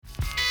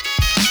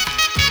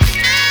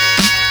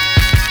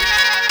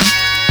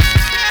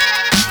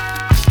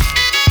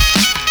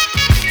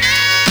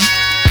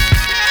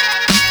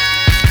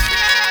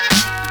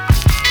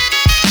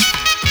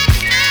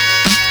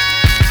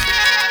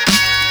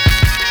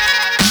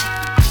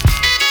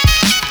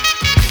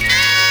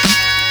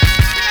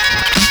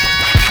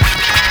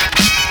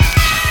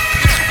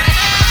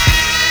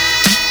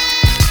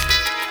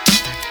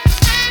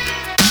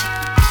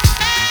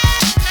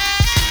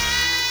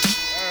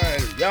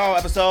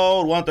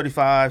episode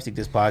 135. Seek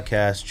This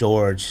Podcast.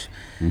 George,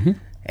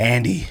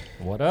 Andy,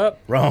 What up?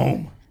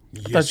 Rome. I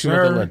thought you were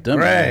going to let them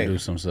Greg.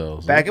 introduce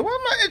themselves. Back at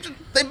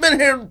they've been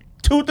here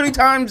 2-3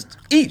 times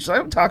each. What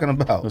I'm talking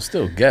about. They're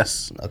still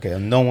guests. Okay,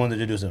 no one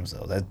introduced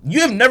themselves.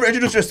 You have never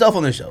introduced yourself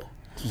on this show.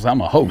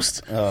 I'm a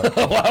host. Why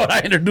would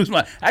I introduce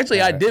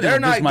Actually, I did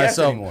introduce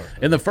myself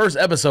in the first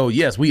episode.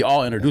 Yes, we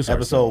all introduced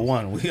Episode ourselves.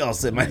 1, we all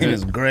said, my name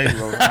is Greg.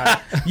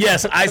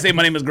 Yes, I say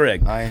my name is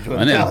Greg. I enjoy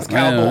the Dallas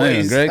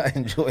Cowboys. Greg. I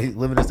enjoy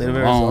living in the state of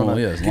Arizona.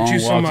 Get you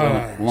some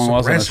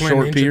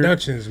wrestling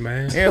introductions,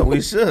 man. Yeah, we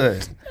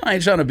should. I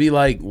ain't trying to be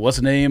like, what's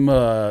the name?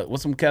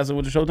 What's some cats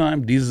with the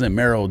Showtime? Jesus and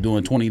Meryl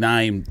doing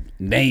 29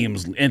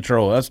 names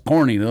intro. That's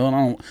corny,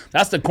 though.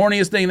 That's the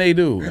corniest thing they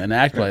do. And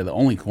actually, the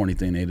only corny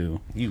thing they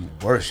do. You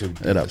worship.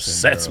 It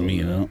upsets me,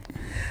 you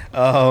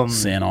know.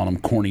 Saying all them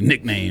corny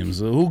nicknames.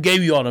 Who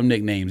gave you all them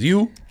nicknames?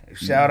 You?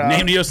 Shout out.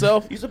 Named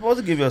yourself? You supposed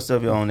to give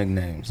yourself your own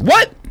nicknames.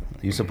 What?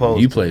 You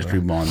supposed You to, play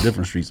street ball on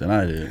different streets than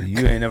I did.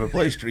 You ain't never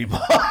played street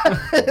ball.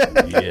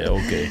 Yeah,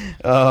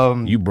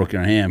 okay. You broke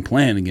your hand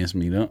playing against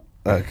me, though.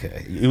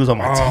 Okay, he was on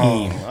my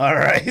team. All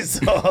right,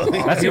 so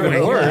That's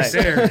even worse.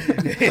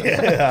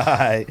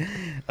 Yeah,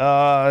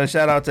 all right.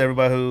 Shout out to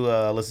everybody who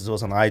listens to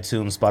us on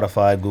iTunes,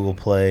 Spotify, Google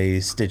Play,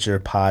 Stitcher,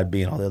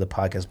 Podbean, all the other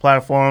podcast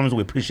platforms.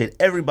 We appreciate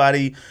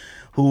everybody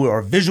who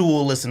are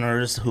visual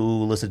listeners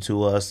who listen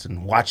to us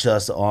and watch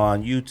us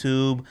on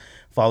YouTube.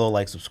 Follow,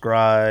 like,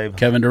 subscribe.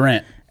 Kevin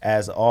Durant.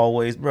 As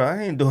always, bro,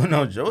 I ain't doing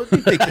no joke.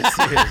 What do you think this is,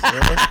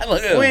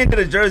 bro? We ain't did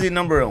a jersey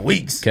number in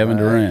weeks. Kevin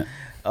Durant.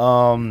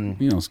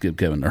 You don't skip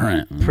Kevin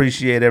Durant. Man.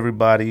 Appreciate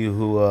everybody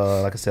who,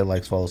 like I said,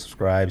 likes, follows,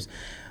 subscribes.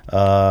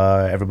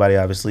 Everybody,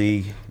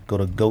 obviously, go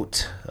to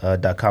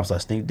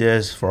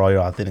goat.com/sneakdish for all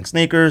your authentic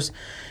sneakers.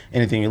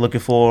 Anything you're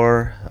looking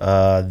for.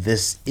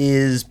 This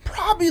is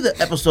probably the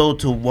episode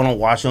to want to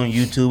watch on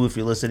YouTube if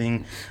you're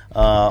listening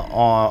on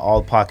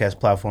all podcast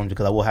platforms,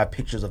 because I will have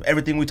pictures of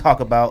everything we talk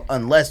about,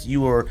 unless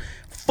you are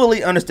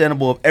fully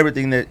understandable of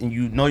everything that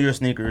you know your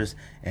sneakers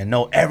and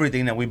know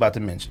everything that we about to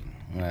mention.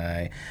 All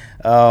right.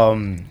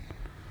 I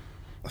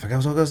forgot what I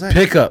was going to say.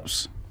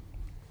 Pickups.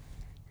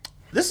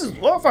 This is,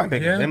 well, fine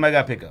pickups. Yeah. Anybody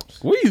got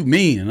pickups? What do you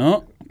mean, huh?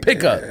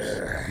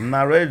 Pickups. I'm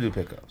not ready to do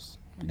pickups.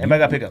 Anybody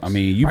got pickups? I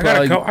mean, you I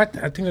probably.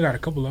 I think I got a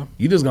couple of them.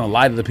 You just gonna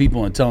lie to the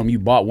people and tell them you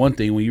bought one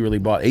thing when you really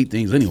bought 8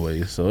 things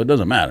anyway, so it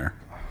doesn't matter.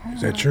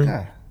 Is that true?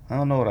 God, I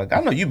don't know what I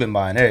know you've been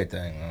buying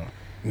everything.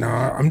 No,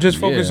 I'm just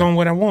focused on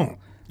what I want.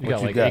 You got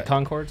you like got? 8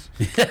 Concords?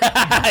 Yeah,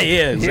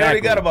 exactly. He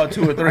already got about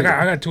 2 or 3.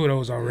 I got 2 of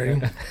those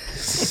already.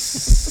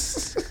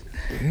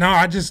 No,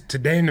 I just,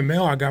 today in the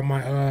mail, I got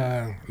my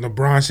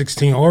LeBron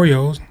 16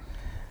 Oreos.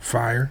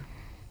 Fire.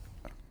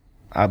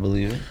 I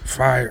believe it.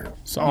 Fire.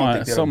 It's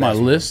on my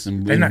list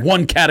in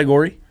one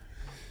category.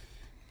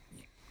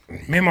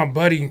 Me and my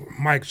buddy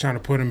Mike trying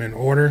to put them in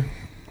order.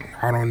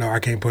 I don't know. I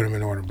can't put them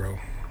in order, bro.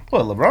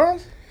 What,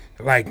 LeBron's?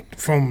 Like,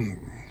 from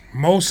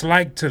most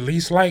like to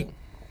least like,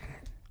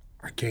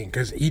 I can't,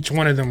 because each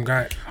one of them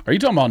got Are you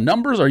talking about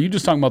numbers, or are you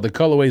just talking about the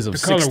colorways of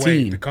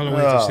 16? The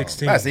colorways of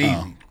 16. That's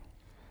easy.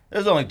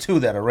 There's only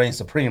 2 that are reign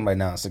supreme right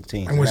now in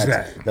 16. And what's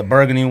that's that? The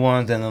burgundy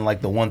ones, and then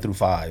like the 1 through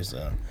 5s.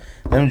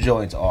 Them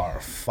joints are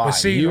fire. But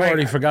see, You like,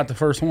 already forgot the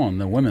first one.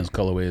 The women's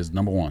colorway is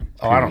number 1.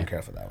 Oh, I don't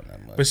care for that one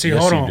that much. But see, Yes,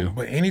 hold you on. do.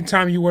 But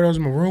anytime you wear those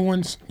maroon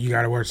ones, you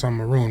got to wear some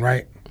maroon,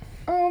 right?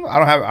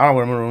 I don't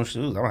wear maroon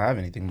shoes. I don't have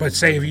anything. But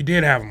say if you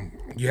did have them,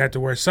 you had to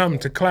wear something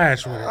to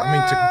clash with it. I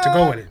mean, to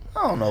go with it.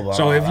 I don't know about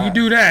So all if you that.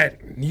 do that,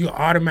 you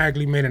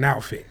automatically made an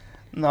outfit.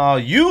 No,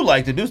 you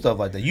like to do stuff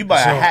like that. You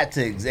buy So- a hat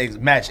to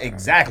match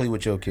exactly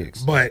with your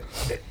kicks. But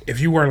if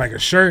you wear like a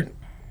shirt,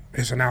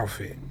 it's an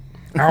outfit.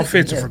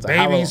 Outfits are for It's a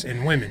babies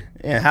and women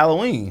And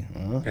Halloween.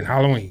 and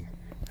Halloween.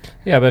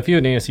 Yeah, but if you're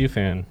an ASU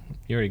fan,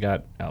 you already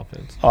got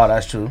outfits. Oh,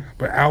 that's true.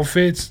 But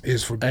outfits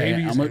is for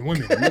babies and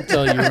women. I'm gonna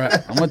tell you right.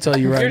 I'm gonna tell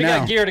you You right already now.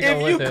 got gear to go If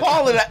with you it.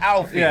 call it an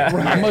outfit, Yeah.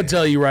 I'm gonna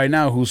tell you right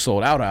now who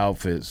sold out of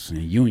outfits.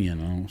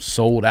 Union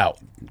sold out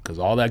because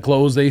all that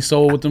clothes they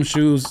sold with them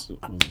shoes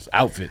was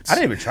outfits. I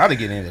didn't even try to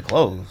get any of the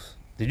clothes.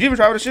 Did you even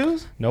try with the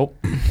shoes? Nope,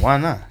 Why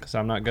not? because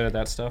I'm not good at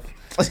that stuff.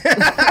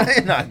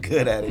 You're not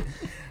good at it.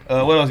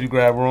 What else you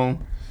grab, Room?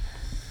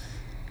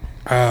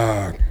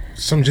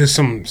 Some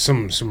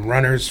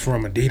runners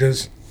from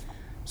Adidas.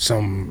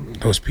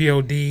 Those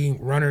POD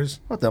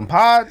runners. What, them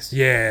pods?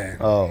 Yeah.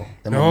 Oh,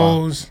 them are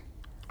Those.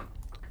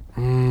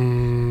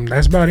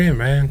 That's about it,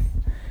 man.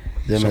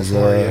 them So is,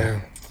 far,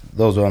 yeah.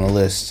 Those are on the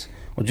list.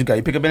 What you got?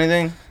 You pick up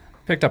anything?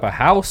 Picked up a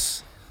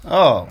house,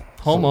 Oh.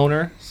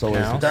 homeowner. So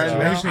now, it's done now?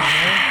 Congratulations,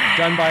 man.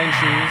 done buying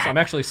shoes. I'm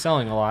actually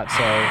selling a lot,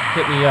 so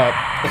hit me up.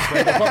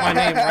 I'll put my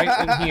name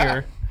right in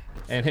here,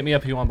 and hit me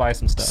up if you want to buy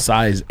some stuff.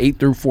 Size 8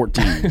 through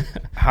 14.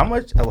 How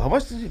much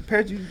did you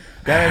pair you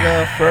got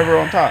at Forever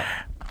on Top?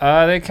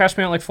 They cashed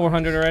me out like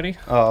 $400 already.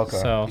 Oh, okay.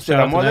 So You still shout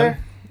got out more to them. there?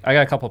 I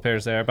got a couple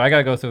pairs there, but I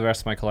gotta go through the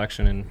rest of my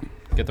collection and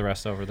get the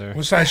rest over there.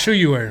 What size shoe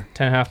you wear?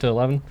 10.5 to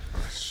 11.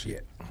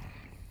 Shit.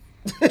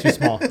 Too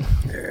small.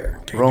 Yeah.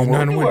 Can't Wrong do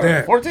nothing word. with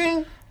that.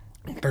 14?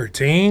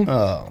 13.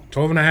 Oh.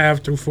 12 and a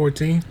half through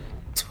 14.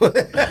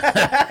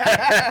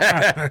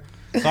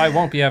 So I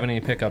won't be having any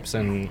pickups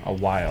in a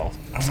while.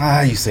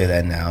 You say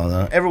that now.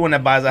 Though. Everyone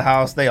that buys a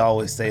house, they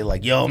always say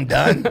like, "Yo, I'm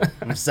done.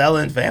 I'm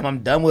selling, fam. I'm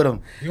done with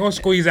them." You gonna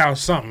squeeze out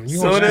something.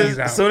 You gonna squeeze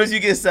out. As soon as you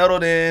get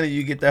settled in and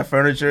you get that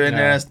furniture in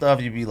there and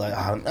stuff, you be like,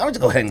 "I'm just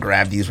go ahead and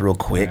grab these real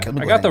quick." I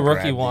got the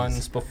rookie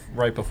ones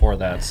right before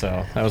that,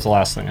 so that was the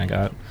last thing I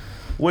got.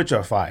 Which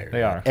are fire.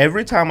 They are.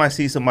 Every time I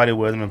see somebody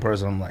wear them in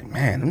person, I'm like,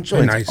 man, them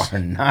joints are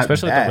not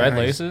Especially bad. with the red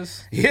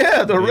laces.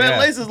 Yeah, the red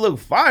laces look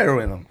fire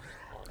in them.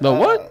 The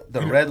what?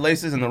 The red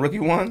laces and the rookie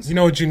ones. You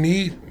know what you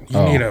need?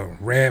 You need a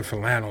red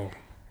flannel,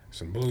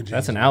 some blue jeans.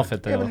 That's an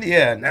outfit, though.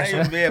 Yeah, now I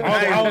was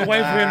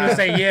waiting for him to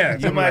say yeah.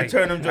 You might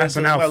turn them joints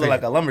to look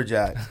like a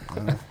lumberjack.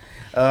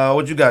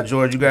 What you got,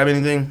 George? You grab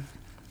anything?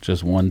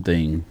 Just one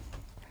thing.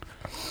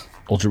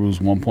 Ultra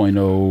Boost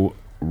 1.0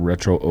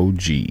 Retro OG.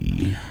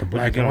 The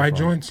black and white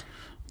joints?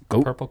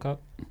 Go. Purple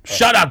cup.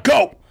 Shut up,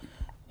 go!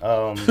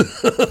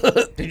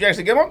 Did you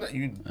actually get them?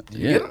 You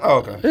get them? Oh,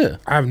 okay. Yeah.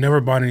 I've never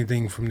bought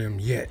anything from them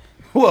yet.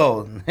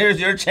 Well, here's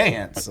your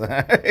chance.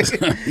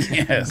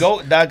 Yes.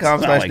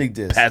 Goat.com/sneak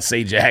disc. Pat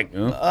Sajak.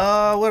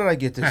 What did I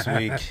get this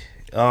week?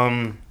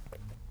 I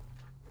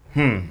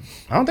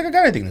don't think I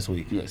got anything this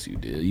week. Yes, you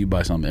did. You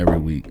buy something every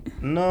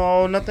week.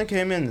 No, nothing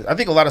came in. I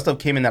think a lot of stuff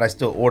came in that I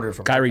still ordered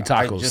from. Kyrie I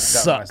tacos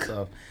just got my suck.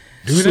 stuff.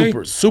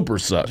 Super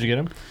suck. Did you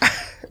get them?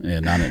 Yeah,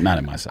 not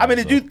in my size. I mean,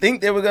 did you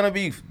think they were gonna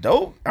be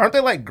dope? Aren't they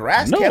like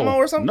grass camo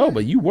or something? No,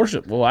 but you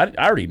worship. Well, I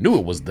already knew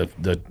it was the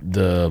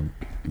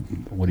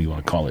what do you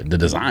want to call it? The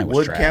design was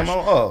Wood trash.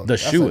 camo? Oh, the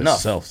that's shoe enough.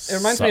 itself. It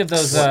reminds me of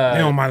those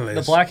They're on my the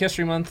list. Black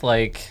History Month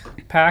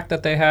pack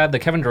that they had. The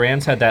Kevin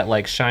Durant's had that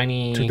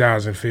shiny.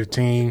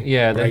 2015.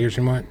 Yeah, Black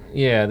History Month.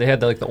 Yeah, they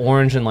had the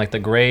orange and the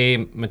gray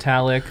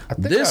metallic.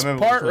 This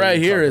part right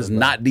here is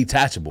not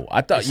detachable.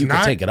 I thought you could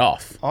not? take it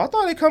off. Oh, I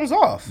thought it comes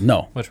off.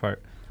 No, Which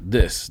part?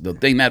 the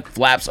thing that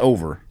flaps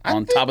over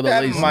on think top of the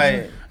that laces.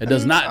 might- It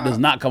does not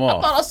come I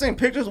thought off. I seen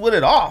pictures with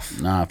it off.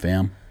 Nah,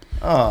 fam.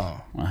 Oh,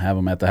 I have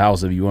them at the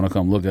house if you want to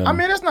come look at them. I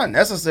mean, it's not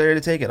necessary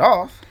to take it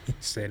off.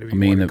 Said I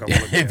mean,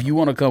 if you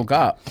want to come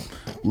cop,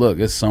 look,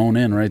 it's sewn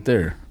in right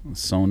there. It's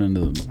sewn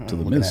into the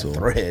Looking at midsole.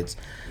 threads.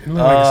 It looked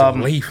like it's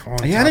a leaf on Yeah, I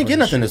top didn't of get the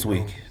nothing shit, this bro.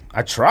 week.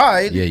 I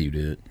tried. Yeah, you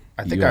did.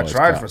 I think You I always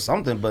tried cop. for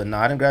something, but no,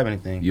 I didn't grab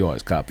anything. You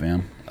always cop,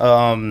 fam.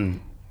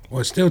 Well,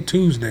 it's still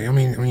Tuesday. I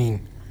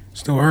mean,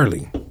 still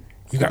early.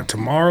 You got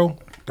tomorrow,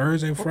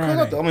 Thursday,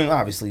 Friday. I mean,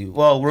 obviously.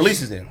 Well,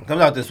 releases in.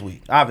 Comes out this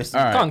week. Obviously.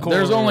 All right. Concords.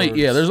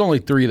 There's only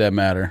three that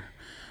matter.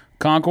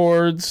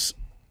 Concords.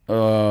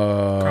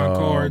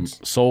 Concords.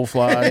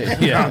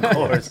 Soulfly. Yeah. Of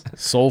course.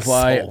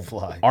 Soulfly.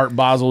 Soulfly. Art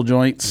Basel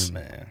joints.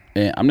 Man.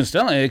 And I'm just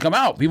telling you, they come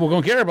out. People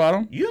gonna care about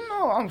them. You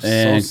know, I'm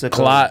And so sick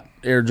Clot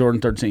Air Jordan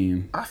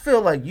 13. I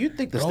feel like you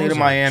think the Those state of are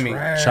Miami.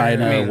 trash.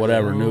 China,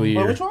 whatever, New But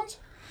Year. which ones?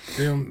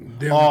 Them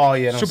Oh,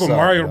 yeah. them Super suck,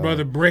 Mario bro.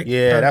 Brother brick.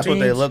 Yeah, that's what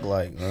they 13s. look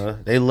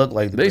like. They look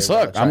like They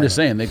suck. I'm just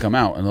China. saying they come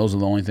out, and those are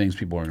the only things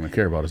people are going to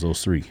care about is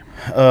those three.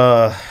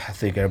 I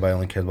think everybody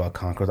only cares about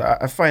Concords.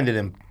 I find it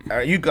in.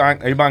 Are you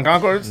buying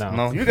Concords?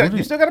 No.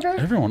 You still got a pair?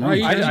 Everyone Oh, knows.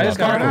 you I just just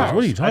got got it out.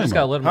 What are you I talking just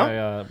got about? lit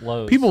my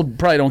Lowe's. People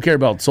probably don't care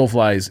about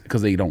Soulflies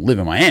because they don't live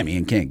in Miami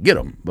and can't get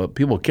them. But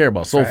people care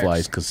about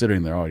Soulflies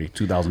considering they're already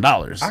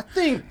 $2,000. I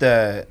think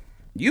that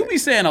You be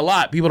saying a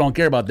lot. People don't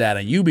care about that,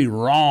 and you be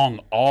wrong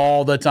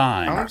all the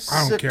time.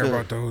 I don't care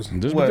about those.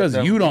 Just because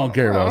you don't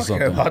care about I don't something.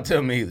 care about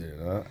them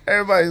either.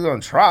 Everybody's gonna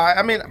try.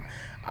 I mean,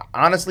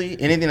 honestly,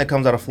 anything that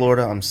comes out of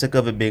Florida, I'm sick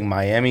of it being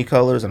Miami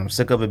colors, and I'm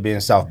sick of it being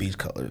South Beach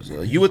colors.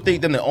 You would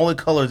think them the only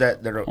colors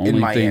that are in Only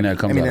Miami. thing that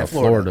comes out in of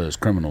Florida is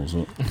criminals.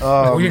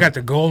 Well, you got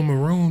the gold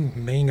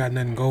maroon. They ain't got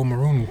nothing gold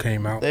maroon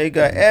came out. They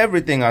got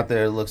everything out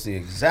there that looks the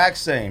exact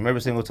same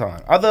every single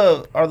time. Are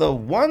the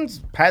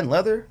ones patent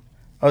leather?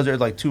 Or is there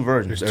like two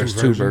versions? There's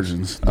two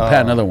versions. The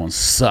patent other ones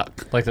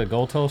suck. Like the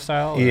gold toe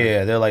style? Or-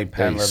 Yeah, they're like They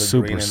patent leather green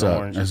super and suck.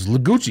 orange. It's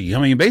Gucci. I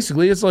mean,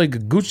 basically, it's like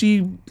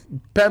Gucci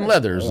patent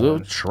leathers. They're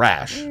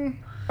trash. I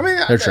mean,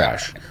 They're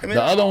trash. I mean,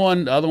 The other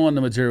one, the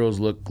materials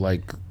look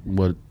like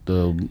what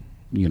the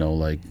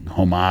like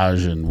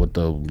homage and what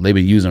they've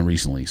been using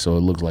recently. So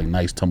it looks like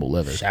nice tumble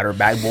leather. shatter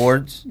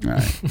backboards. All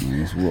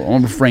right,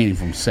 I'm refraining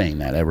from saying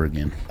that ever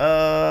again.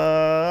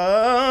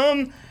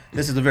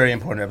 This is a very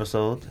important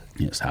episode.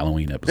 Yes,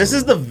 Halloween episode.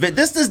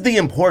 This is the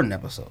important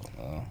episode.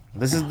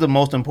 This is the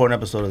most important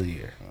episode of the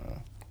year.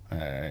 All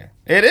right.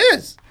 It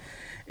is.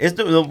 It's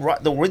the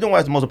reason why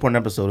it's the most important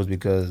episode is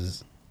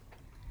because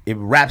it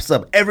wraps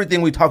up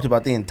everything we talked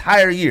about the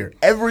entire year.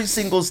 Every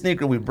single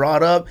sneaker we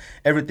brought up,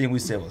 everything we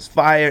said was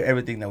fire,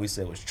 everything that we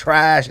said was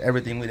trash,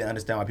 everything we didn't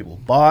understand why people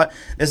bought.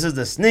 This is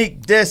the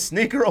Sneak Diss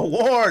Sneaker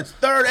Awards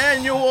 3rd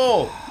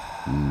annual.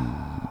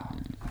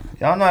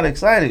 Y'all not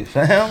excited,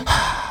 fam?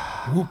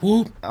 Whoop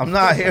whoop. I'm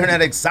not hearing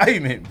that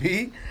excitement,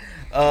 B.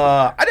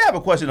 I did have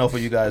a question though for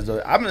you guys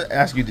though. I'm gonna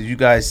ask you: did you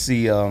guys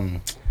see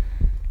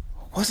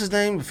what's his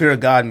name? Fear of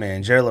God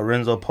man. Jerry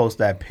Lorenzo post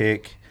that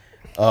pic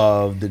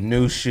of the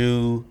new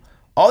shoe.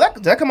 Oh,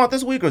 did that come out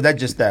this week or is that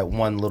just that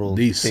one little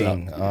These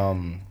thing?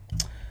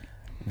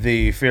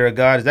 The Fear of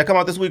God. Does that come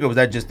out this week or was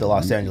that just the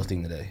Los Angeles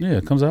thing today? Yeah,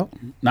 it comes out.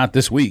 Not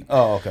this week.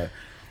 Oh, okay.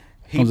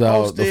 Comes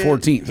out the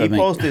 14th, I He think.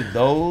 posted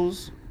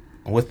those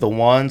with the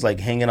ones like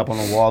hanging up on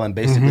the wall and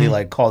basically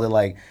like called it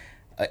like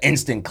an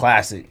instant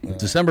classic.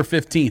 December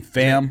 15th,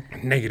 fam.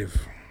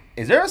 Negative.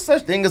 Is there a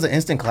such thing as an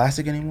instant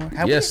classic anymore?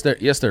 Yes,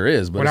 there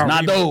is, but Without it's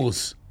not reading.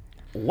 those.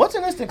 What's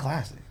an instant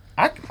classic?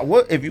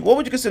 What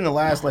would you consider in the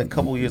last like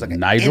couple years like an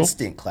Nigel?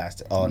 instant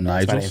classic? Oh no,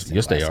 it's not an Nigels? instant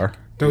Yes, they classic. are.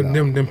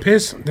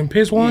 Them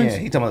piss ones. Yeah,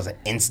 he talking about it's an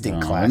instant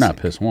They're classic. not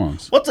piss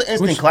ones. What's an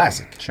instant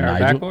classic? Shattered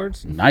Nigel-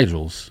 backboards?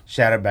 Nigels.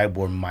 Shattered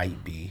backboard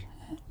might be.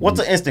 What's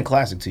an instant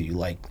classic to you?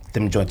 Like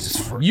them joints is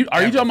for Are you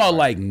talking about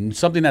like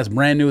something that's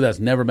brand new that's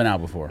never been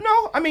out before?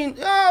 No, I mean,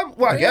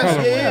 well, I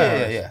guess,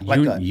 yeah. Like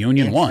a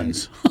Union instant-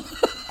 ones.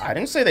 I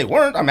didn't say they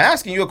weren't. I'm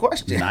asking you a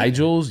question.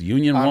 Nigels,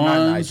 Union I'm not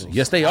ones. Nigels.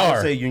 Yes, they I would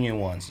are. say Union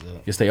ones.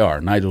 Yes, they are.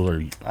 Nigels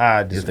are.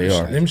 I Yes, they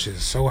are. Them shit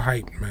is so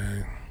hyped,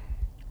 man.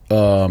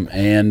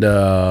 And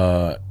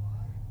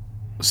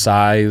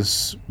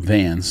size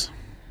Vans,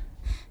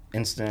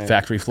 Instant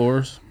factory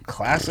floors.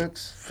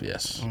 classics.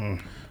 Yes,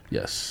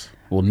 yes.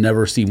 We'll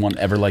never see one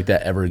ever like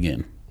that ever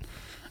again,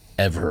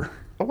 ever.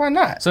 But why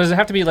not? So does it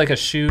have to be like a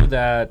shoe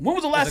that? When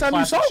was the is last a time you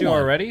classic saw shoe one?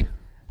 already?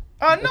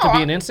 No, It could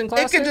be an instant It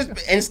classic? could just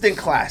be instant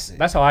classic.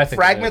 That's how I think.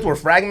 Fragments Of it. were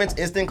fragments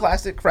instant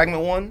classic.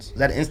 Fragment ones is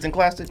that an instant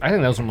classic? I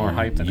think those are more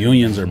hyped than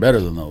Unions are better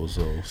than those,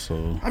 though. So I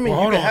mean, Well, you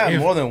hold can on, have if-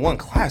 more than one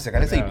classic. I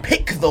didn't say Yeah.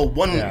 pick the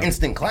one Yeah.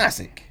 instant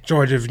classic.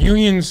 George, if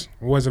Unions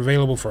was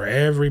available for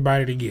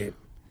everybody to get,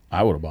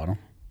 I would have bought them.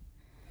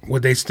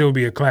 would they still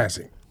be a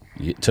classic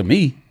To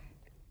me,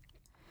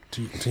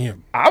 to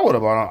him? I would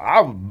have bought them.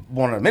 I would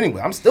want them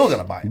anyway. I'm still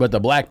gonna buy it. but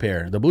the black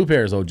pair, the blue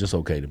pair is just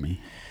okay to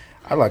me.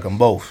 I like them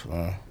both.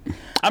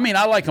 I mean,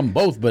 I like them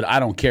both, but I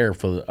don't care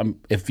for the.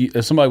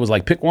 If somebody was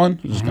like, pick one,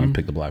 I'm just gonna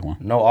pick the black one.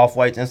 No off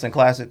whites instant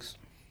classics.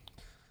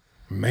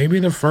 Maybe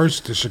the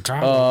first to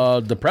Chicago.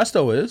 The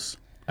Presto is.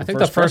 I think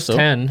the first Presto.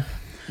 10,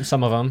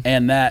 some of them,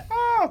 and that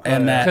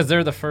and that. because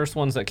they're the first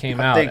ones that came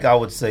out. I think I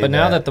would say. But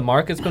now that the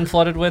market's been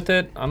flooded with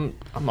it, I'm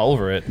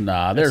over it.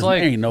 Nah, there's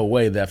like- ain't no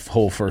way that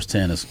whole first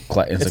 10 is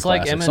It's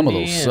like classic. Some of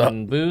M&D those suck.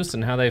 and Boost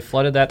and how they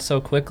flooded that so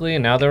quickly,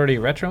 and now they're already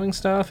retroing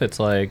stuff. It's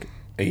like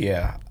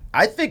Yeah.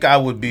 I think I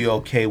would be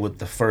okay with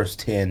the first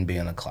 10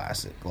 being a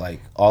classic. Like,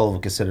 all of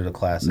them considered a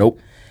classic.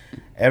 Nope.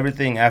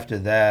 Everything after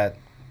that,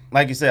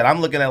 like you said,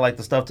 I'm looking at, like,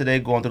 the stuff today,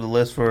 going through the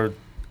list for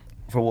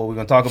what we're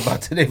going to talk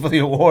about today for the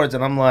awards,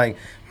 and I'm like,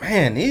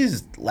 man,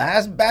 these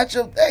last batch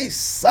of, they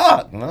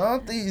suck,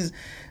 man. These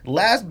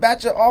last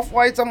batch of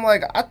Off-Whites, I'm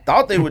like, I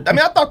thought they would,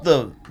 I thought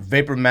the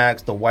Vapor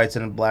Max, the whites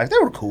and the blacks, they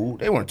were cool.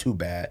 They weren't too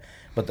bad.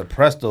 But the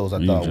Prestos,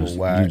 I thought were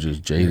whack. You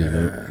just jaded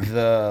it.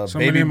 The Some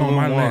baby of them blue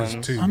on my ones.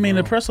 list too. I mean,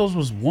 the Prestos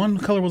was one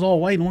color was all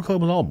white and one color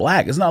was all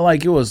black. It's not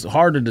like it was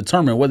hard to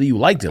determine whether you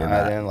liked it or I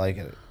not. didn't like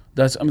it.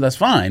 That's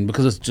fine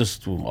because it's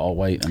just all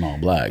white and all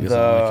black. It's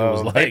not like it was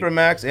The like, Vapor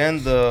Max and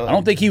the I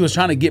don't think he was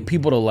trying to get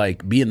people to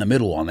like be in the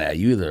middle on that.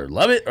 You either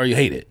love it or you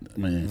hate it. I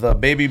mean, the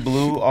baby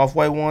blue off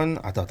white one.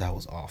 I thought that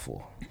was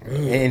awful.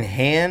 In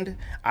hand,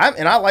 I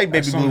like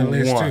baby That's on the blue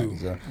list,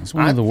 ones. too. it's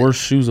one of the worst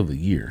shoes of the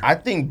year. I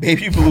think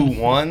baby blue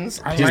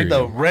ones, I like like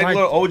the them.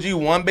 regular I OG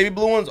one baby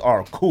blue ones,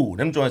 are cool.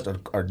 Them joints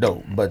are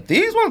dope. But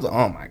these ones,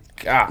 oh my I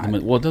god!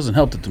 mean, well, it doesn't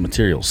help that the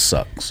materials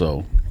suck.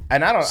 So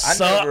And I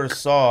Suck. never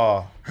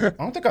saw. I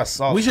don't think I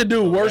saw. we should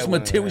do the worst red one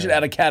material. We in should there.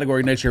 add a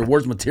category next year: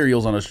 worst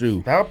materials on a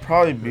shoe. That would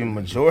probably be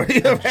majority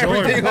of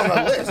everything on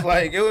the list.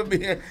 Like it would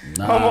be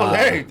almost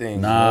everything.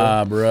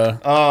 Nah,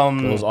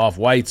 bruh. Those off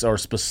whites are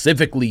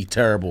specifically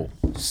terrible.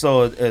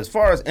 So as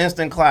far as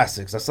instant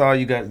classics, I saw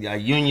you got a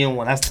Union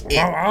one. That's it.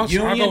 I'll go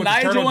Union, with the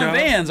Nigel, Turtle and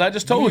Dove. Vans. I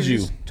just told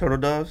you. Turtle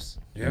Doves.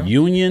 Yeah.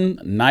 Union,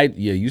 Night.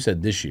 Yeah, you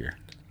said this year.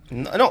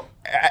 No,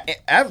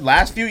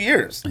 last few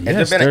years.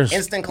 Has there been an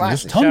instant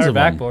classic? There's tons Shattered of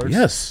them. backboards.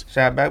 Yes.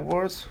 Shad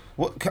backboards?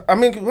 What, I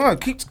mean, come on,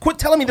 quit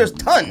telling me there's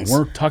tons.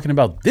 We're talking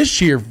about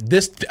this year,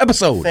 this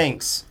episode.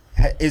 Thanks.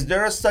 Is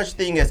there a such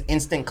thing as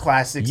instant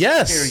classics?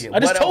 Yes, Period? I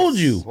just What told else?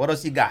 you. What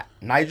else you got?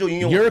 Nigel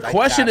Union. Your one, like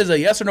question that. is a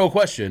yes or no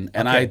question,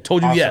 and I Okay,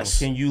 told you awesome. yes.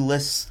 Can you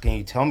list? Can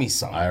you tell me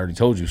something? I already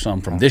told you some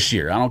from this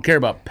year. I don't care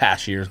about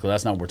past years because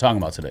that's not what we're talking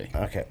about today.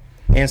 Okay.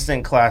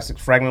 Instant classic.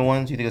 Fragment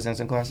ones. You think it's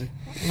instant classic?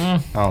 I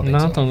don't think no,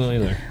 I so. don't know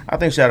either. I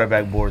think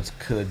Shatterback boards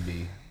could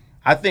be.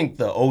 I think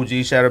the OG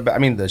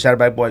Shatterback, the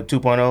Shatterback board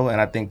 2.0, and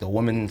I think the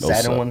women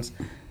satin suck. ones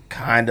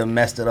kind of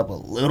messed it up a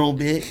little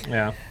bit.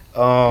 Yeah.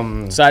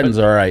 Sidon's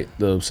all right.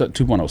 The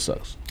 2.0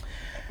 sucks.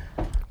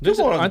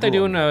 Aren't they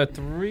doing a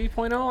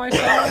 3.0? I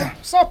saw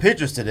Saw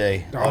pictures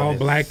today. The all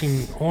black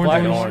and orange.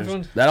 black and ones. orange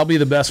ones. That'll be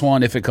the best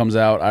one if it comes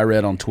out. I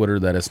read on Twitter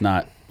that it's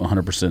not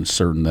 100%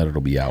 certain that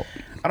it'll be out.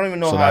 I don't even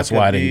know So how that's it could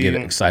why I didn't be. get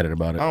excited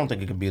about I it. don't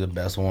think it could be the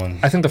best one.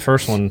 I think the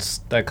first one's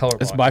that color.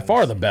 It's by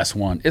far the best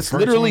one. It's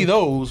literally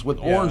those with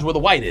orange where the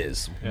white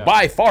is.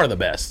 By far the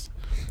best.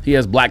 He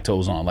has black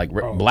toes on, like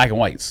black and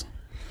whites.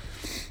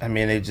 I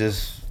mean, they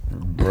just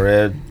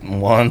red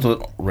ones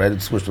with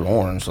red switched with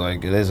orange.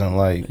 Like it isn't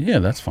like Yeah,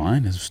 that's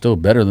fine. It's still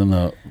better than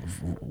the.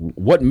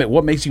 What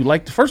makes you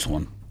like the first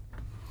one?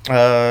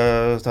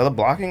 So the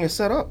blocking is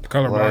set up.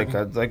 Color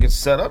like it's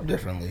set up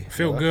differently.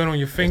 Feel good on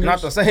your fingers.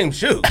 Not the same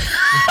shoe.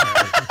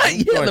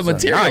 Yeah, the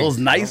material is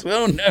nice.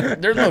 Nice.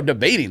 There's no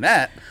debating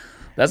that.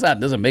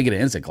 Doesn't make it an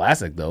instant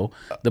classic though.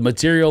 The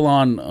material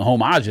on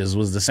homages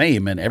was the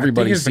same, and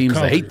everybody seems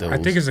to hate those. I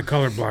think it's the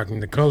color blocking.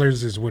 The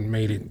colors is what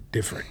made it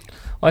different.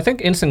 Well, I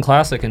think instant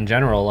classic in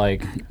general,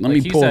 like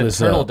me pull this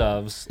turtle up.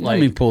 doves. Let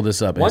me pull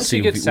this up. Once and see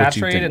you get what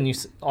saturated you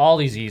and all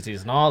these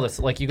Yeezys and all this,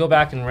 like you go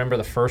back and remember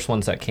the first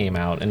ones that came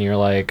out, and you're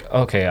like,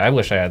 okay, I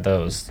wish I had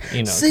those.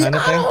 You know, See, kind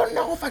of I thing. don't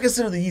know if I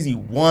consider the Yeezy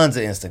 1s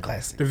an instant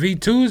classic. The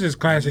V2s is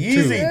classic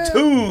Yeezy too.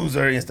 2s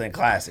are instant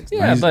classics.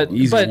 Yeah, but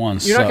Yeezy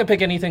ones you're not suck. gonna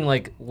pick anything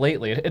like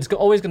lately. It's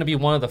always gonna be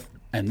one of the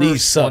And first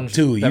these suck ones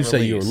too. that You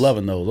say you were released.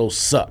 loving those. Those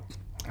suck.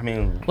 I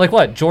mean, Like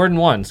what? Jordan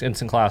 1's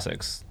instant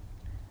classics.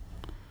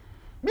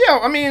 yeah,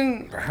 I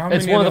mean, How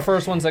It's many one of the them-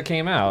 first ones that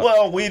came out.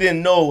 well, we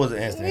didn't know it was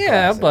an instant Yeah,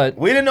 classic. but-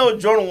 we didn't know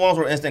Jordan 1s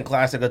were instant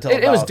classic until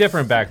it was about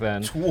different back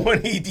then.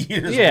 20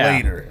 years Yeah.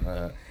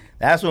 later.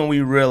 That's when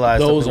we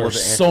realized Those something are was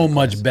an so instant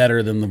much classic.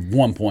 better than the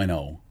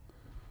 1.0.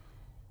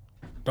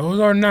 Those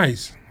are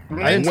nice.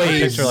 I didn't see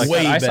Way- a picture like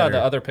way that. I saw better.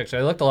 the other picture.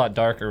 It looked a lot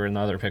darker in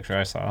the other picture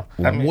I saw.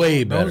 mean,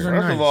 Way those better. are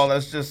First nice. of all,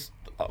 that's just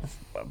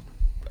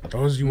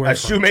Those you a wear.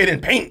 shoe made in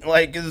paint.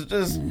 Like, it's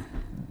just,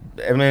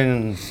 I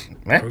mean,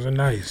 Those are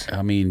nice.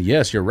 I mean,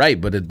 yes, you're right,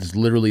 but it's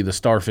literally the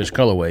starfish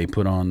colorway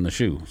put on the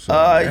shoe. So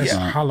That's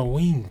yeah.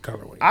 Halloween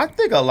colorway. I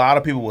think a lot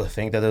of people would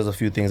think that there's a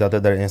few things out there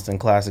that are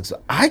instant classics.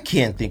 I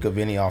can't think of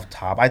any off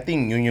top. I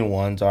think Union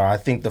 1s are. I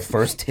think the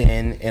first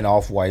 10 in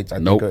off-whites, I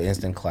Nope. think are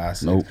instant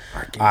classics. Nope.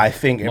 I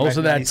think Air Most Max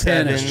of that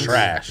 10 is 97s,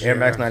 trash. Air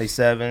Max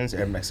 97s,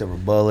 Air Max Silver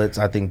Bullets,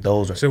 I think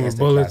those are Silver instant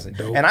Bullets, classics.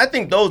 dope. And I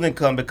think those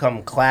didn't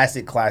become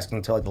classics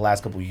until like the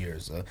last couple of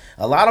years.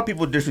 A lot of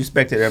people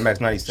disrespected Air Max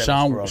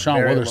 97s for a Sean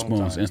very long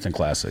Witherspoon's time. instant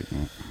classic.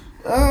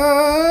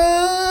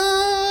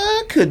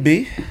 Could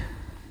be.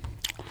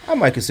 I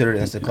might consider it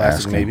instant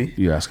classic, maybe.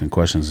 You asking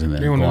questions and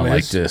then They going on the like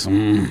list. this.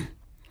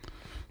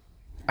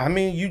 I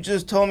mean, you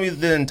just told me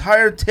the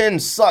entire 10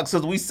 sucks,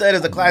 as we said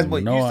as a class,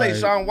 but No, you say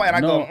Sean White,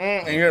 I go,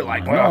 and you're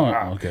like,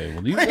 well, Okay,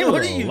 well, you Hey, did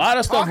what are a you lot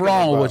of stuff talking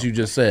wrong with about? what you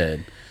just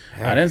said.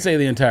 I didn't say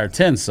the entire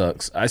 10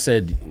 sucks. I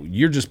said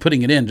you're just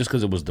putting it in just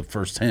because it was the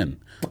first 10.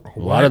 A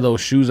lot of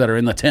those shoes that are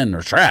in the 10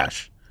 are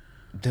trash.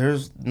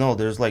 there's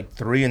like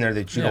 3 in there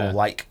that you Yeah. don't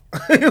like.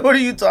 What are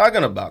you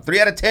talking about? 3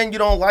 out of 10 you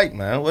don't like,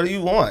 man. What do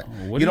you want?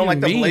 What you do don't you like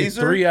the mean,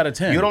 blazer? 3 out of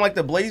 10? You don't like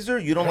the blazer?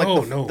 You don't No,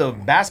 like no. the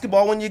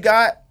basketball one you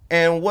got?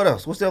 And what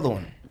else? What's the other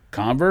one?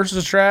 Converse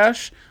is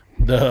trash.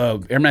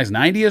 The Air Max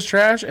 90 is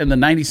trash, and the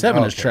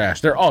 97 is Okay.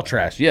 trash. They're all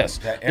trash. Yes,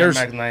 That Air there's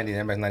Max 90 and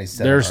Air Max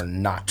 97 there's are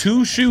not.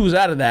 2 shoes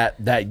out of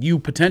that you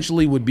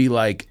potentially would be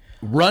like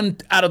run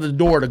out of the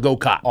door to go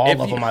cop. All If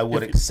of you- them I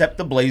would, if- except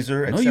the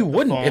blazer. No, except you the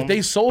wouldn't. foam. If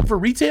they sold for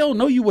retail,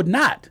 no, you would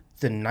not.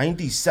 The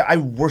 97, I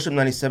worship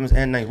 97s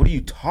and 90s. What are you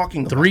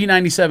talking about? 3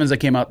 97s that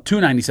came out, 2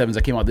 97s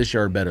that came out this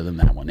year are better than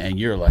that one, and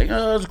you're like,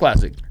 oh, it's a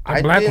classic.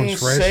 I black didn't one's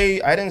fresh.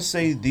 I didn't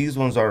say these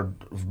ones are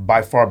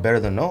by far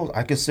better than those.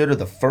 I consider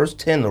the first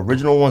 10 the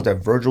original ones that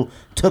Virgil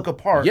took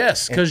apart.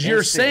 Yes, an because you're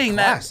instant saying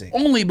classic. that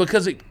only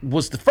because it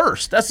was the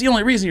first. That's the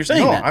only reason you're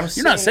saying No, that. I'm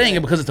You're not saying saying it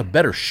that- because it's a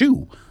better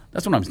shoe.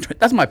 That's what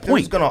That's my There's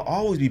point. gonna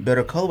always be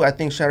better color. I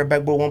think Shattered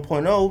Backboard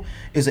 1.0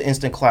 is an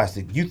instant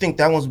classic. You think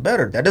that one's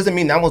better? That doesn't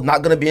mean that one's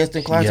not gonna be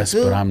instant classic Yes,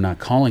 too. but I'm not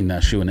calling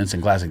that shoe an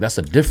instant classic. That's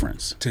the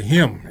difference. To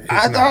him,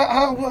 it's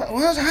not.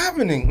 What's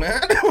happening,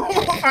 man?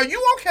 Are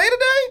you okay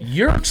today?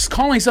 You're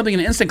calling something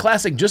an instant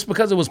classic just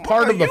because it was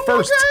part Are of the you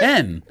first okay?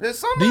 10. Did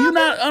something Do you happen?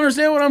 not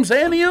understand what I'm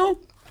saying to you?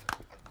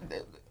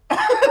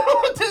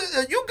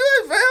 Are you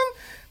good,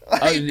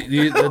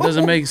 fam? That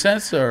doesn't make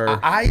sense, or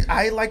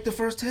I like the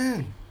first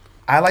 10.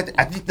 I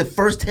think the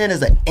first 10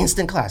 is an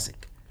instant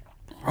classic.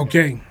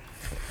 Okay.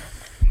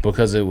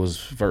 because it was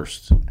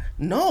first.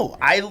 No,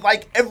 I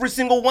like every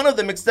single one of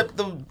them except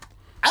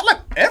I like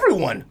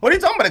everyone. What are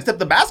you talking about except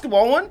the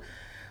basketball one?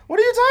 What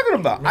are you talking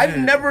about? I've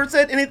never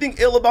said anything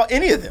ill about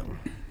any of them.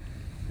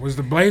 Was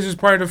the Blazers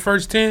part of the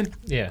first 10?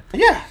 Yeah.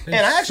 Yeah,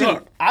 and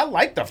suck. I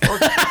like the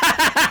first.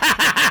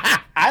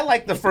 I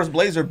like the first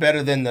Blazer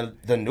better than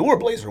the newer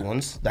Blazer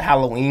ones, the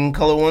Halloween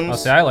color ones. Oh,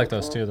 see, I like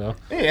those too, though.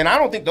 Yeah, and I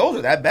don't think those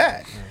are that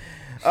bad.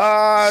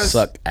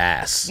 Suck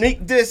ass.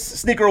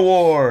 Sneaker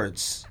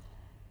awards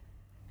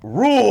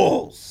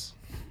rules.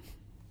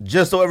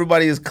 Just so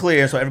everybody is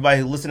clear, so everybody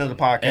who listening to the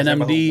podcast,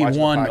 everybody who watches NMD the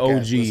 1 podcast,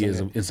 OG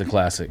listen is a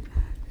classic.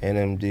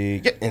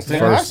 NMD, yeah, instant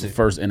classic.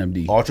 First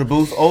NMD. Ultra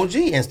Boost OG,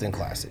 instant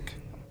classic.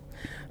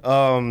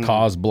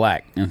 Cause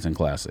Black, instant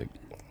classic.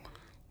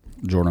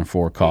 Jordan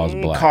 4 Cause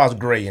Black. Cause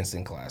Gray,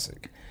 instant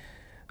classic.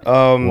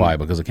 Why?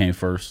 Because it came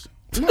first.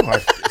 No,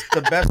 it's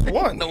the best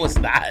one. No, it's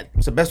not.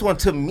 It's the best one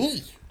to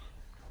me.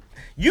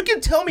 You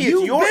can tell me You've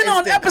it's your been on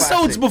instant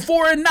episodes classic.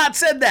 before and not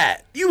said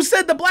that. You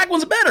said the black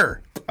one's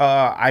better.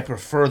 I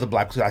prefer the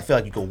black because I feel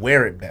like you can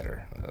wear it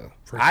better.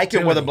 I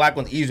can wear the black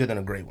ones easier than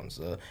the gray ones,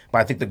 but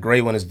I think the gray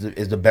one is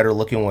the better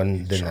looking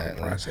one than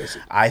that.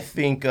 I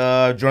think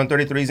Jordan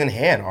 33s in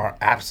hand are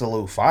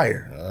absolute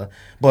fire,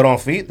 but on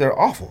feet they're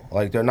awful.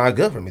 Like they're not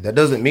good for me. That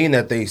doesn't mean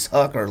that they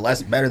suck or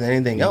less better than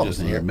anything else.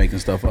 You're making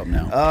stuff up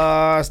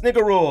now.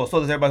 Sneaker rules. So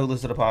there's everybody who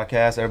listens to the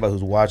podcast, everybody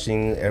who's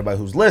watching, everybody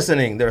who's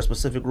listening. There are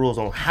specific rules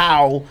on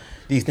how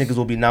these sneakers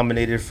will be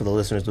nominated for the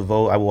listeners to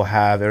vote. I will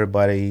have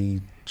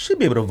everybody. Should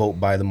be able to vote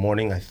by the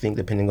morning, I think,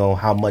 depending on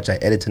how much I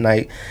edit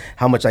tonight,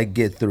 how much I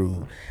get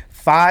through.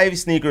 5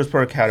 sneakers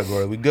per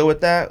category. We good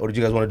with that, or did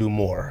you guys want to do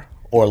more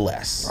or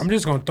less? I'm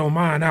just gonna throw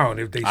mine out.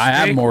 If they, I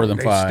have more than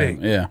they 5. Stick.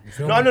 Yeah.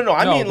 No. I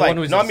mean like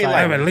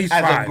have at least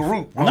as 5. a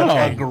group. No,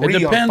 agree it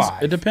depends. On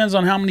 5. It depends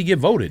on how many get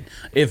voted.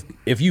 If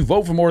you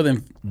vote for more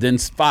than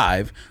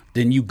 5,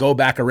 then you go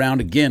back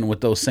around again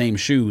with those same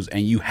shoes,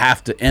 and you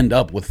have to end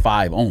up with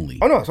 5 only.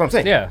 Oh no, that's what I'm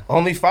saying. Yeah.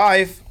 Only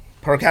 5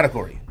 per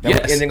category that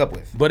we're ending up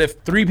with. But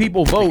if 3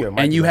 people vote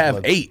and you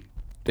have 8,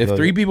 if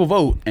 3 people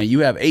vote and you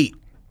have 8,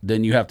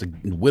 then you have to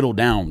whittle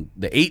down.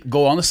 The 8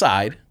 go on the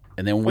side,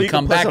 and then when we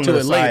come back to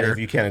it later, if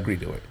you can't agree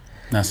to it.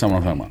 That's not what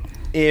I'm talking about.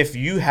 If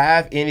you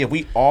have any, if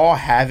we all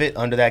have it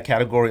under that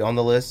category on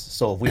the list,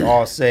 so if we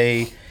all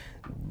say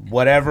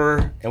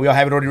whatever and we all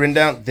have it already written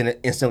down, then it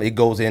instantly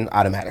goes in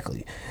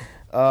automatically.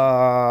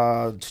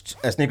 A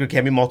sneaker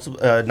can be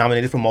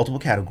nominated for multiple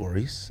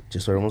categories,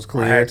 just so everyone's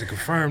clear. I had to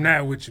confirm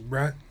that with you,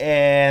 bro.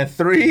 And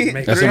 3,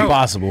 Make That's it up.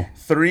 impossible.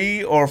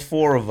 3 or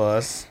 4 of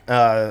us,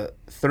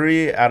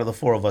 3 out of the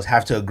 4 of us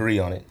have to agree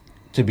on it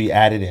to be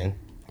added in.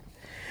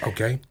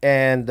 Okay.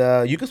 And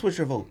you can switch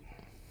your vote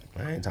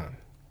at any time.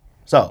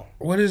 So,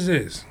 What is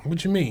this?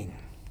 What you mean?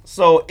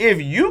 so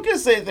if you can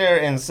sit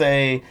there and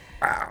say,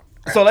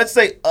 so let's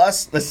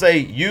say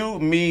you,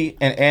 me,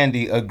 and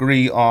Andy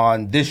agree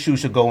on this shoe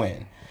should go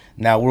in.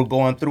 Now we're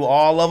going through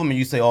all of them, and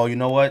you say, oh, you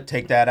know what?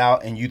 Take that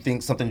out, and you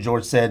think something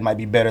George said might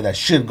be better that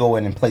should go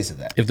in place of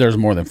that. If there's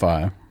more than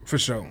 5. For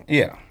sure.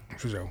 Yeah.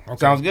 For sure. Okay.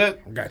 Sounds good?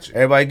 Gotcha.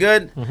 Everybody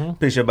good?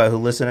 Appreciate everybody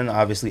who's listening.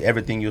 Obviously,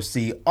 everything you'll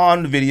see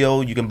on the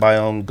video, you can buy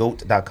on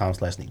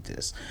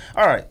goat.com/sneakdiss.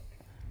 All right.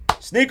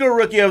 Sneaker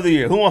Rookie of the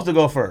Year. Who wants to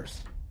go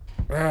first?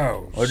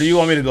 Oh. Or do you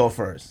want me to go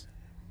first?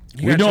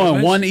 We're got your doing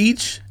list? 1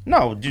 each.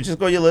 No, you just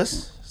go your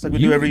list. It's like we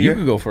You, do every you year.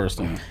 could go first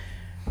then.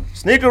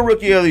 Sneaker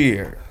Rookie of the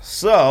Year.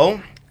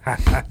 So,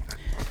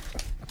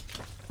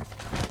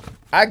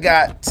 I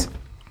got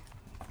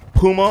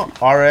Puma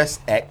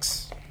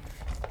RSX.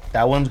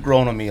 That one's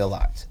grown on me a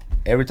lot.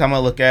 Every time I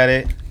look at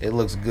it, it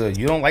looks good.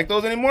 You don't like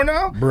those anymore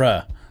now?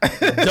 Bruh.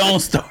 Don't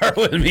start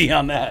with me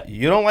on that.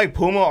 You don't like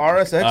Puma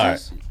RSXs? All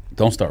right.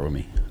 Don't start with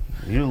me.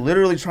 You're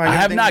literally trying to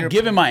I have not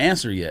given my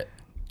answer yet.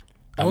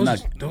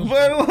 Those,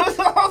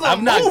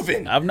 I've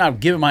not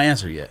given my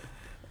answer yet.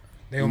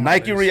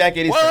 Nike React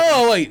 87.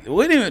 Whoa, wait a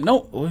minute. No,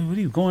 what are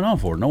you going on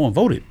for? No one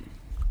voted.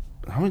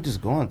 I'm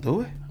just going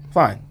through it.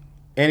 Fine.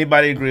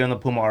 Anybody agree on the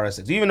Puma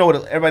RSX? Do you even know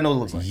what everybody knows what it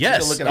looks like?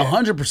 Yes, Look at it.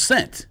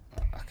 100%.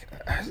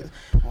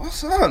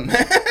 What's up, man?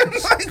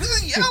 Like,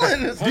 who's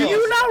yelling? Do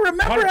you not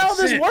remember how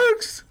this 100%.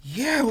 works?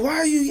 Yeah, why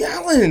are you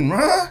yelling,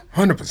 bruh?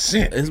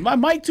 100%. Is my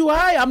mic too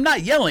high? I'm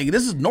not yelling.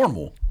 This is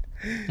normal.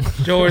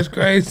 George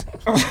Grace.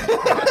 Am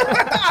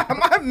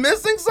I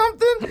missing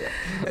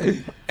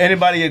something?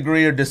 Anybody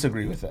agree or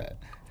disagree with that?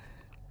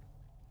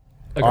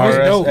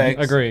 RSX.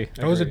 Agree.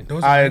 Those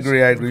I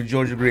agree.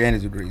 George agree.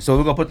 Andy's agree. So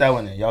we're gonna put that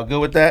one in. Y'all good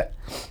with that?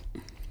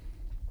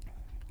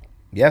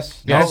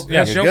 Yes. Yes, No?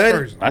 yes, You're your good?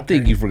 first. I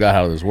think you forgot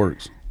how this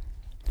works.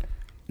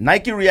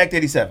 Nike React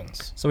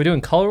 87s. So we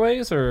doing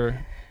colorways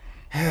or?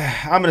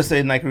 I'm gonna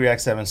say Nike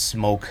React 7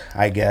 smoke.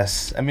 I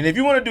guess. I mean, if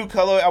you want to do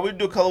color, I would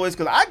do colorways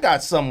because I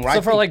got some right.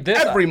 So for like this,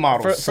 every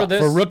model. for sucks. this,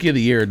 For Rookie of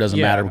the Year, it doesn't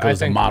matter because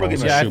the model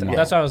is a yeah, shoe model.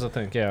 that's what I was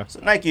thinking. Yeah. So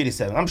Nike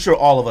 87. I'm sure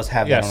all of us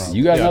have Yes. that. On our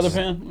You got list.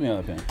 another pen? Give me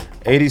another pen.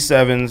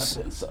 87s.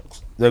 That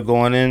sucks. They're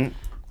going in.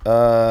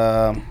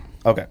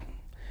 Okay.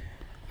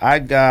 I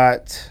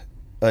got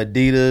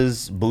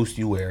Adidas Boost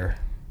You Wear.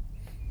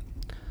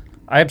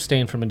 I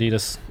abstain from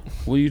Adidas.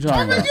 What are you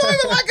talking about? You don't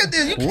even like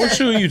Adidas. You What can't.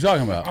 shoe are you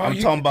talking about? I'm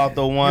talking about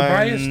the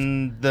biased?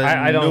 one, the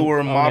I don't newer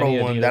own model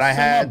any one Adidas. that I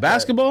had.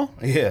 Basketball?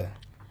 Yeah.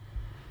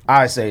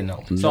 I say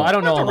no. So I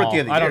don't know That's a them Rookie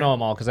of all. the I don't Year. know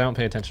them all because I don't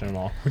pay attention to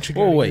them all. What you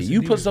Oh got wait, against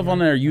you put Adidas, stuff man? on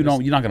there you're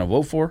not gonna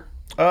vote for?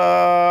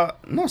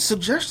 No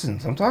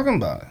suggestions. I'm talking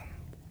about.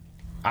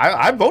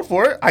 I vote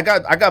for it. I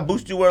got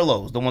Boost You Wear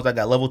lows, the ones I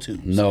got level 2.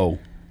 No.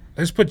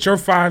 Let's put your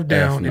 5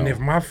 down, no. and if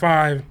my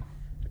 5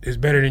 is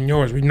better than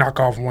yours, we knock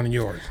off one of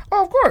yours.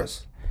 Oh, of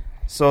course.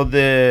 So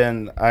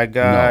then I No.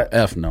 got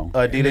F no.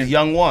 Adidas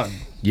Young One.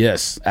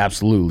 Yes,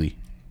 absolutely.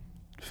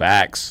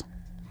 Facts.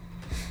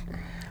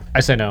 I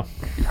say no.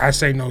 I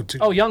say no too.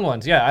 Oh, young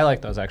ones. Yeah, I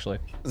like those actually.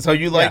 So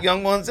you like Yeah.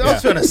 Young Ones? I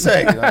was trying to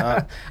say.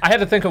 I had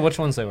to think of which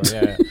ones they were.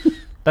 Yeah.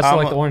 That's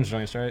like the orange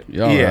joints, right?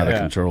 Y'all Yeah. are out of Yeah.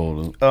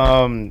 control.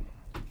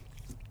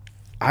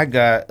 I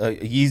got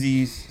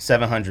Yeezys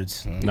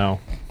 700s. No.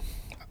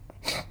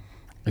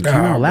 It came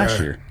out last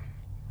man. year.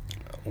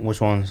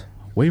 Which ones?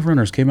 Wave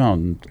Runners came out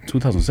in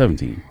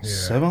 2017.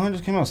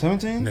 700s came out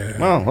 17? Yeah.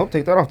 Well, I'll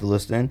take that off the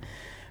list then.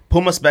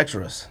 Puma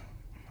Spectras.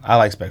 I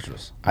like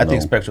Spectras. I think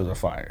No. Spectras are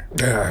fire.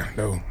 Yeah,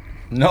 no.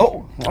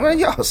 No, I mean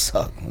y'all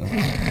suck.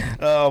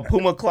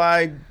 Puma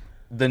Clyde,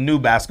 the new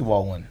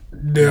basketball one.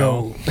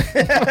 No.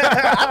 I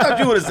thought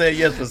you would have said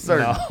yes for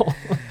certain. No. All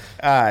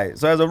right.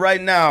 So as of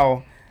right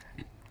now,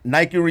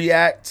 Nike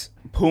React,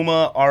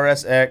 Puma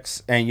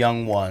RSX, and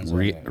Young Ones.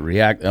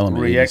 React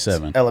Element React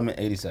 87. Element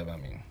 87. I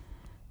mean,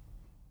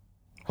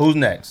 who's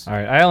next? All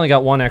right, I only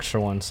got one extra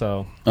one,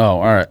 so Oh,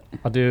 all right.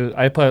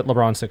 I put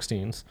LeBron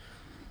 16s.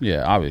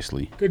 Yeah,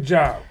 obviously. Good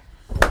job.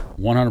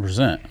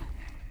 100%.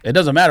 It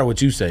doesn't matter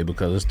what you say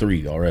because it's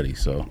 3 already.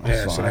 So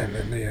Yeah, so fine.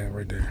 yeah,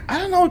 right there. I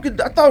don't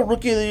know. I thought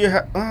Rookie of the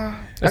Year.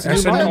 That's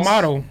That's a new new models.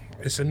 model.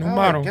 It's a new I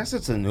model. guess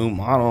it's a new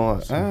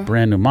model.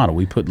 brand new model.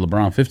 We put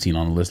LeBron 15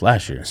 on the list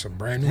last year. It's a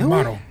brand new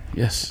model.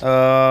 Yes.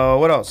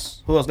 What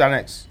else? Who else got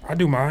next? I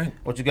do mine.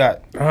 What you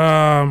got?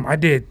 I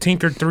did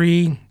Tinker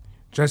 3,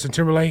 Justin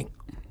Timberlake.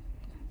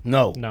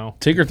 No, No.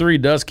 Tinker 3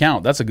 does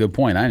count. That's a good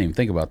point. I didn't even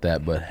think about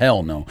that, but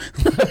hell no.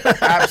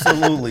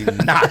 absolutely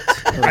not.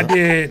 I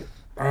did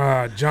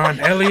John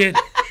Elliott,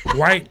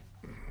 White,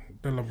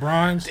 the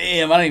LeBrons.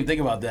 Damn, I didn't even think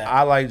about that.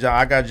 I like John.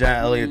 I got John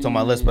Elliott on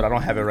my list, but I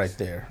don't have it right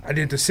there. I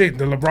did the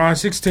LeBron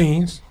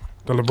 16s.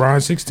 The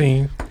LeBron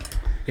 16.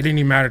 It didn't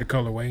even matter the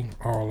colorway,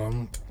 all of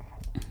them.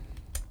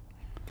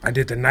 I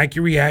did the Nike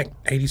React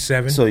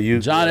 87. So you,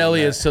 John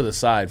Elliott's to the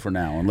side for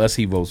now, unless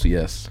he votes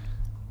yes.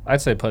 I'd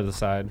say put it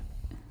aside.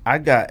 I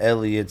got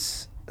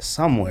Elliott's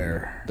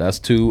somewhere. That's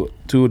two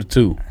of the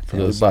two for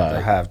And the we about to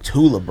side. have 2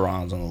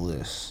 LeBrons on the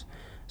list.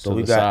 So To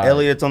we the got side.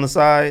 Elliott's on the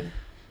side.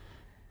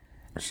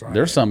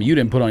 There's something you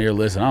didn't put on your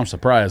list, and I'm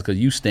surprised because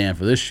you stand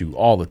for this shoe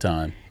all the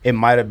time. It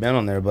might have been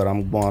on there, but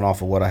I'm going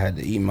off of what I had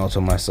to email to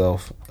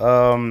myself. You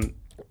And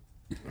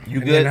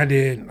good? then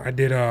I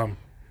did I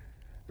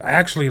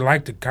actually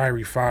like the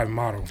Kyrie 5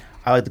 model.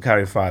 I like the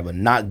Kyrie 5, but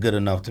not good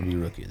enough to be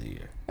Rookie of the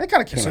Year. It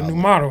kind of came It's a out. new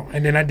model.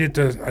 And then I did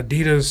the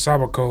Adidas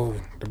Sabacove,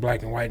 the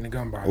black and white and the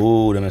gun bottom.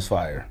 Ooh, them is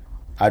fire.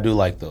 I do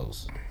like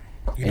those.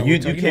 You And know you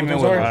what- came know in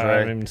what with those us, are? right? I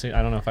haven't even seen.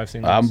 I don't know if I've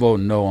seen. I'm those.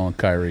 voting no on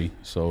Kyrie,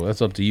 so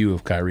that's up to you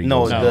if Kyrie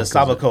No, goes the out. No, 'cause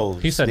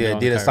Sabacos. he said the no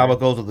on Adidas Kyrie.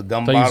 Sabacos with the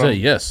gum I thought you bottom. said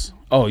yes.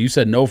 Oh, you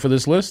said no for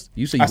this list?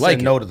 You said you I like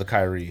said no it. to the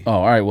Kyrie. Oh,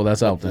 all right. Well,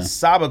 that's out The then.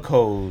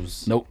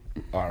 Sabacos Nope.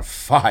 are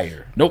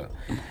fire. Nope.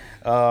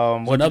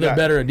 What you Another got?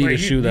 better Adidas Wait,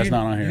 shoe that's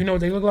not on here. You know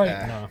what they look like?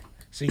 No.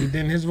 See,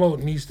 then his vote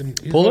needs to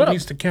Pull it up.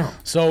 needs to count.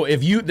 So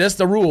if you, that's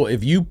the rule.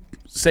 If you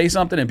say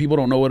something and people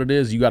don't know what it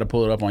is, you got to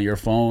pull it up on your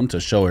phone to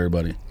show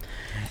everybody.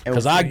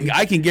 Because I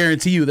can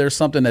guarantee you there's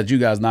something that you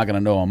guys not going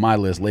to know on my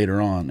list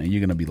later on, and you're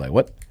going to be like,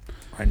 what?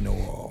 I know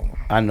all.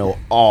 I know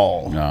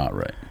all. All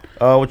right.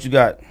 What you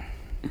got?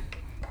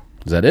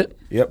 Is that it?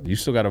 Yep. You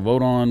still got to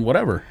vote on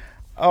whatever.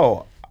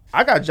 Oh,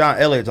 I got John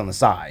Elliott on the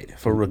side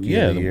for Rookie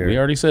Yeah, of the Year. we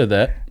already said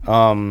that.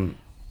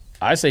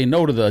 I say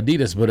no to the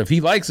Adidas, but if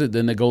he likes it,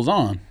 then it goes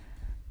on.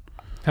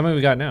 How many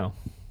we got now?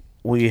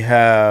 We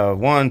have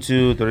 1,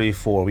 2, 3,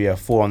 4. We have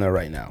 4 on there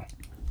right now.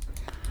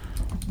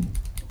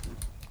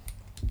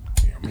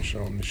 I'm gonna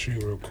show him the shoe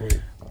real quick.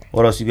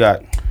 What else you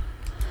got?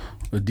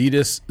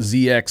 Adidas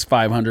ZX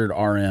 500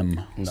 RM.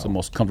 It's the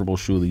most comfortable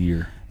shoe of the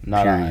year.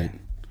 Not period. I.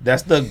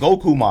 That's the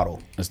Goku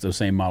model, It's the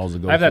same model as the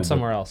Goku. I have that but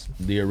somewhere else.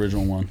 The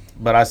original one.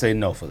 but I say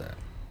no for that.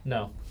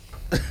 No.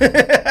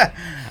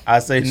 I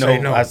say no. say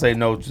no. I say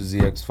no to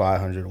ZX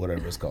 500,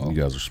 whatever it's You called.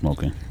 guys are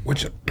smoking.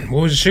 What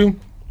was the shoe?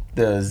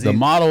 The Z. The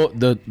model,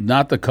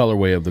 not the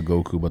colorway of the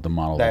Goku, but the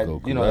model That, of the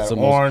Goku. you know, That's that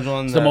the orange most,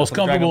 one, it's the that- most from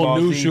Dragon comfortable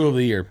Ball new Z. shoe of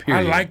the year, period.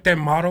 I like that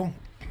model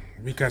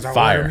because I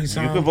Fire. ordered me you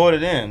some. can vote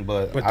it in,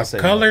 but I But say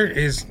the no. color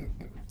is.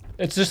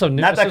 It's just a new.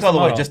 Not it's that just a colorway,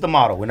 model. just the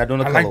model. We're not doing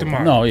the I colorway. like the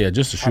model. No, yeah,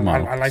 just a shoe I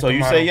model. like So the you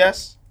model. say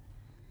yes?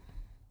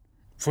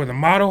 For the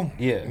model?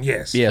 Yeah.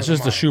 Yes. yeah, for it's the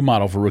just a model. shoe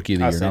model for rookie of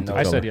the I year, say not the no.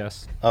 I color. said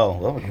yes. Oh,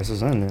 well, I guess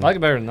it's in there. I like it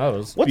better than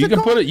those. What's You it can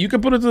called? put it. You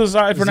can put it to the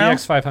side for now.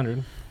 ZX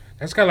 500.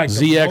 That's got like the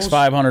ZX most,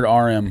 500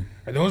 RM.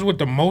 Are those with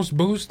the most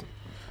boost?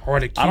 Or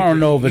the I don't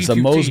know if it's the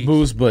most EQT?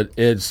 boost, but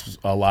it's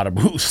a lot of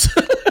boost.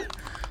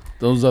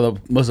 Those are the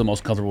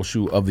most comfortable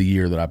shoe of the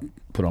year that I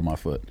put on my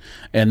foot.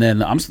 And then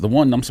the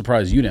one I'm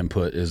surprised you didn't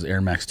put is Air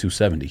Max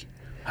 270.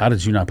 How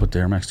did you not put the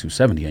Air Max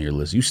 270 on your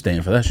list? You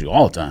stand for that shoe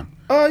all the time.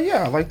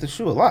 Yeah, I like the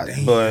shoe a lot,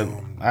 but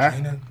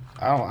China.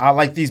 I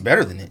like these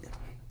better than it.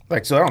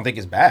 Like, so I don't think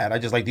it's bad. I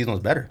just like these ones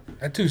better.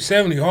 That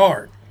 270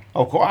 hard.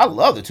 Of course, I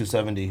love the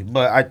 270,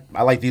 but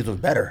I like these ones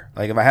better.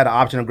 Like, if I had an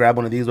option to grab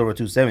one of these over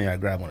 270,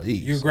 I'd grab one of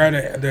these. You grab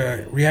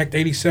the React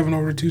 87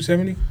 over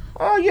 270?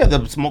 Oh, yeah,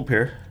 the smoke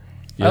pair.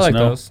 Yes, I like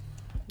no? those.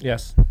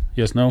 Yes.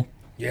 Yes, no?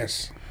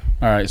 Yes.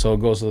 All right, so it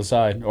goes to the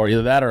side. Or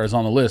either that or it's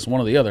on the list, one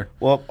or the other.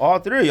 Well, all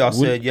three of y'all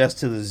said yes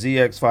to the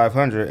ZX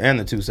 500 and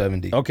the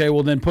 270. Okay,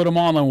 well then put them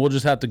on, and we'll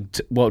just have to.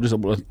 Just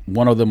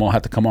one of them will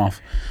have to come off,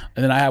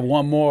 and then I have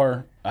one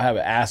more. I have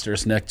an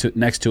asterisk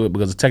next to it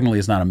because technically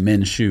it's not a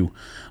men's shoe,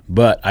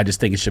 but I just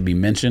think it should be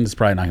mentioned. It's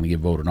probably not going to get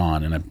voted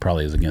on, and it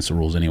probably is against the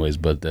rules anyways.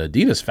 But the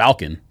Adidas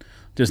Falcon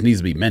just needs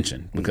to be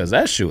mentioned because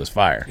that shoe is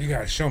fire. You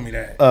got to show me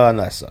that.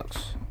 That sucks.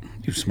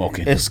 You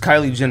smoking? It's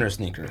Kylie Jenner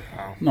sneaker.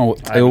 No,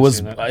 I haven't was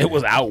seen that. it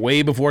was out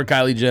way before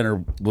Kylie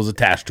Jenner was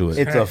attached to it.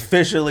 It's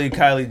officially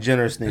Kylie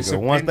Jenner It's sneaker. a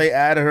Once pin- they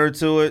added her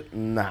to it,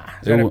 nah.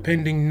 Is that a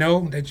pending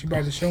no that you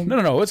about to show me?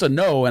 No, it's a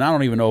no, and I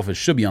don't even know if it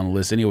should be on the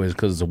list anyways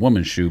because it's a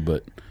woman's shoe.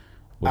 But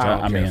which I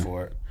don't care mean,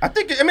 for it. I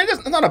think. I mean,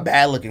 it's not a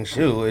bad looking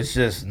shoe. It's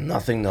just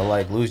nothing to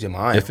like lose your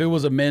mind. if it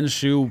was a men's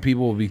shoe,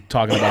 people would be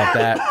talking about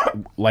that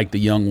like the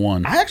young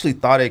one. I actually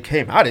thought it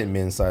came out in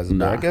men's sizes,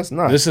 but I guess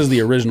not. This is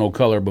the original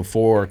color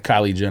before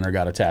Kylie Jenner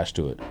got attached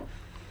to it.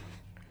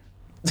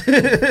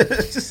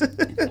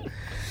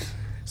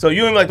 So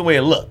you don't like the way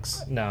it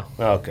looks. No.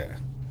 Okay.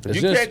 It's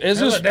You just, can't- it's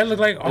just, That look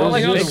like all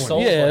like the how other they ones.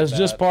 sold yeah, like it's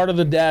just that. part of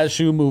the dad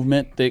shoe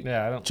movement, thick,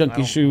 Yeah, I don't-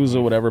 chunky shoes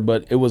or whatever.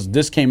 But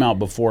this came out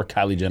before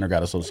Kylie Jenner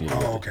got associated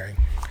with Oh, it. okay.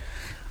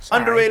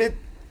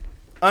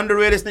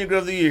 Underrated sneaker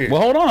of the year.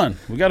 Well, hold on,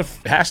 we got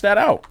to hash that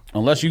out.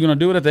 Unless you're gonna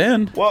do it at the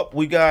end. Well,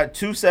 we got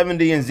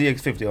 270 and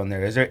ZX50 on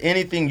there. Is there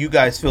anything you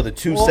guys feel the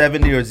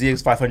 270 or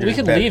ZX500 We is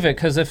can better? leave it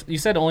because if you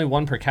said only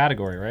one per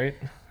category, right?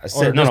 I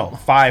said Or no, just- no,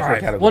 five per five.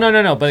 category. Well,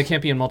 no, but it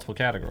can't be in multiple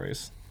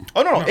categories.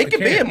 Oh no, it it can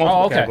be can't. in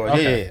multiple Oh, okay, categories.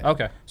 okay, Yeah.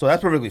 okay. So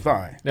that's perfectly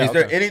fine. Yeah, is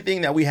there okay.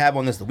 anything that we have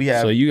on this that we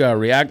have? So you got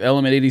React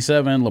Element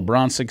 87,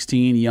 LeBron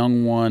 16,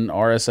 Young One,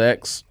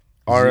 RSX,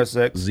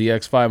 RSX.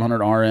 ZX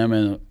 500 RM,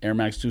 and Air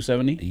Max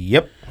 270.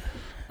 Yep.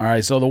 All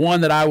right, so the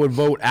one that I would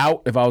vote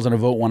out if I was going to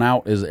vote one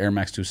out is the Air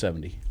Max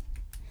 270.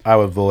 I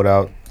would vote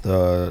out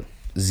the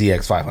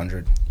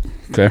ZX500.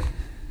 Okay.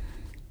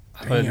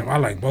 Damn, I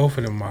like both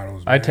of them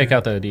models. I'd man. take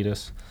out the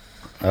Adidas.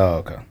 Oh,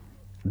 okay.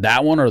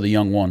 That one or the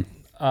Young One?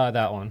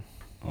 That one.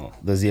 Oh,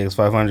 the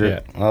ZX500.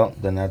 Yeah. Well,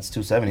 then that's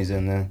 270s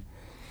in there.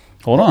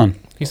 Hold on.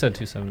 He said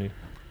 270.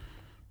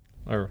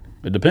 Or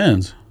It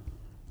depends.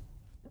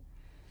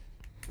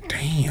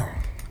 Damn.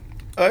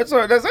 That's all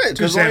right. That's it.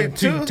 'Cause only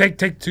 270.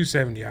 Take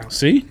 270 out.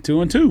 See?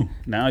 2 and 2.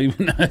 Now you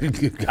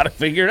got to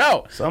figure it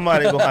out.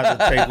 Somebody gonna have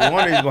to take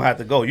one of these. Gonna have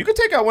to go. You could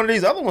take out one of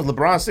these other ones.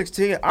 LeBron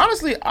 16.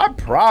 Honestly, I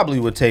probably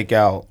would take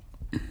out.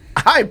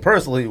 I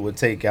personally would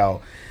take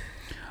out.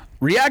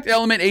 React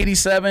Element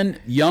 87,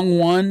 Young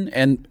One,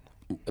 and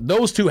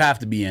those two have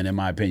to be in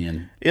my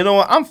opinion. You know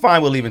what? I'm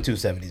fine with leaving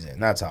 270s in.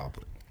 That's how I'll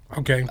put it.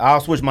 Okay. I'll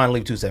switch mine and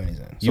leave 270s in.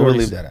 So You we'll already,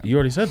 leave that out. you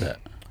already said that.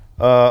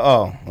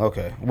 Oh,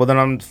 okay. Well, then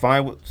I'm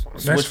fine with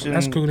switching.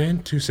 That's cool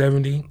then.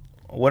 270.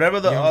 Whatever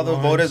the Young other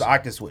ones. vote is, I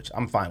can switch.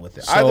 I'm fine with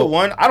it. So- Either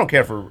one, I don't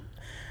care for.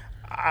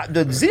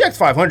 The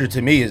ZX500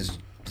 to me is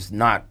just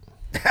not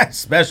that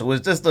special.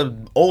 It's just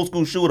an old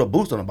school shoe with a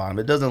boost on the bottom.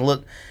 It doesn't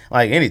look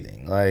like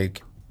anything.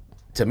 Like,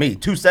 to me,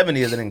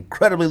 270 is an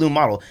incredibly new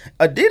model.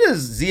 Adidas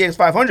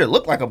ZX500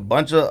 look like a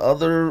bunch of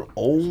other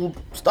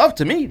old stuff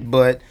to me,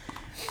 but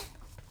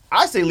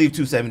I say leave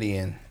 270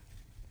 in.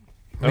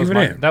 that was, Leave it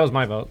my, in. that was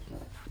my vote.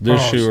 This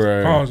Pause, shoe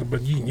right Pause,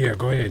 but yeah,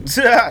 go ahead.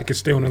 It can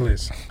stay on the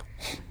list.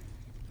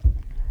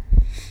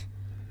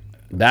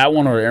 That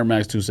one or Air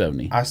Max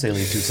 270? I say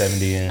leave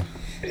 270 in.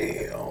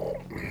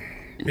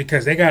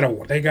 Because they got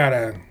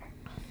a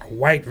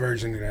white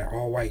version of that,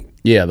 all white.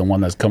 Yeah, the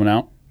one that's coming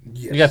out.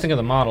 Yes. You got to think of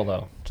the model,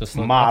 though. Just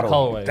the Model.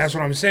 colorways. That's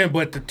what I'm saying.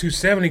 But the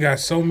 270 got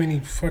so many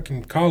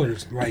fucking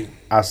colors. Like,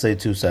 I say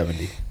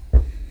 270.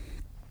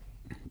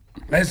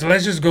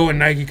 let's just go with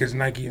Nike because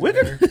Nike is We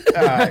better. could,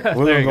 all right,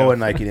 we're There gonna you go go. with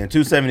Nike then.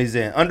 270s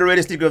in.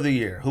 Underrated sneaker of the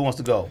year. Who wants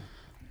to go?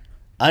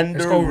 go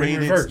Underrated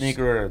reverse.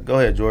 sneaker. Go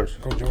ahead, George.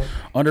 Go, Jordan.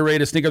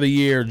 Underrated sneaker of the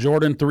year,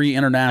 Jordan 3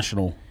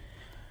 International.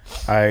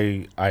 I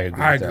agree. I with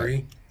that.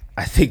 agree.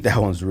 I think that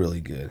one's really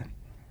good.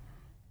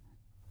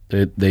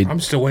 I'm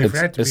still waiting for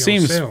that to it be on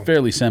seems sale.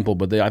 fairly simple,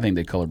 but I think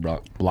they color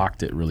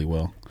blocked it really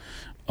well.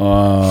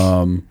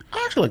 I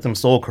actually like them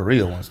Seoul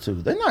Korea ones too.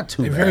 They're not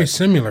too They're bad. very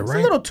similar, It's right?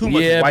 a little too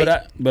much Yeah, white,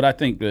 but I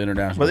think the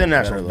international. but the is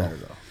international better,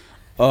 is better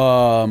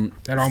though.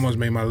 That almost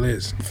made my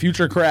list.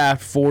 Futurecraft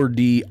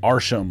 4D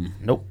Arsham.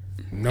 Nope.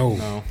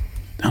 No.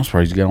 I'm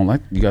surprised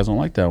you guys don't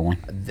like that one.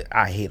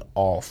 I hate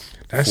all.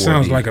 That 4D.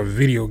 sounds like a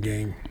video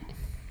game.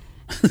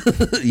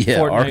 Yeah,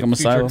 Fortnite, Arkham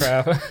Asylum.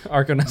 Futurecraft,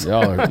 Arkham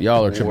Asylum.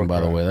 Y'all are tripping,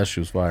 by the way. That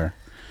shoe's fire.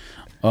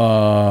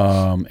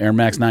 Air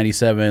Max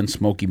 97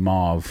 Smoky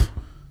Mauve.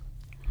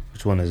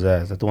 Which one is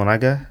that? Is that the one I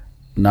got?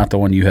 Not the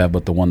one you have,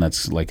 but the one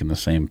that's like in the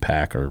same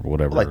pack or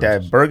whatever. Like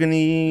that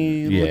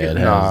burgundy? Yeah, looking? it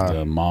has Nah.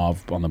 the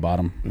mauve on the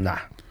bottom. Nah.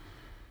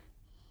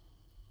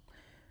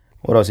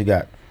 What else you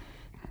got?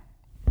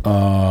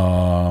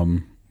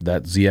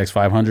 That ZX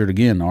 500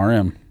 again,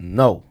 RM.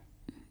 No.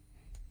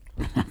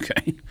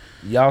 Okay.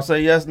 Y'all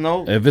say yes,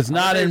 no? If it's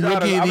not in I'm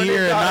Rookie of the gonna Year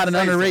and try not to an say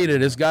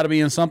underrated, it's got to be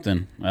in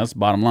something. That's the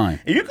bottom line.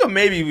 If you could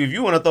maybe, if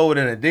you want to throw it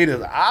in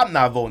Adidas, I'm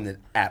not voting it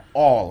at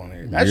all on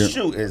it. That You're-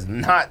 shoe is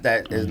not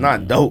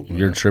dope. man.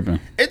 You're tripping.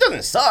 It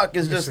doesn't suck.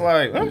 It's just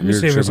like me You're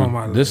see if it's tripping.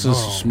 on my This list.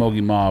 is Oh.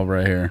 Smoky Mauve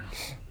right here.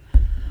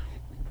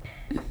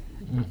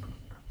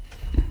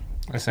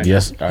 I say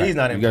Yes. no. All He's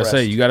not you gotta say.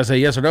 impressed. You gotta say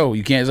yes or no.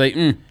 You can't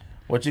say.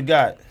 what you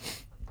got.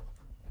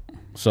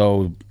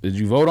 So did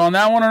you vote on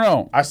that one or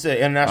no? I said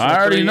international. I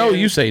already 3 know in,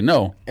 you say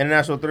no.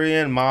 international 3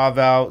 in, Mauve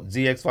out,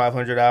 ZX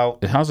 500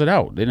 out. How's it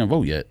out? They didn't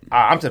vote yet.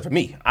 I'm saying for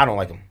me, I don't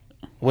like them.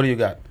 What do you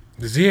got?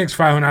 The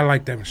ZX500, I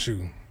like that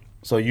shoe.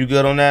 So you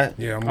good on that?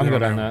 Yeah, I'm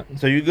good on that.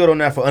 So you good on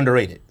that for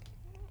underrated?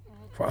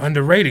 For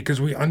underrated, because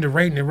we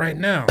underrating it right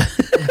now.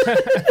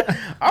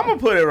 I'm gonna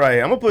put it right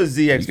here. I'm gonna put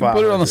ZX500. You can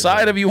put it on the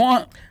side if you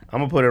want. I'm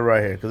gonna put it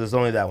right here because it's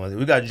only that one.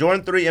 We got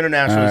Jordan 3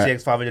 International All right.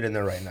 ZX500 in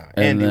there right now.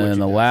 And Andy, what then you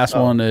the got? last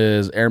one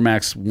is Air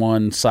Max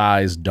 1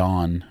 size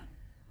Dawn.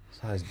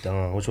 Size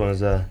Dawn. Which one is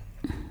that?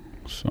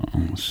 So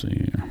let's see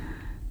here.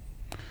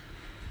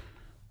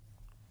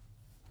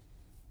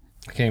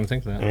 I can't even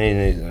think of that. Me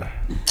neither.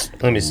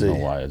 Let me I don't see. know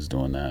why it's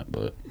doing that,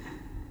 but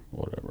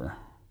whatever.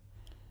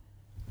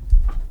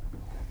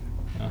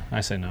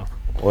 I say no.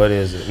 What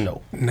is it?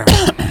 No. No.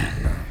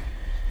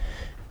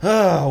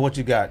 What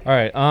you got? All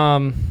right.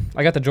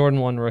 I got the Jordan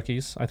 1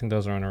 rookies. I think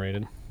those are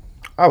underrated.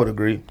 I would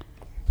agree.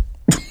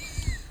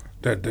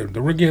 The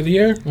rookie of the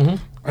year?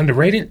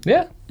 Underrated?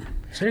 Yeah.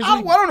 Seriously?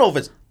 I don't know if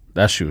it's.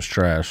 That shoe is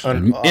trash.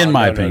 Un- in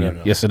my no, no, opinion.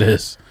 no. Yes, it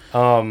is.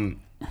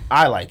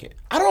 I like it.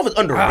 I don't know if it's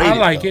underrated. I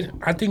like though. it.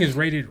 I think it's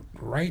rated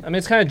right. I mean,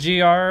 it's kind of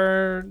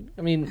GR.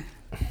 I mean,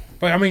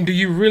 But I mean, do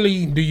you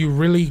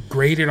really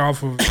grade it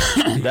off of?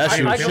 That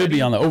shoe I should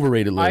be on the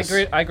overrated I list.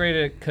 grade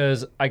it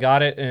because I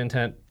got it in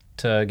intent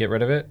to get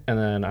rid of it, and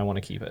then I want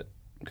to keep it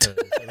because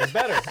it was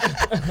better.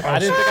 I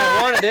didn't think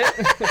I wanted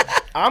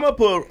it. I'm gonna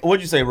put.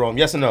 What'd you say, Rome?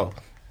 Yes or no?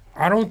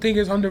 I don't think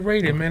it's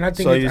underrated, man. I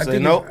think So it's, you I say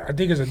think no? it's, I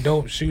think it's a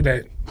dope shoe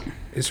that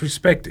is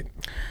respected.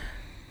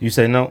 You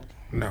say no,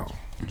 No,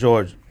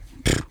 George.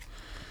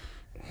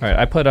 All right,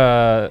 I put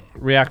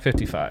React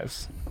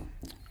 55s.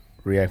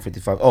 React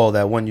 55. Oh,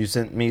 that one you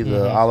sent me,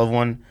 the olive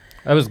one.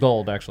 That was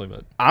gold actually,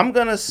 but I'm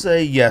gonna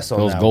say yes on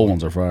Those that gold one.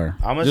 ones are fire.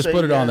 I'm gonna Just say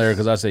put it on there yes.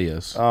 because I say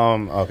yes.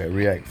 Okay,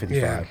 React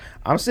 55. Yeah.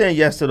 I'm saying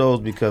yes to those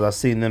because I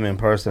seen them in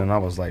person and I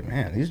was like,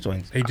 man, these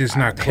joints. they just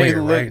not they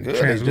clear, look right? good. They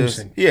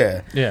Translucent.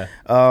 yeah. yeah.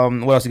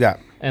 What else you got?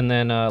 And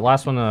then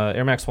last one,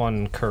 Air Max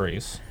 1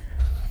 Curries.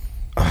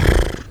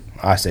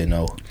 I say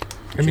no.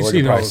 Let me George see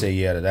would probably those. say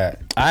yeah to that.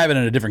 I have it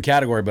in a different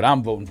category, but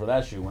I'm voting for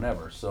that shoe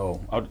whenever.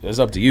 So it's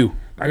up to you.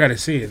 I gotta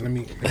see it. Let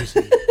me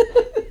see.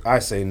 I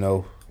say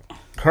no.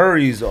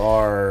 Curries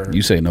are.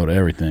 You say no to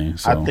everything.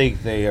 So. I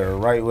think they are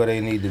right where they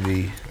need to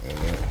be.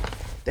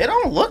 They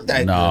don't look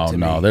that no, good to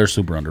no, me. they're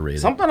super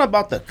underrated. Something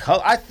about the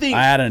color. I think.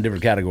 I had it in a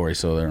different category,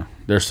 so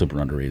they're super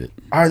underrated.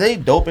 Are they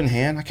dope in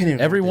hand? I can't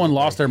even. Everyone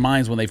lost their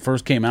minds when they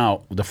first came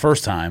out the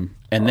first time,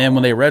 and then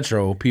when they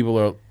retro, people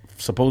are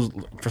supposed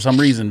for some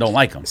reason don't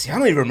like them. See, I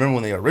don't even remember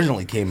when they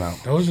originally came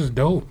out. Those is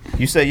dope.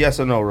 You say yes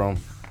or no, Rome?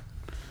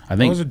 I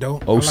think Those are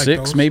dope. I like 06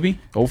 those. maybe.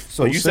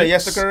 So you say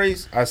yes to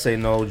Curry's? I say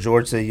no.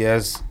 George say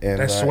yes,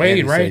 and That's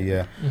Andy suede, say right?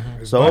 yeah.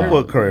 It's So butter.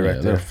 we'll put Curry Yeah, right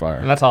they're there. And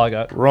fire. that's all I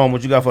got. Rome,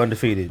 what you got for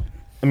undefeated?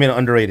 I mean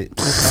underrated.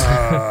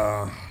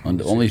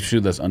 The only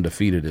shoe that's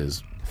undefeated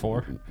is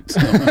 4.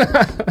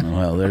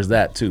 well, there's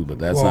that too, but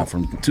that's not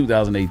from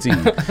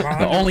 2018.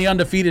 The only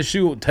undefeated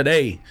shoe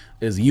today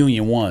is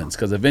Union Ones,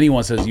 because if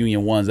anyone says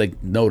Union Ones, they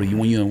know the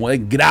Union One. They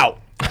get out.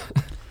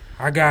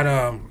 I got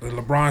the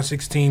LeBron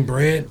 16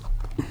 bread,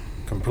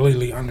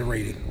 completely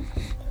underrated.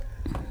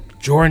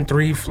 Jordan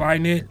 3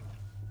 Flyknit.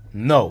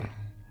 No,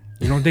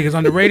 You don't think it's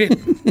underrated?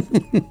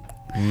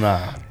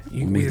 nah.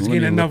 It's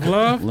getting enough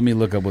love. Let me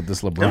look up what this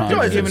Them LeBron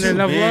joints are giving is. it too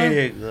enough love?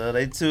 big.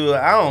 They too.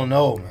 I don't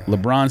know, man.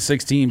 LeBron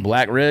 16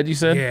 black red. You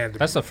said? Yeah,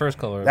 That's the first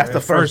color. That's right?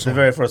 the first, the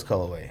very first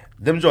colorway.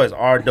 Them joints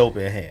are dope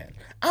in hand.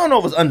 I don't know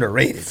if it's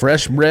underrated.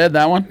 Fresh bread.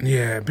 That one.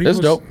 yeah. It's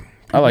dope.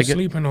 I like it.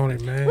 Sleeping on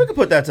it, man. We can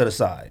put that to the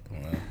side.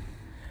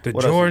 The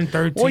What else? Jordan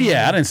 13. Well,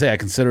 yeah. I didn't say I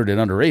considered it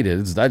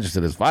underrated. I just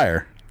said it's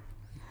fire.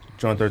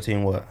 John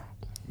 13, what?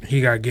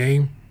 He got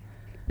game.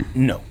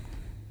 No.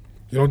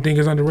 You don't think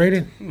it's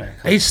underrated? Man,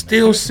 They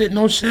still sitting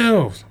on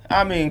shelves.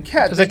 I mean,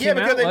 cats. 'Cause they Yeah, came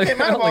because out they like-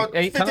 came out like about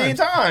 8 15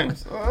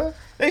 times.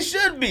 They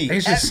should be.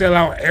 They should sell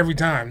out every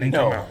time they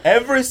come No, out.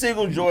 every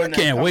single Jordan. that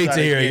Can't comes wait out to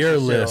is hear getting your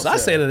shelf list. I sale.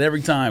 say that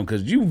every time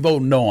because you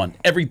vote no on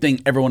everything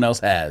everyone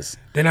else has.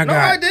 Then I No,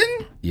 I got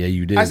didn't. Yeah,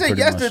 you did. I said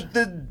pretty yes much. to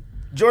the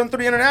Jordan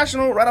 3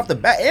 International right off the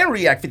bat and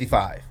React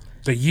 55.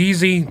 the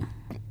Yeezy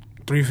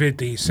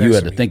 350 Sesame. You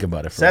had to think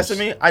about it first.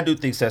 Sesame, I do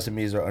think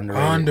Sesames are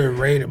underrated.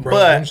 Underrated, bro.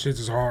 But Them shits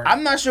is hard.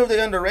 I'm not sure if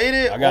they're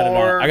underrated I got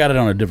or it. I got it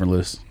on a different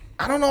list.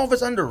 I don't know if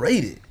it's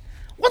underrated.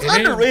 What's It is.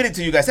 underrated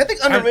to you guys? I think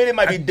underrated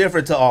might be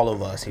different to all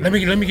of us here. Let me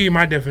give you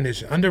my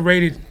definition.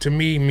 Underrated to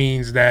me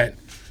means that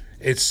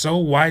it's so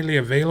widely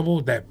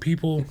available that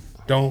people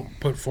don't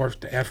put forth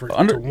the effort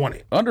to want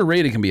it.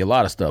 Underrated can be a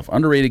lot of stuff.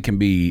 Underrated can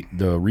be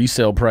the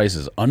resale price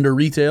is under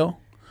retail.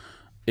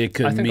 It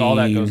could I think mean all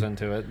that goes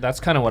into it. That's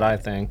kind of what I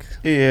think.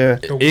 yeah.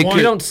 The It one,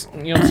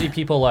 could- You don't see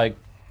people like,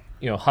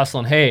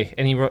 hustling. Hey,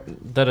 and he wrote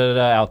da da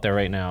da out there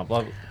right now.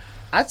 Blah,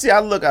 I see. I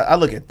look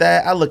at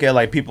that. I look at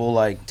like people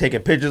like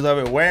taking pictures of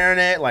it, wearing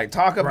it, like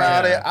talk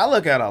about Right. it. I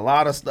look at a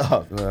lot of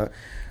stuff.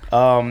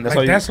 That's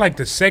why that's like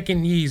the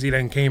second Yeezy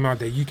that came out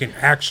that you can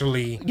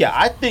actually yeah,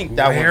 I think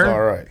that wear. one's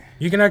all right.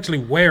 You can actually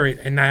wear it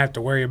and not have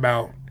to worry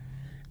about.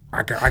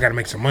 I got to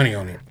make some money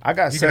on it. I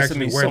got You can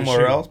Sesame actually wear the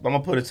somewhere shoe. else, but I'm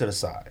gonna put it to the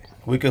side.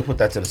 We could put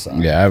that to the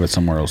side. Yeah, I have it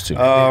somewhere else too.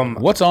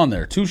 What's on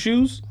there? 2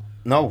 shoes?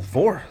 No,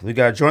 4. We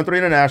got Jordan 3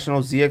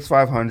 International, ZX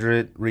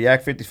 500,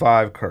 React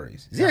 55,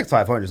 Curry's. ZX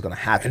 500 is gonna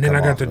have to. And then come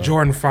I got off, the bro.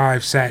 Jordan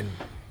 5 satin.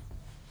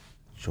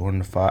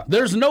 Jordan 5.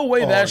 There's no way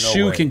that no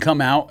shoe way. can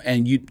come out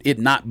and it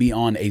not be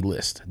on a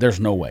list. There's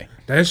no way.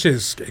 That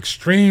shit's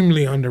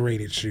extremely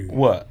underrated shoe.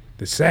 What?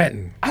 The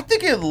satin. I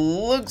think it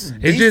looks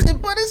It decent,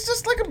 just- but it's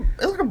just like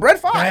a bread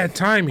 5. Bad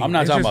timing. I'm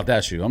not It's talking just- about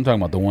that shoe. I'm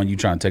talking about the one you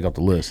trying to take off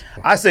the list.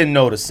 I say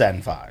no to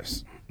satin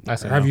 5s. I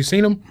said Have no. you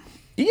seen them?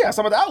 Yeah,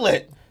 some of the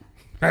outlet.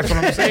 That's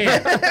what I'm saying.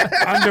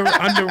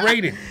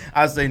 Underrated.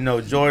 I say no.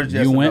 George,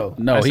 yes You or went?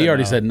 no? No, I he said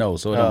already no. said no,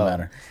 so it don't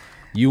matter.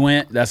 You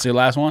went. That's your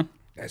last one.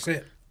 That's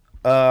it.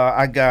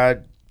 I got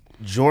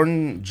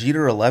Jordan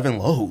Jeter 11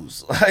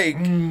 lows.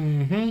 Like,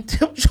 them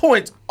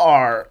joints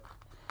are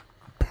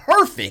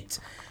perfect.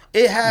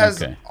 It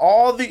has Okay.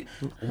 all the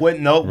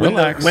when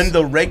Relax.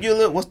 the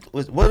regular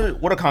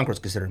what are Concords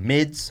considered?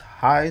 Mids,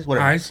 highs,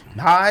 whatever.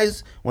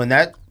 Highs when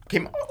that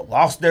came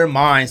lost their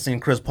minds seeing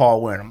Chris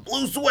Paul wearing them.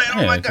 Blue suede.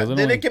 Oh Yeah, my 'cause god. it Then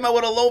they only came out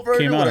with a low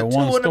version came with out a at 2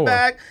 one in the store.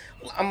 back.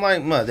 I'm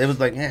like, it was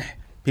like,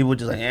 people were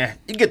just like,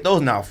 you get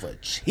those now for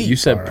cheap. You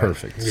said all right?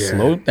 perfect. Yeah.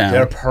 Slow down.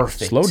 They're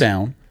perfect. Slow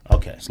down.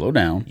 Okay. Slow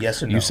down.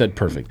 Yes or no? You said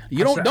perfect. You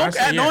I don't said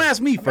don't yes.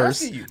 ask me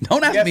first. asking you.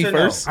 Don't ask Yes me or no?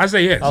 first. I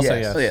say yes. I'll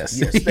say Yes.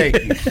 yes. Yes,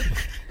 thank you.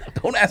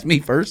 Don't ask me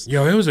first.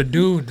 Yo, it was a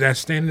dude that's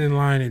standing in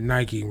line at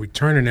Nike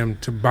returning them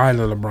to buy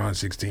the LeBron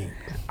 16.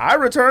 I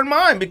returned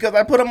mine because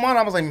I put them on.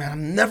 I was like, man,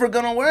 I'm never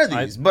gonna wear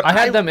these. But I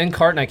had them in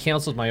cart and I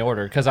canceled my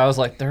order because I was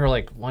like, they're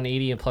like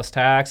 180 and plus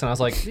tax, and I was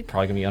like, they're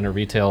probably gonna be under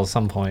retail at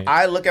some point.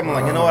 I look at them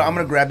like, you know what? I'm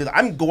gonna grab these.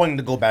 I'm going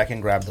to go back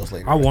and grab those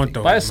later. I want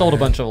those. but I sold a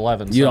man. bunch of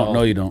 11s. You so don't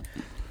know. You don't.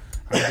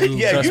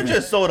 Yeah, Trust you me.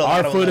 just sold a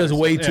lot Our of foot is 11s.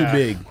 way too Yeah.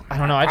 big. I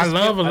don't know. I, just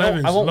love can't- I won't-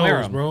 11s I won't wear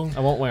lows, them, bro. I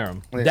won't wear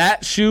them.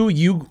 That shoe,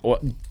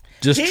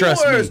 just He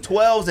trust wears me.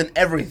 12s and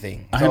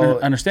everything. I So,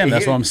 understand.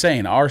 That's he- what I'm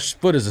saying. Our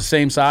foot is the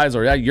same size,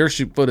 or your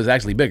foot is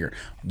actually bigger.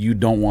 You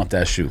don't want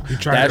that shoe.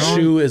 tried That it on?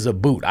 shoe is a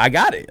boot. I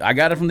got it. I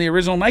got it from the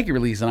original Nike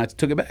release, and I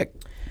took it back.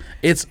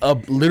 It's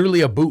literally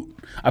a boot.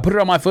 I put it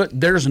on my foot.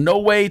 There's no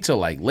way to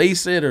like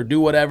lace it or do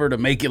whatever to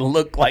make it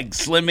look like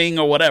slimming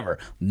or whatever.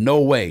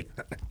 No way.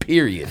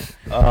 Period.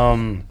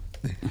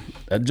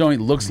 That joint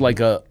looks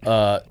like a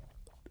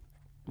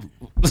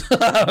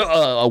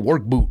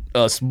work boot,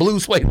 a blue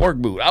suede work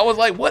boot. I was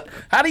like, what?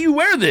 How do you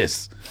wear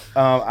this?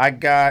 I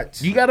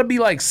got. You got to be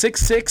like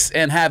 6'6"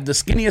 and have the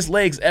skinniest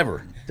legs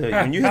ever. Dude,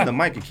 when you hit the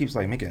mic, it keeps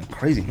like making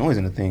crazy noise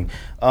in the thing.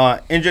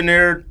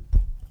 Engineered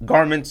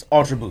garments,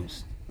 Ultra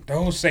Boost.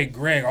 Those say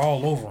Greg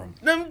all over them.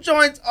 Them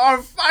joints are.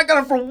 I got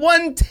them for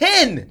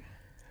 110.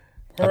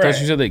 I thought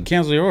you said they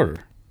canceled your order.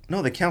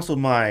 No, they canceled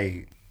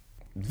my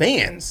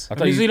Vans. I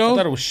thought, me see those. I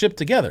thought it was shipped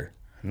together.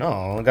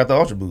 No, I got the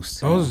Ultra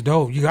Boost. Those is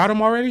dope. You got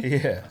them already?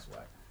 Yeah.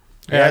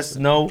 Yes.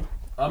 No.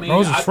 I mean,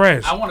 Those is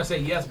fresh. I want to say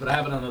yes, but I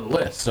have it on the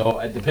list, so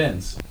it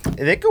depends.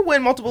 They could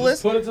win multiple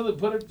lists. Put it to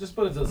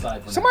the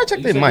side. For Somebody now. check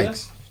You their said mics.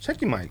 yes?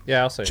 Check your mic.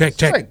 Yeah, I'll say Check, yes.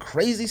 check. It's like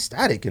crazy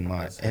static in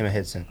my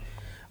headset.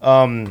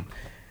 I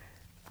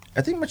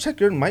think I'm gonna check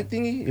your mic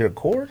thingy, your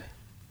cord.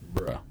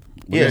 Bruh.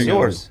 Yeah, it's you go.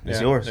 yours. It's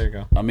Yeah, yours. There you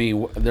go. I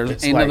mean, there's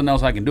It's ain't like- nothing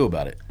else I can do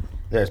about it.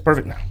 Yeah, it's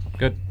perfect now.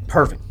 Good.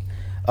 Perfect.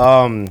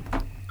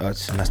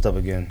 It's messed up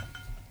again.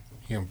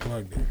 He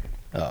unplugged it.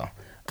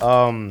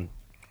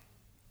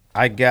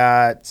 I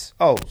got.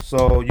 Oh,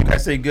 so you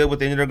guys say good with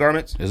the engineer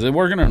garments? Is it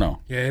working or no?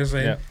 Yeah,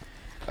 Yeah.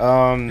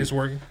 it's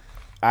working.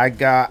 I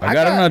got I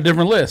got it on a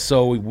different list,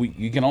 so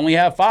you can only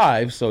have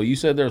 5. So you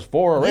said there's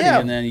 4 already, Yeah.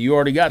 and then you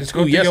already got Let's 2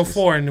 go through your yeses.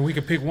 4 and then we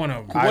can pick one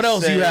of them. What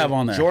else do you have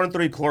on there? Jordan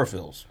 3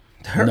 chlorophylls.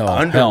 They're No,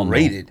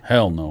 underrated.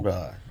 Hell no.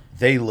 Bruh,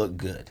 they look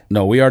good.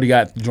 No, we already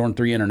got Jordan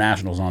 3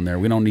 Internationals on there.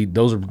 We don't need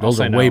those. Those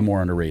say are way no.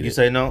 more underrated. You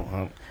say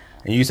no?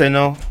 And you say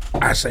no?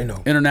 I say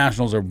no.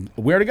 Internationals are.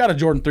 We already got a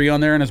Jordan 3 on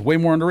there, and it's way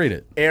more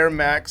underrated. Air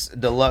Max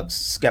Deluxe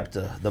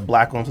Skepta, the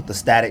black ones with the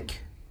static.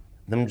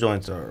 Them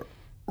joints are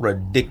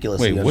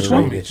ridiculously Wait, which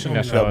one? underrated. Show me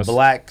Yeah, that. show The us.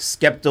 black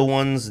Skepta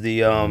ones.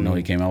 The No,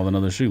 he came out with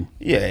another shoe.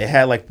 yeah, it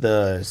had like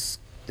the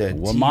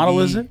What TV, model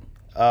is it?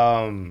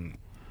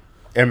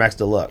 Air Max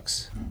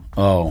Deluxe.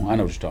 Oh, I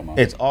know what you're talking about.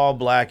 It's all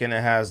black and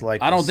it has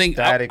like. I don't the think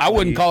static I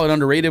wouldn't lead. call it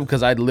underrated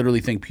because I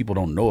literally think people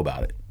don't know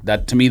about it.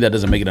 That to me, that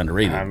doesn't make it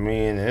underrated. I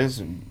mean,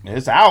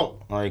 it's out.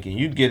 Like, and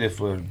you get it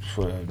for cheap.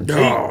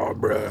 Oh,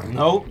 bruh.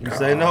 No, you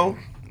say no.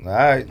 All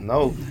right,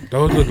 no.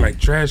 Those look like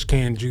trash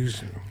can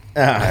juice.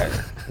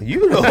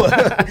 You know what?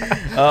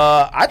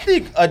 I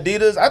think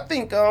Adidas. I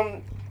think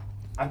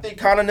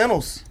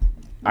Continentals.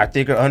 I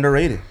think are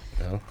underrated.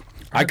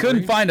 I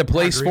couldn't find a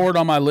place agree. for it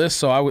on my list,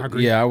 so I would.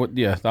 agree. Yeah, I would.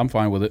 Yeah, I'm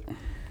fine with it.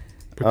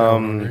 Put that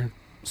one on there.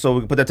 So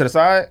we can put that to the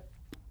side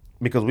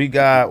because we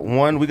got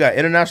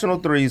international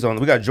 3s on.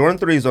 We got Jordan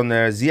 3s on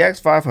there, ZX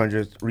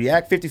 500s,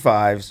 React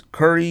 55s,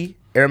 Curry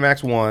Air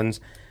Max 1s,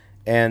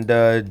 and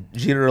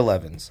Jeter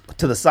 11s.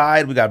 To the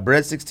side, we got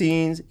Bread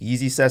 16s,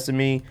 Yeezy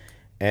Sesame,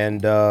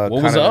 and What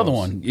was the other Continentals.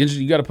 one?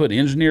 You got to put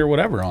engineer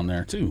whatever on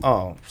there too.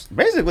 Oh,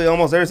 basically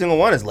almost every single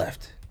one is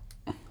left.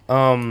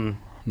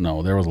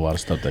 No, there was a lot of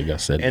stuff that got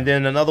said. And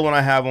then another one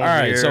I have on All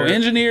right, here. so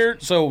engineer,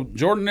 so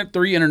Jordan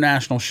 3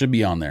 International should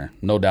be on there,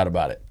 no doubt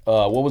about it.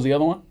 What was the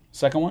other one?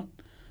 Second one?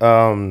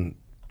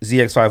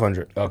 ZX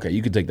 500. Okay,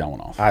 you can take that one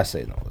off. I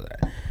say no to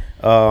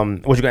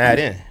that. What you gonna add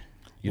in?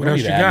 You What don't else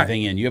need to you add got?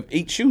 anything in. You have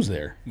 8 shoes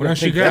there. What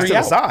else you take got? That's to three the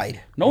out.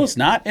 side. No, it's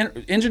not.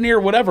 Engineer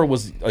whatever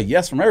was a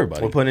yes from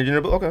everybody. We're putting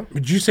engineer. Okay.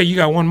 But you say you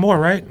got one more,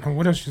 right?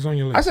 What else is on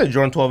your list? I said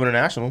Jordan 12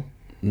 International.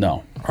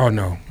 No. Oh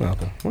no.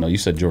 Okay. No, you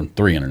said Jordan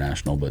 3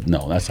 International, but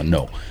no, that's a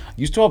no.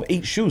 You still have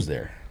 8 shoes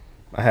there.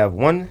 I have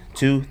 1,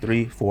 2,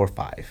 3, 4,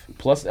 5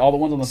 Plus all the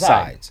ones on the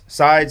side.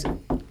 Sides.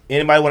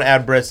 Anybody want to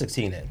add bread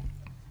 16 in?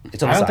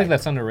 It's on the I don't side. think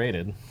that's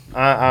underrated.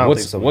 I don't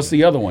think so. What's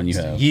the other one you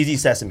have? Yeezy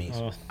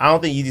Sesames? I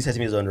don't think Yeezy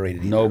Sesame is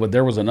underrated. Either. No, but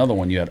there was another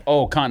one you had.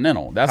 Oh,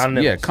 Continental. That's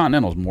Continentals. yeah,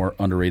 Continental's more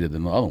underrated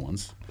than the other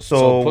ones.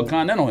 So put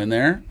Continental in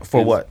there.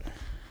 For what?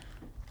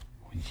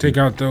 Take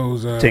out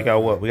those. Take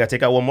out what? We got to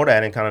take out one more to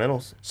add in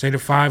Continentals. Say the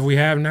 5 we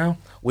have now.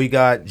 We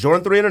got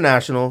Jordan 3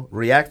 International,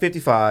 React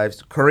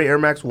 55s, Curry Air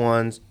Max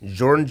 1s,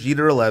 Jordan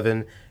Jeter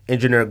 11,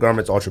 Engineer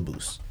Garments Ultra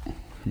Boost.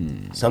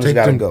 Something's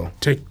got to them- go.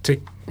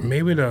 Take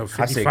maybe the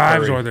I say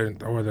 55s Curry.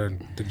 or the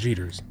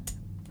Jeters.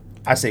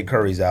 I say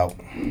Curry's out.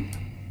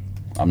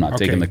 I'm not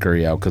Okay. taking the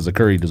Curry out because the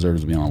Curry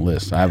deserves to be on the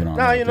list. I have it on.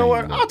 Nah, other you know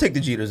what? things, I'll take the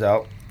Jeters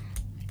out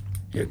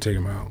Yeah, take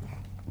them out.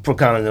 for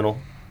Continental.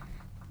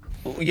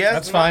 Yes,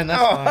 That's fine. That's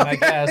Oh, fine. I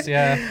guess.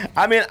 Yeah.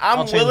 I mean, I'm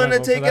I'll change willing my to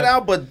vote for take it that.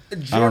 out, but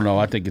I don't know.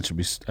 I think it should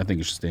be. I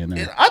think it should stay in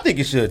there. I think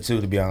it should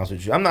too. To be honest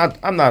with you, I'm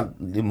not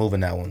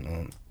moving that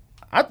one.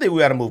 I think we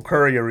got to move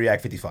Curry or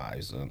React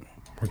 55s.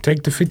 Or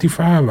take the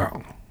 55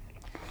 out.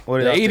 What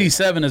do The y'all think?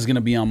 87 is going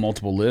to be on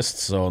multiple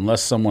lists, so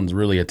unless someone's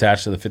really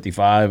attached to the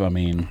 55, I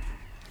mean,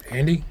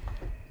 Andy?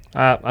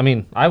 I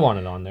mean, I want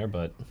it on there,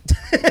 but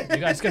you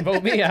guys can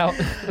vote me out.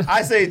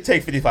 I say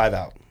take 55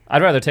 out.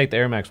 I'd rather take the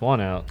Air Max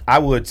 1 out. I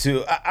would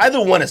too. Either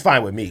one is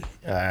fine with me.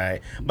 All right,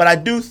 but I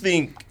do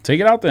think take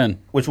it out then.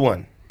 which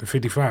one? The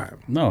 55.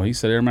 No, he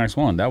said Air Max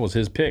 1. That was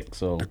his pick.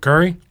 So The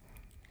Curry?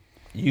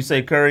 You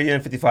say Curry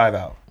and 55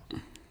 out.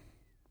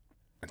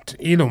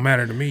 It don't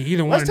matter to me.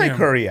 Either one Let's of take them.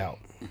 Curry out.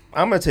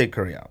 I'm gonna take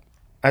Curry out.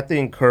 I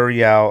think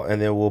Curry out,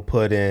 and then we'll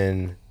put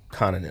in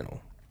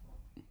Continental.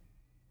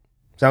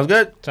 Sounds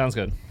good. Sounds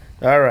good.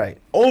 All right.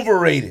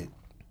 Overrated.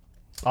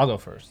 I'll go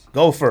first.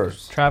 Go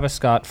first. Travis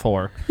Scott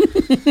 4.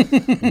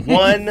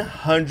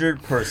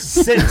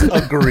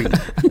 100% agree.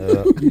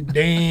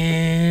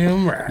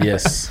 Damn right.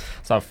 yes,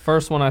 It's the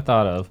first one I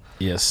thought of.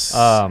 yes.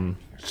 Damn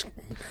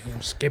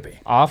Skippy.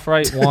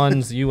 Off-Right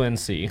Ones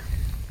UNC.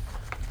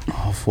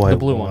 Off-white The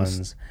blue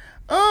ones.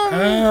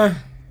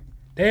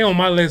 They on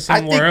my list I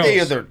somewhere think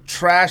else. they're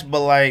trash,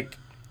 but like,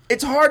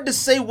 it's hard to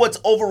say what's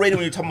overrated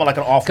when you're talking about like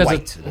an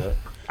off-white.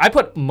 I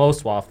put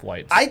most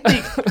Off-Whites. I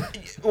think.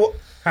 Well,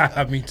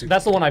 Me too.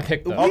 That's the one I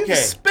picked, though. Okay. We've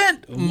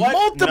spent What?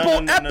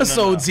 multiple No.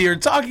 episodes here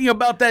talking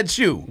about that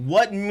shoe.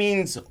 what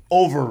means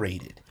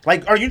overrated?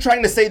 Like, are you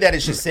trying to say that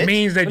it should sit?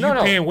 means that No, you're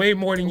no. paying way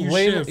more than you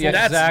Way should. more- For yeah,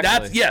 that.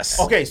 exactly. Yes.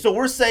 Okay, so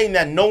we're saying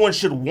that no one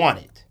should want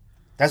it.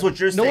 That's what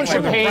you're No saying. one should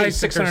Like the pay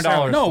price that they're $600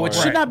 selling. No, for it it.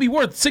 should not be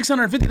worth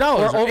 $650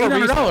 or Or over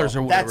 $800 or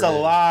resale. whatever. That's a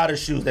lot of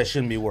shoes that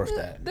shouldn't be worth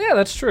that. Yeah,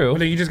 that's true. But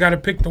then you just got to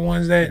pick the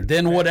ones that.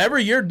 Then whatever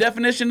your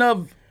definition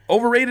of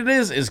overrated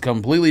is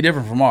completely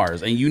different from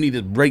ours, and you need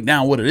to break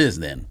down what it is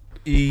then.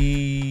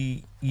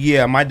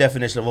 Yeah, my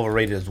definition of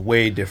overrated is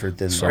way different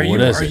than. So Are what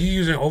you, is are it? you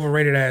using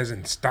overrated as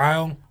in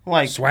style,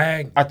 like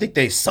swag, I think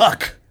they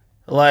suck.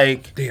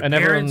 Like the And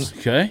appearance?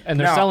 everyone's Okay. and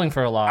they're Now, selling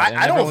for a lot. and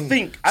I don't everyone-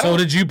 think. So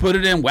did you put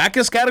it in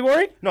wackest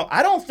category? No,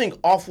 I don't think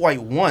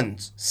off-white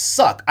ones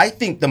suck. I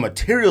think the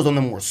materials on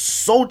them were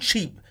so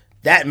cheap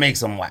that makes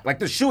them whack. Like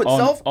the shoe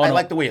itself, I no.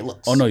 like the way it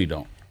looks. Oh no, you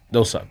don't.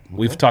 Those suck.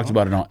 We've talked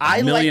about it on I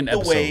a million like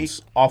the way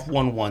episodes.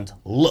 off-one ones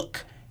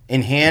look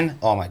in hand.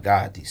 Oh my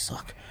god, these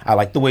suck. I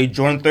like the way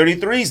Jordan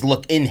 33s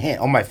look in hand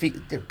on my feet.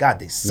 God,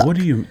 they suck. What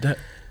do you?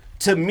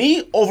 To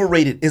me,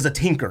 overrated is a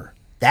tinker.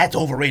 That's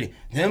overrated.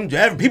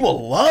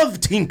 People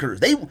love tinkers.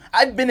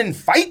 I've been in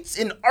fights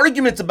and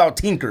arguments about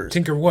tinkers.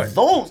 Tinker what?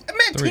 Those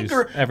man, Threes,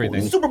 tinker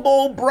everything. Super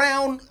Bowl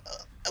brown.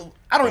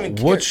 I don't even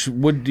care. Which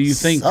would do you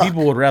think Suck.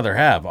 people would rather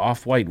have?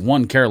 Off-white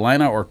one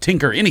Carolina or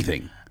Tinker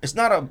anything? It's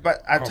not a.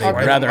 But I They'd talk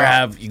rather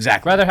have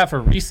exactly. rather have for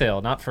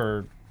resale, not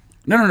for.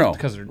 No.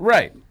 'Cause they're-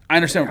 Right. I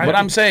understand. But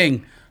I'm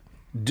saying,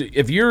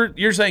 if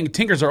you're saying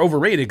Tinkers are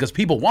overrated because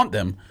people want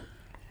them,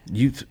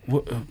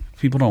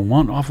 people don't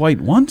want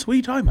off-white ones. What are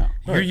you talking about?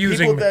 You're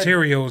using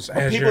materials But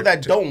as people your,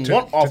 that don't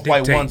want off-white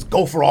dictate. ones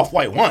go for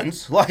off-white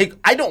ones. Like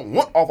I don't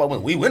want off-white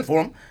ones. We went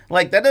for them.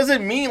 Like that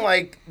doesn't mean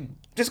like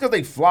just because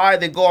they fly,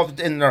 they go off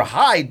and they're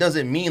high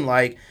doesn't mean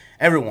like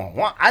everyone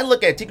want. I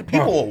look at tinker.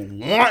 People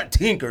want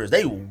tinkers.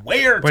 They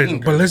wear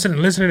tinkers. But listen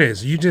to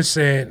this. You just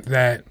said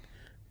that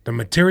the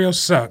materials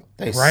suck.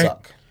 They right?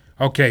 suck.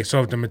 Okay,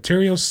 so if the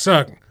materials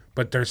suck,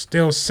 but they're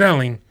still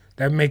selling,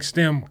 that makes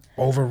them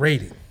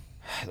overrated.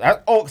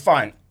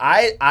 Fine.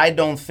 I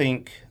don't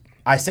think.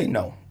 I say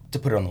no to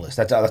put it on the list.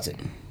 That's it.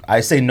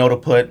 I say no to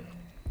put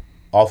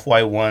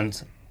off-white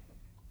ones,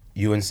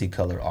 UNC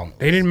color on.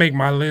 They didn't make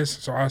my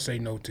list, so I'll say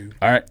no to.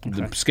 All right,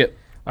 skip.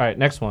 All right,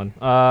 next one.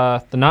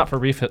 The not for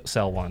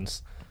resale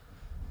ones.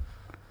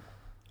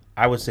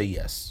 I would say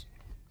yes,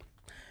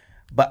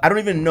 but I don't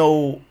even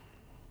know.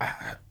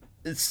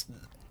 It's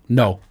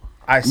No.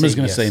 I'm say just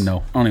gonna yes. say no.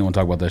 I don't even want to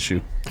talk about that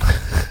shoe.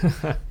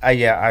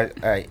 yeah,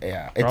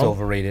 it's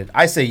overrated.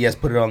 I say yes.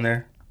 Put it on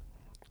there.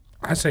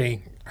 I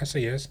say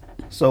yes.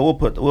 So we'll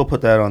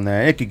put that on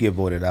there. It could get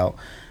voted out.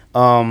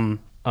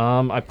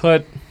 I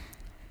put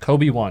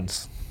Kobe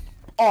ones.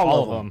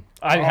 All of them.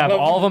 I have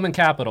all of them in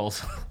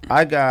capitals.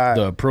 I got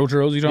The Pro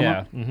Tros you talking Yeah.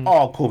 about? mhm.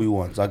 all Kobe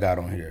ones. I got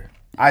on here.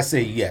 I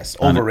say yes.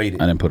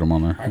 Overrated. I didn't put them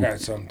on there. I got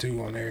something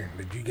too on there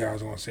that you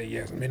guys want to say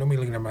yes. I mean, don't be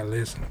looking at my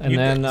list. And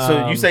then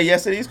so you say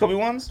yes to these Kobe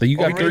ones? So you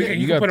got Overrated? three.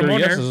 You You can got put 'em 3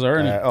 on there. yeses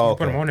already. Oh, Put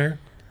them okay. on there.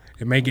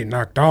 It may get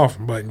knocked off,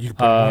 but you can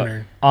put them on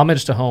there.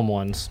 homage to home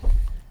ones.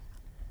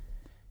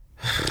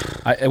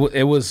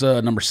 It was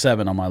number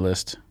 7 on my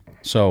list.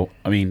 So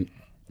I mean,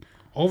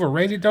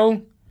 Overrated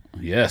though.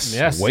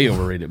 Yes. way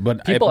overrated.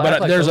 But People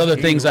act like there's those other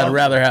people things I'd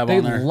rather have They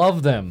on there.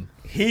 love them.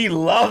 He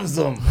loves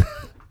them.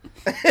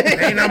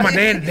 They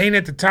ain't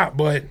at the top,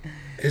 but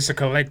it's a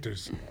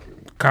collector's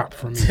cop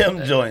for me.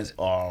 Them joints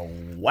are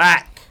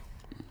whack.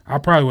 I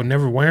probably would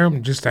never wear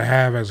them just to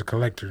have as a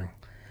collector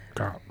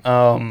cop.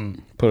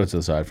 Put it to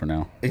the side for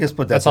now. I just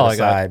put that That's to all the I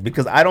got. side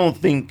because I don't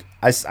think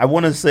I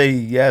want to say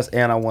yes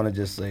and I want to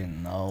just say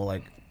no.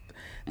 Like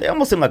they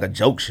almost seem like a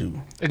joke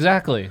shoe.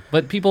 Exactly.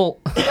 But people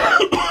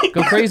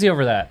go crazy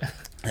over that.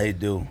 They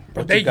do.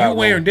 But you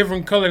wearing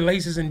different color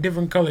laces and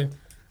different color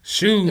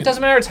shoes. It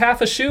doesn't matter. It's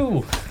half a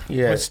shoe.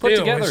 Yeah. But still,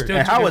 together. it's still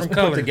And two how it's different put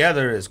colors.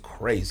 together is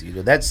crazy.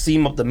 Dude. That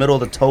seam up the middle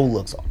of the toe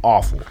looks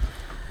awful.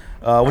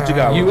 What you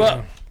got? You Ron?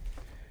 up?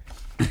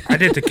 I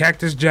did the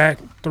Cactus Jack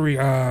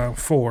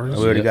 4s.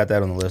 We already got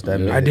that on the list.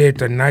 I did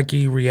the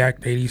Nike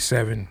React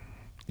 87.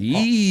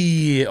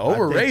 Yeah,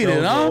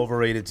 overrated, huh?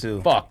 Overrated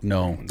too. Fuck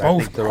no.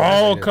 Both, they're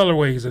all overrated.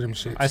 colorways of them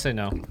shits. I say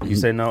no. You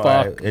say no?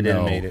 Fuck It didn't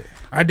no. made it.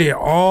 I did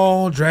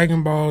all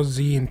Dragon Ball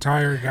Z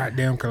entire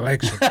goddamn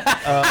collection.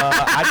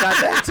 I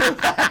got that too.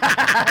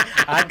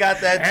 I got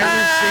that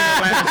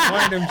Every single last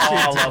one of them too.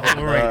 All shits of them.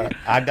 overrated.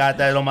 I got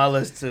that on my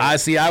list too. I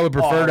see. I would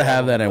prefer Oh, to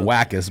have no. that in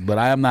Wackus, but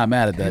I am not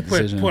mad at that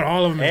decision. Put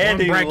all of them in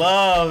Andy one bracket.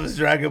 loves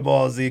Dragon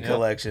Ball Z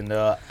collection.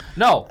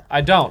 No,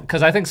 I don't,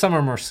 because I think some of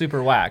them are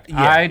super whack.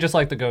 Yeah. I just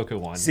like the Goku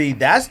one. See,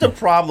 that's the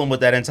problem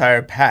with that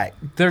entire pack.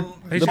 They're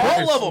They All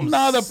should- of them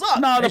the suck.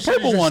 no, the They should've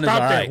purple just one is all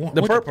stopped right. that.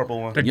 The What purple.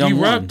 Purple one. The Young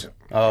D-Rupt.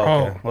 Oh,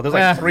 okay. Well, there's like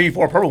Yeah.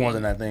 3-4 purple ones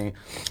in that thing.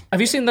 have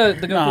you seen the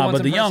Goku Nah, ones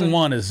but in the young person?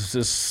 one is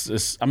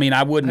just. I mean, I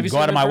Have wouldn't you go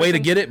seen out of it in my way to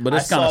person? get it, but I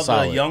it's kind saw of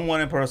solid. the young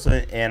one in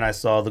person, and I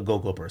saw the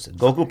Goku person.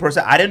 Goku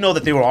person. I didn't know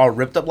that they were all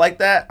ripped up like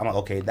that. I'm like,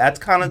 okay, that's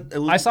kind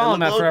of. I saw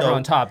them at Forever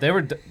on Top. They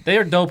are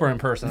doper in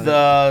person.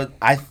 The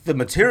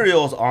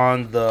materials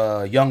on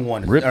the young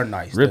one are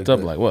nice. ripped They're up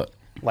good. like what?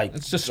 Like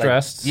It's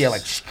distressed. Like, yeah, like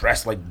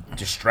stressed, like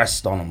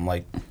distressed on them.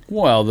 Like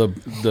Well, the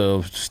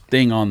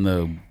thing on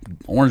the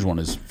orange one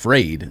is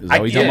frayed. Is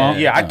that what you're talking about?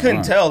 yeah, I couldn't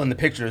alright. tell in the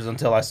pictures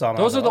until I saw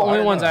them. Those I are was the like, only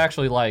oh, ones I know.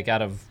 actually like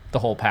out of the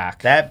whole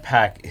pack. That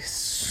pack is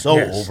so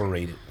Yes.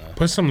 overrated.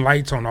 Put some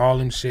lights on all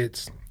them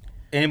shits.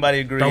 Anybody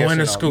agree? Throw Yes in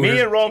or a no? scooter. Me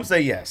and Rome say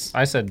yes.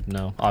 I said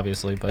no,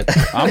 obviously, but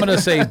I'm gonna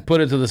say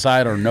put it to the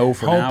side or no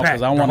for Whole now pack,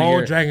 because I the want to whole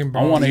hear. Dragon I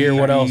Ball want to hear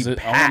what else. Z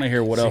I want to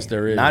hear what else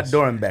there is. Not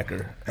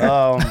Dornbecker.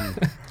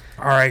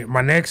 All right, my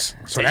next.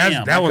 So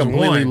Damn, that I was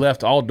completely one.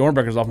 left all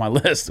Dornbeckers off my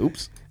list.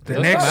 Oops. The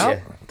Those next, come out?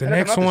 the They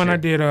next come out one this I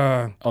did.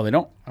 Oh, they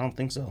don't. I don't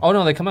think so. oh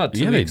no, they come out 2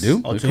 Yeah, weeks. they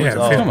do. Oh, It 2 comes weeks.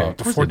 Yeah, Oh, come okay. out. Of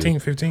the course they do. 14,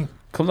 15.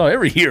 Comes out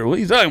every year. What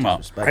are you talking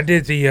about? I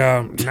did the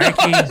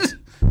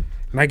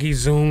Nike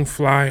Zoom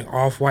Fly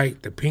Off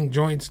White, the pink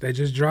joints that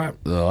just dropped.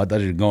 Oh, I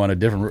thought you were going a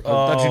different. I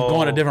thought you were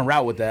going a different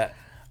route with that.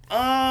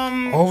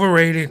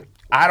 Overrated.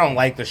 I don't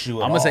like the shoe.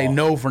 At I'm gonna say all.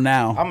 no for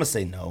now I'm gonna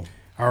say no.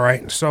 All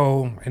right,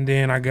 so and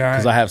then I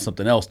because got I have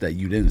something else that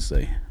you didn't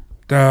say.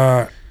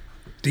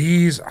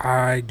 these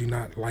I do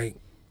not like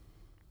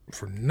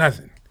for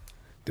nothing.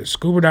 The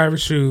scuba diver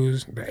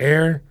shoes, the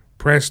Air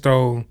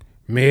Presto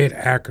Mid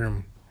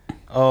Acrom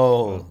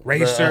Oh,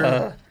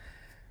 Racer.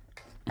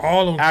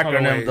 All of them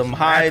acronym, colorways. them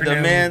high Acronym,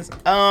 demands.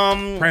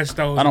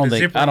 Prestos. I don't with the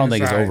think. zipper I on don't the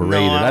think it's side.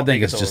 overrated. No, I I don't think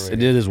think it's it's just.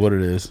 overrated. It is what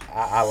it is.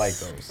 I like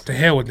those. To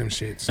hell with them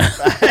shits.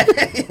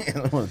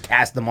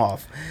 Cast them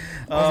off.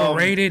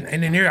 Overrated.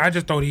 And then here I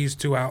just throw these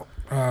two out.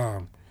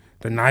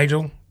 The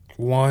Nigel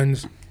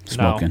ones,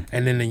 Smoking.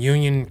 and then the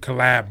Union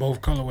collab,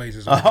 both colorways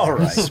as well. All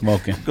right.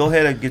 Smoking. Go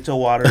ahead and get your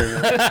water. Get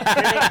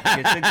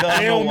your gun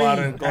Tell and me.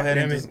 water. Go ahead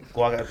and Damn just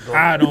walk out.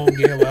 I don't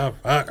give a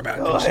fuck about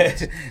Go this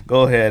shit. ahead.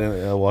 Go ahead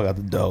and walk out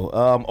the door.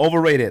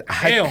 Overrated.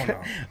 Hell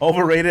no.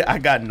 Overrated. I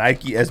got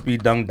Nike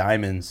SB Dunk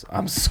Diamonds.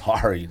 I'm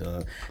sorry,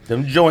 dog.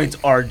 Them joints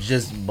are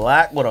just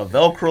black with a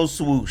Velcro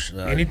swoosh.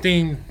 Dog.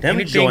 Anything Them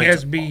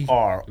joints SB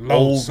are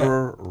low suck.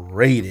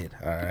 overrated.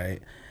 All right.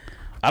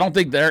 I don't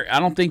think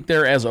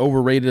they're as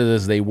overrated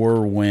as they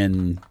were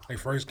when They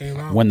first came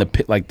out.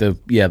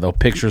 the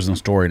pictures and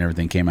story and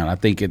everything came out. I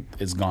think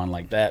it's gone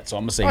like that. So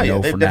I'm gonna say Oh yeah, no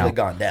they've for now. definitely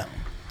gone down.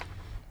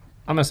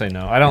 I'm gonna say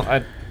no. I don't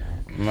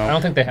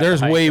think they have. There's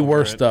the hype way over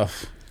worse it.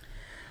 stuff.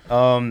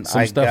 Some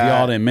Some stuff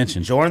y'all didn't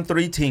mention. Jordan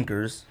 3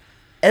 Tinkers.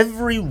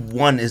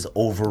 Everyone is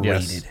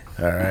overrated.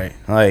 All right.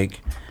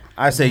 Like,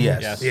 I say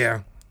yes. Yes.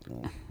 yeah.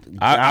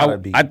 Gotta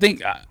be. I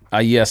think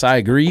Yes, I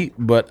agree,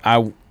 but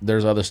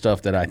there's other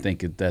stuff that I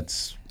think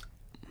that's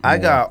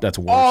that's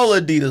worse. all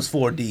Adidas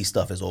 4D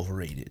stuff is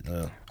overrated.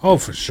 Oh,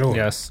 for sure.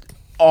 Yes.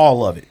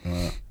 All of it.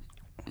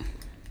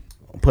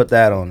 I'll put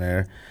that on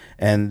there.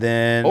 And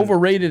then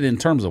Overrated in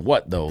terms of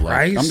what though?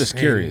 Like, Price I'm just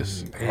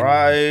curious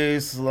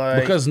price,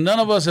 like because none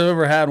of us have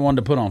ever had one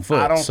to put on foot.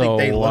 I don't so think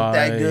they look why-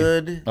 that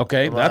good.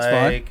 Okay, that's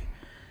fine.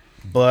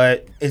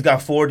 But it's got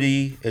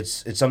 4D.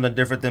 It's something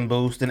different than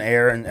Boost and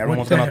Air, and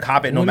everyone's What gonna the-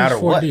 copy it no what is matter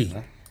what.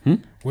 4D?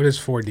 What is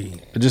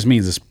 4D? It just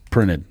means it's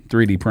printed,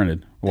 3D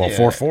printed. Well, Yeah.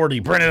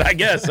 440 printed, I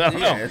guess. I don't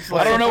know. it's I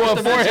like don't know what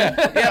fourth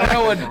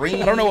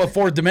I don't know what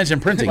fourth dimension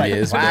printing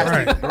is.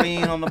 Plastic Right.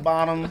 green on the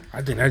bottom.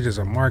 I think that's just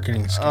a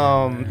marketing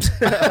scheme.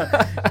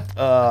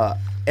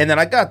 And then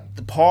I got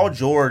the Paul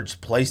George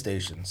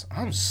PlayStations.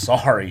 I'm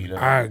sorry. Though.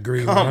 I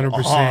agree Come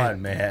 100%.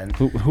 on, man.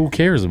 Who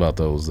cares about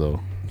those though?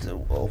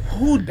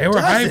 Who They were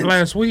doesn't? hyped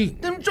last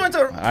week. Them joints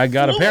are. I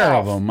got a flew pair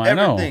off of 'em, I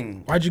know.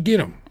 everything. Why'd you get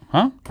them?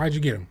 Huh? Why'd you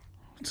get them?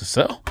 To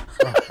sell?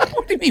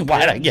 What do you mean?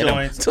 Why'd I get them?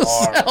 Joints To are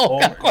sell?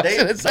 What kind of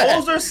question is that?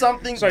 those are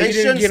something So they you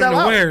didn't shouldn't get them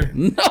sell to out. wear.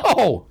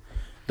 No.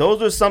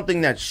 Those are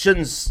something that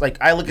shouldn't. Like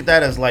I look at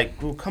that as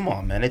like, well, come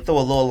on, man. They throw a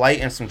little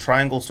light and some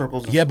triangle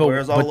circles and Yeah,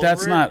 squares all but over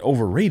that's it. not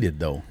overrated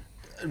though.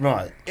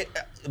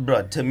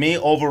 Bro, to me,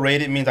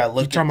 overrated means I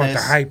look You talking at about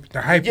this. the hype?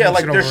 The hype. Yeah, makes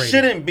like it there overrated.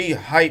 shouldn't be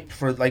hype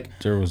for like.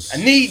 There was I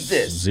need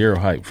this. zero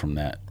hype from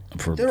that.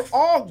 They're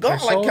all gone. They're Like,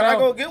 sold can I out.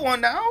 go get one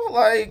now?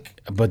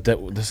 Like, But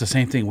that's the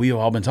same thing we've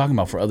all been talking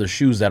about for other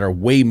shoes that are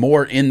way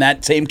more in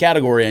that same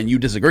category, and you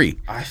disagree.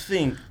 I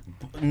think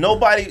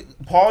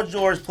Paul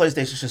George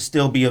PlayStation should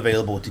still be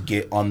available to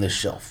get on this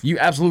shelf. You're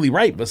absolutely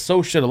right, but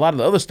so should a lot of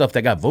the other stuff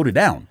that got voted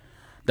down.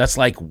 That's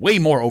like way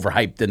more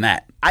overhyped than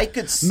that. I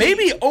could see,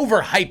 Maybe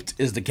overhyped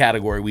is the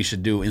category we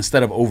should do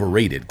instead of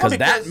overrated, because that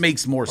because-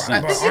 makes more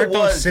sense. But think aren't it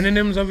those was-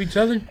 synonyms of each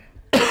other?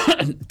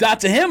 Not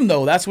to him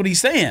though. That's what he's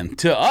saying.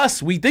 To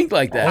us, we think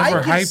like that. I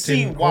can overhyped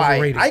see and why.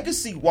 overrated. I can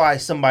see why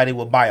somebody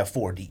would buy a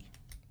 4D.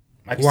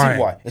 I can Why? see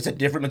why. It's a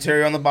different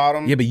material on the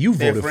bottom. Yeah, but you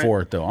voted different.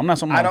 for it though. I'm not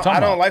something I I'm don't. talking I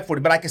don't about. like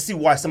 40, but I can see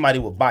why somebody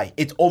would buy it.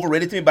 It's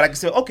overrated to me, but I can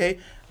say, okay,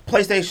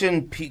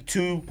 PlayStation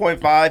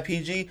 2.5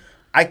 PG.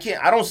 I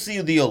don't see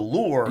the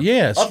allure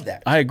Yes, of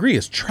that. I agree.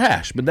 It's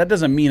trash, but that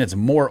doesn't mean it's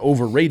more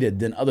overrated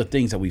than other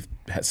things that we've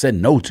said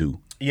no to.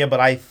 Yeah,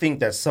 but I think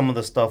that some of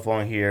the stuff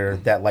on here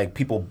that like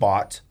people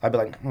bought, I'd be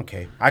like,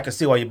 okay, I can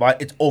see why you bought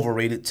it. It's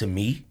overrated to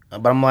me,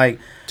 but I'm like,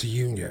 To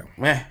you,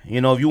 yeah.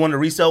 if you want to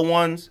resell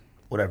ones,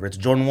 whatever. It's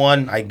Jordan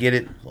 1, I get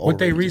it. What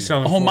they Overrated to me.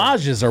 reselling for?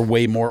 Homages are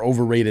way more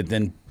overrated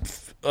than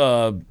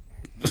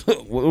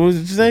what did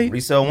you say?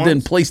 Resale ones?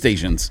 Than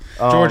PlayStations.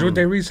 George, what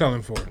they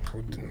reselling for?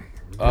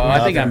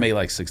 I think I made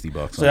like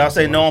 $60. So y'all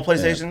say no on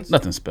PlayStations?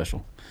 Nothing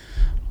special.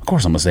 Of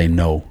course, I'm gonna say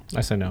no.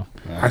 I say no.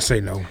 I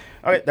say no.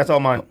 All right, that's all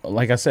mine.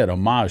 Like I said,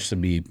 homage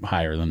should be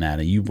higher than that,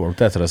 and you brought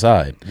that to the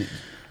side.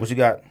 What you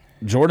got?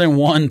 Jordan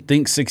 1,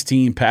 Think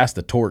 16, Pass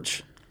the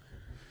Torch.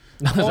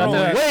 Is that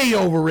the, Way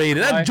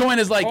overrated. That joint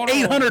is like Hold on.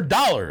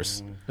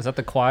 $800. is that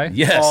the Kwai?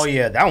 Yes. Oh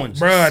yeah, that one.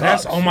 Bruh,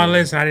 that's sucks. on my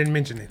list and I didn't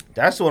mention it.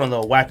 That's one of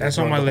the wackest. That's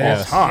on my ones of all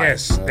list. time.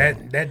 Yes,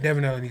 that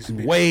definitely needs to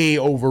be. Way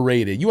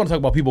overrated. You want to talk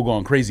about people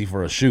going crazy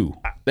for a shoe?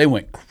 They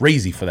went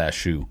crazy for that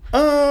shoe.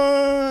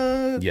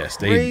 Yes,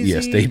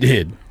 crazy? they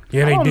did.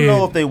 Yeah, I they don't did.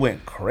 know if they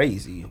went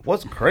crazy.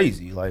 What's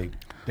crazy? Like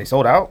they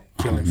sold out.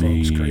 Killing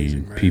folks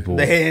crazy, man. People.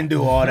 They didn't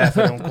do all that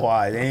for them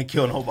quiet. They ain't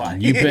kill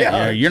nobody.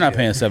 You're not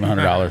paying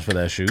 $700 for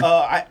that shoe.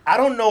 I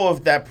don't know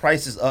if that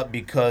price is up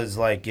because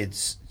like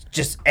it's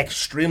just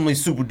extremely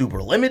super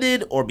duper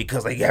limited or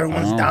because like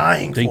everyone's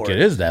dying I think for it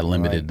is that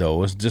limited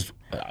though. It's just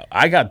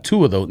I got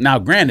two of those. Now,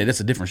 granted, it's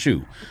a different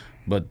shoe,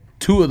 but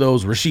two of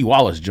those Rasheed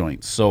Wallace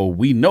joints. So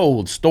we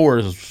know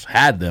stores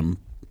had them,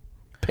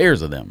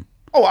 pairs of them.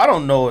 Oh, I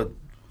don't know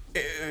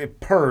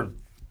per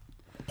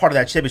part of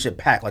that championship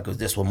pack. Like was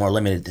this one more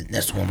limited than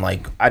this one?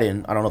 Like I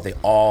don't know if they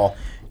all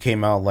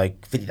came out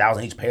like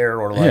 50,000 each pair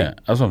or like Yeah,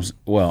 that's what I'm.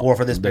 Well, four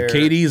for this the pair.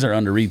 KDs are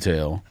under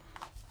retail.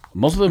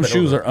 Most of them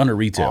shoes those are under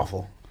retail.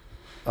 awful.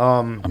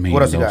 I mean,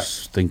 What else you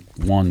those think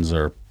ones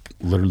are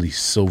literally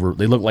silver.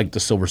 They look like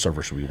the Silver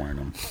Surfer should be wearing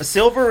them.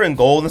 Silver and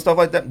gold and stuff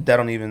like that.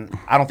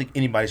 I don't think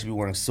anybody should be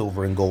wearing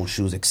silver and gold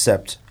shoes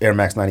except Air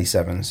Max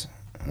 97s.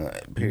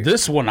 Period.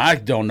 This one, I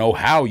don't know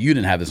how you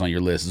didn't have this on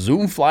your list.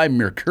 Zoomfly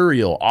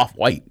Mercurial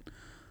Off-White.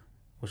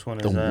 Which one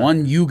is The that?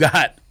 one you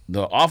got,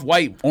 the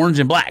Off-White, orange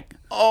and black.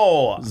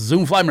 Oh,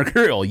 Zoomfly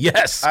Mercurial,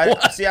 yes. I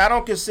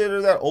don't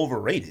consider that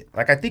overrated.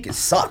 Like I think it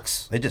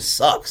sucks. It just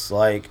sucks.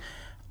 Like,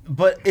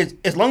 but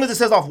as long as it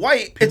says off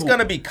white, it's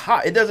gonna be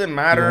caught. It doesn't People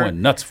matter. went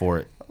nuts for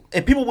it.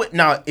 If people would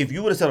now, if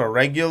you would have said a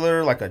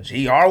regular like a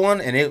GR one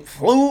and it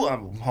flew,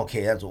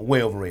 okay, that's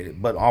way overrated.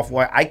 But off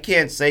white, I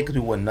can't say because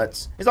people went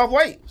nuts. It's off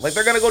white. Like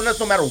they're gonna go nuts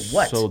no matter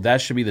what. So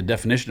that should be the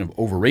definition of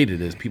overrated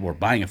is people are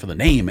buying it for the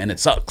name and it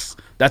sucks.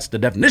 That's the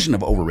definition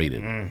of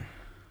overrated.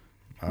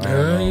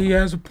 He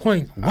has a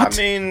point. I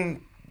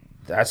mean,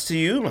 that's to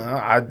you. Man.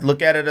 I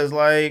look at it as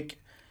like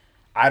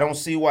I don't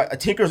see why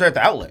Tinker's at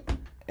the outlet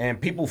and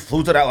people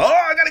flew to that. Oh,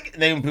 I gotta get.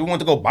 people went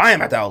to go buy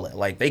them at the outlet.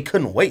 Like, they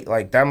couldn't wait.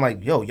 Like, I'm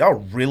like, yo,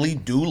 y'all really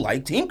do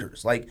like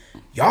Tinkers. Like,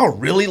 y'all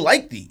really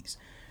like these.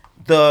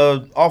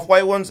 The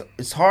Off-White ones,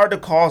 it's hard to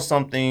call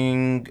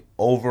something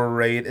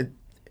overrated.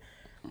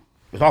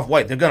 It's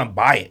Off-White. They're going to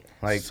buy it.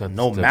 Like, So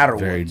no it's the matter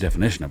very what.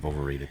 definition of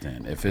overrated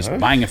then. If it's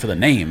buying it for the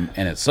name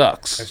and it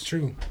sucks. That's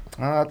true.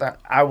 I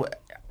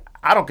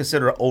don't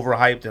consider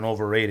overhyped and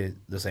overrated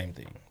the same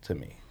thing to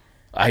me.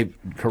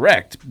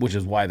 Correct, which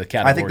is why the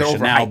category they're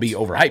should now overhyped. be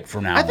overhyped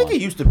from now I think on.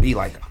 it used to be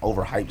like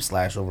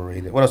overhyped /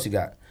 overrated. What else you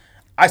got?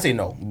 I say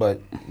no,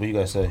 but what you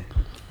guys say?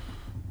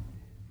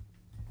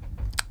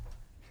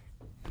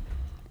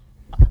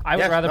 I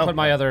would Yes, rather no. put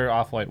my other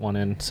Off-White one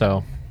in,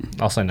 so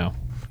I'll say no.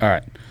 All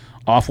right.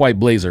 Off-White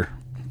blazer.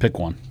 Pick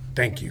one.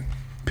 Thank you.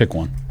 Pick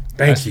one.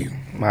 Thank you.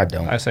 I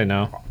don't. I say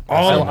no.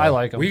 All I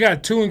like them. We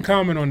got 2 in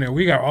common on there.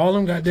 We got all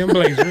them goddamn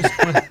Blazers,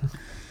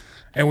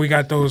 and we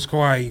got those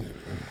Kawhi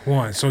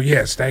ones. So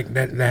yes, that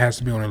has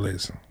to be on the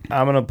list.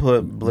 I'm gonna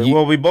put.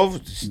 Well, we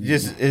both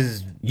just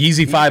is.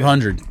 Yeezy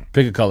 500.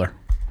 Pick a color.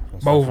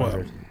 Both of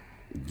them.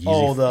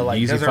 Oh, the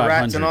like Yeezy desert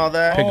rats and all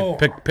that.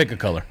 Pick a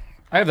color.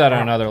 I have that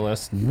on another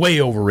list. Way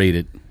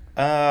overrated.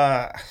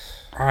 I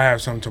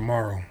have some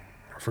tomorrow.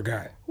 I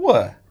forgot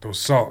What? those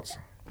salts.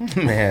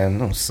 Man,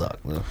 don't suck.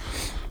 Though.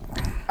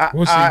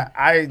 We'll see.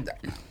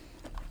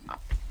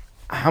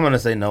 I'm gonna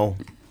say no.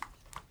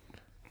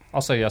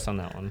 I'll say yes on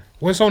that one.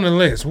 What's on the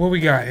list? What we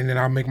got? And then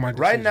I'll make my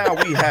decision.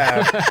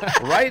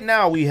 Right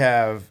now we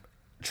have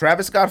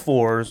Travis Scott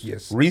 4s,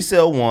 Yes.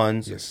 resale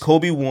 1s, Yes.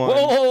 Kobe 1.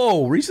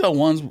 Whoa, resale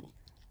ones.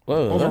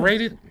 Whoa,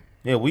 Overrated?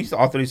 Yeah, we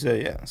all three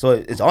said yeah. So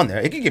it's on there.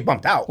 It can get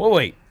bumped out. Whoa,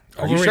 wait.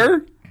 Are you Overrated.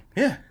 sure?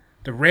 Yeah.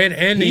 The red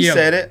and the He yellow.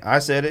 said it. I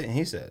said it. And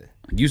he said it.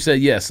 You said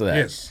yes to that.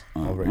 Yes. I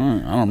don't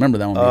remember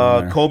that one being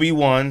on there. Kobe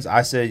 1s.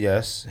 I said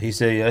yes. He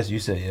said yes. You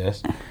said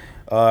yes.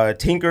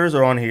 Tinkers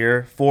are on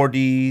here.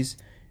 4Ds.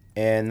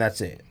 And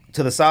that's it.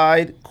 To the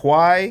side,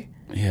 Kawhi,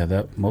 Yeah,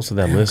 that most of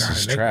that list God,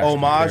 is they- trash.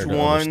 Homage compared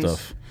to other ones.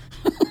 stuff.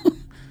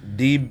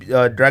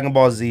 Dragon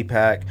Ball Z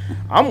pack.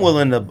 I'm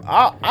willing to.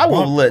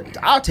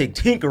 I'll take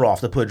Tinker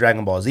off to put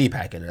Dragon Ball Z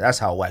pack in there. That's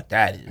how whack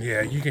that is.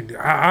 Yeah, you can.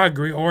 I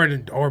agree.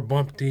 Or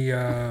bump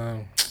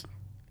the.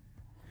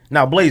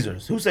 Now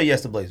Blazers. Who say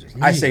yes to Blazers?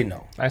 I say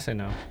no. I say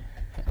no.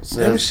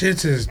 Them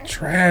shits is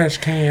trash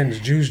cans,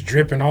 juice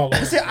dripping all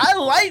over. See, I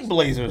like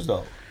Blazers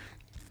though.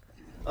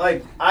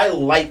 Like I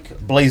like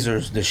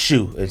Blazers, the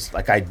shoe. It's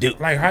like I do,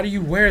 Like, how do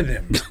you wear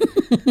them?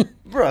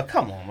 Bruh,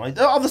 come on, like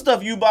all the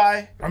stuff you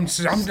buy I'm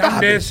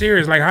Stop dead it.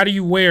 serious. Like, how do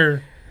you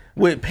wear?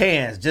 with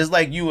pants, just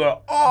like you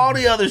are all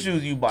the other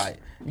shoes you buy.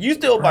 You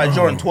still buy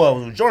Jordan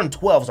 12s. Jordan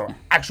 12s are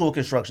actual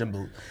construction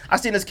boots. I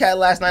seen this cat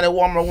last night at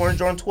Walmart wearing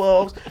Jordan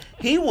 12s.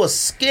 He was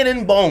skin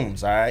and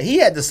bones, all right? He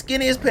had the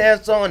skinniest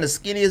pants on, the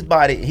skinniest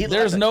body.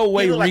 There's no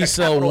way he looked like a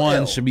resale capital L.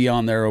 one should be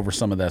on there over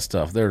some of that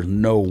stuff. There's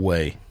no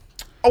way.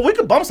 Oh, we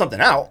could bump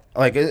something out.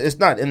 Like, it's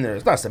not in there.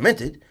 It's not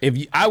cemented.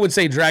 I would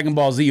say Dragon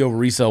Ball Z over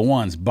resale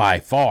ones by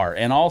far,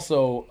 and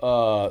also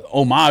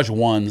homage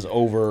ones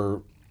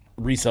over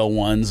resale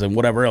ones and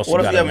whatever else.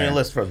 What you else got do you have in on your there.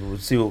 list first? We'll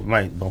see what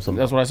might bump something.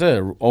 That's what I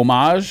said.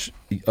 Homage,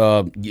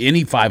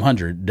 any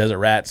 500, Desert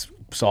Rats,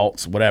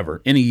 Salts,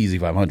 whatever, any Easy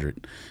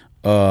 500.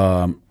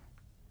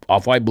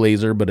 Off-White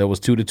Blazer, but it was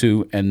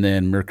 2-2, and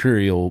then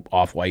Mercurial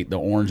Off-White, the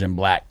orange and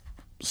black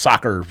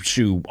soccer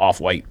shoe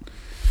Off-White.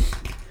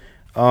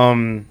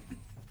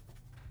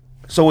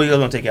 So what are you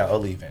gonna take out or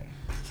leave in?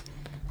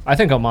 I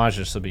think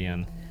Homage should be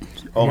in.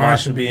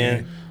 Homage should be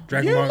in.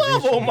 Dragon You Ball Z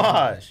love should be in.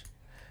 Homage.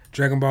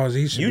 Dragon Ball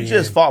Z should You be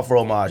just in. fought for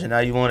Homage, and now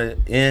you want it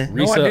in.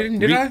 No, I didn't.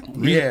 Did I?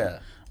 Yeah. Oh,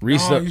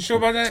 Resale, you sure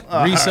about that?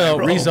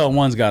 bro. resale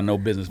one's got no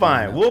business. being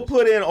Fine. on We'll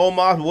put in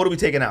Homage. But what are we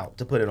taking out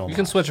to put in Homage? You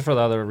can switch it for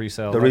the other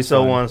resale. The that's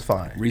resale fine. one's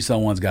fine. there.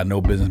 Resale one's got no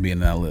business being in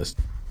that list.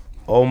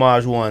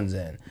 Homage one's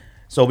in.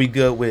 So we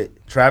good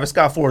with Travis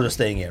Scott 4s are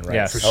staying in, right?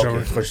 Yes. For sure.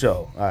 Okay, for sure.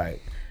 All right.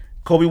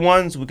 Kobe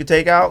ones we could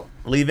take out,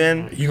 leave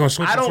in. You gonna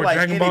switch I it don't for like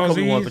Dragon any Ball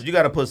Kobe Zs? ones, but you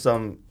got to put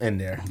some in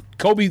there.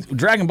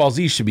 Dragon Ball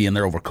Z should be in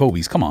there over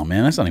Kobe's. Come on,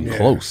 man. That's not even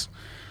close.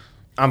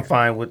 I'm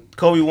fine with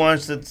Kobe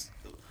ones. That's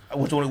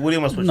which one? What do you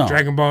want to switch? No.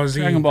 Dragon Ball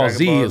Z. Dragon Ball Dragon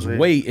Z Ball is Z.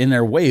 way in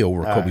there, way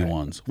over Kobe right.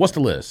 ones. What's the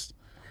list?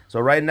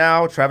 So right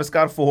now, Travis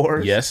Scott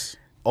 4s. Yes.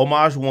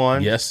 Homage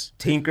 1. Yes.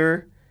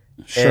 Tinker.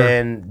 Sure.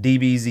 And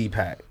DBZ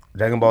pack.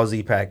 Dragon Ball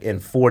Z pack in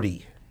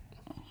 4D.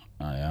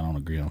 I don't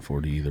agree on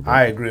 4D either. But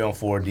I agree on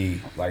 4D.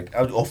 Like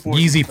 4D.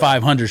 Yeezy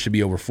 500 should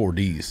be over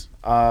 4Ds.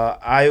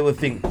 I would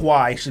think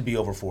Kawhi should be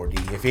over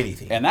 4D, if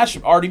anything. And that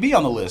should already be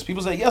on the list.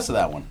 People say yes to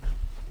that one.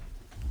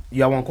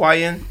 Y'all want Kawhi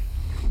in?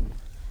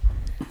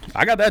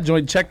 I got that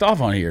joint checked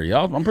off on here,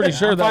 y'all. I'm pretty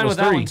sure I'm that fine was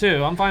with that 3. one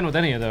too. I'm fine with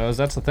any of those.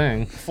 That's the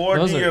thing. 4D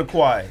Those or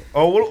Kawhi?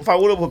 Oh, what if I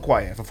would have put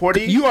Kawhi in? For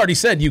 4D? You already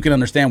said you can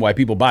understand why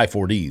people buy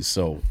 4Ds,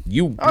 so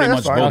you All pretty right, much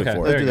that's fine. voted Okay,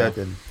 for Let's it. do you that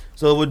then.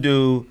 So it would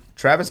do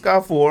Travis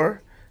Scott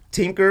 4,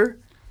 Tinker,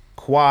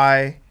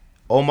 Kawhi,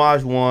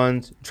 Homage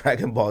 1's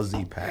Dragon Ball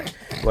Z pack.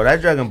 Well, that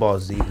Dragon Ball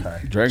Z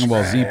pack. Dragon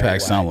Ball Z pack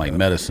sound like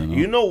medicine. Huh?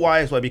 You know why?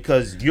 It's why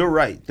because you're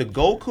right. The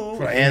Goku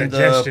Like and the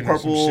indigestion or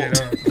purple,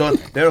 some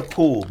shit, they're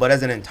cool. But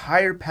as an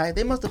entire pack,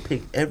 they must have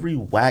picked every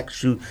whack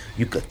shoe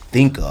you could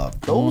think of.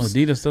 Well, Those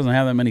Adidas doesn't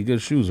have that many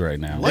good shoes right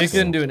now. They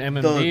couldn't do an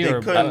MMD they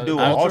or couldn't do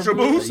an Ultra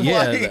Boost.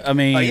 Yeah, Like, I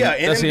mean,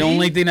 that's the NMD,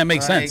 only thing that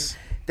makes like, sense.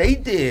 They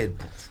did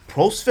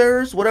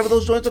Prosferers, whatever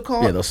those joints are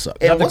called. Yeah, those suck.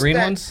 And Not the what's green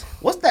that- ones?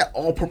 What's that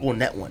all purple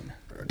net one?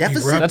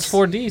 Deficit. That's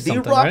 4D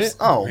something, D-Rups? right?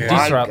 Oh Yeah.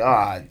 my D-Rup.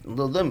 god,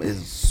 them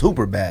is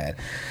super bad.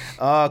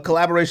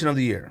 Collaboration of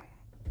the year.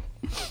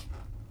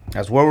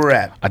 That's where we're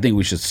at. I think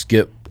we should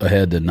skip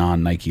ahead to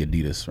non-Nike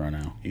Adidas right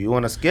now. You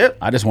want to skip?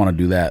 I just want to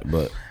do that,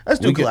 but Let's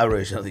do we could-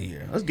 collaboration of the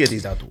year. Let's get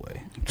these out the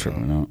way.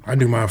 Tripping out. I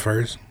do mine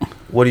first.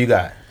 What do you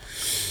got?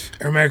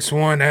 Air Max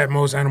 1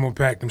 Atmos Animal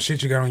Pack. Them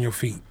shit you got on your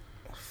feet.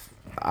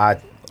 I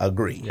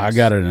agree. I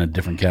got it in a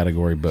different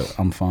category, but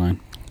I'm fine.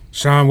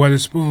 Sean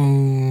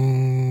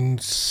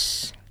Weatherspoons.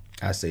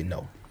 I say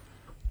no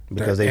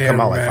because The they come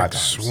Air out like 5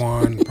 Max times.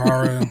 1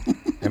 Para.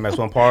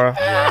 MX1 Para.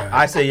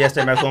 I say yes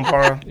to MX1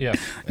 Para. Yeah.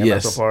 MX1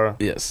 Yes. Para.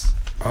 Yes.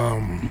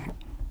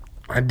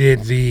 I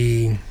did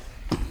the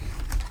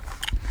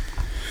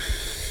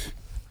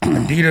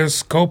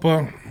Adidas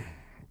Copa.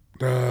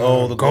 The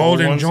gold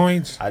golden ones?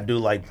 joints. I do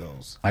like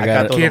those. I I got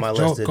got it. those Kith on my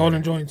list. today.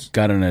 golden joints.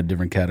 Got it in a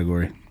different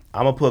category.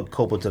 I'm gonna put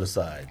Copa to the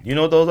side. You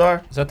know what those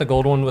are? Is that the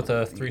gold one with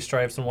the 3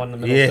 stripes and one in the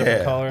middle Yeah, of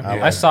different color? I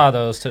like I saw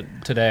those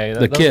today.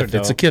 The Those are Kith.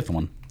 dope. It's a Kith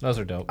one. Those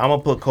are dope. I'm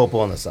gonna put Copa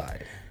on the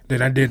side.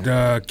 Then I did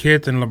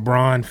Kith and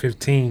LeBron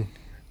 15,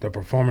 the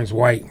performance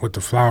white with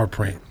the flower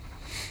print.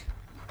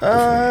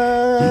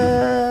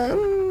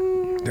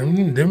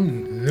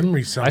 Them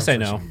resell. I say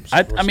no.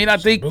 I mean, I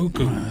think-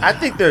 I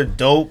think they're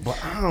dope, but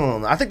I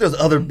don't know. I think there's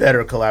other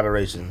better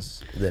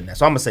collaborations than that.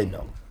 So I'm gonna say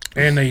no.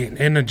 and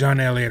the John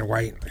Elliott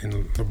white and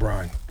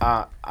LeBron.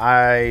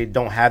 I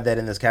don't have that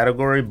in this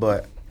category,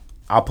 but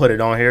I'll put it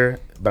on here.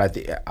 But I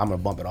think I'm gonna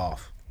bump it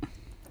off.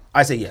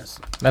 I say yes.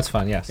 That's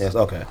fine, yes. Yes.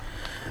 Okay.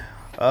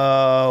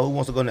 Who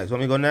wants to go next?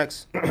 Want me to go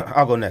next?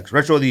 I'll go next.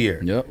 Retro of the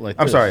year. Yep, like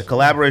I'm this. sorry.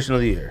 Collaboration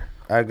of the year.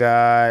 I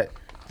got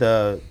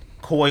the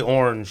Koi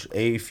Orange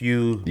A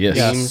few Yes.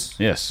 themes.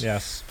 Yes.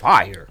 Yes.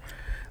 Fire.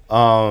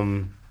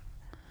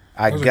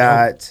 I Those are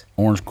got.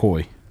 Orange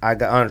Koi. I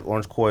got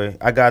Orange Koi.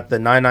 I got the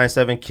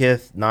 997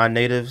 Kith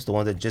non-natives, the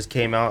ones that just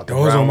came out. the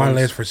Those brown on my ones.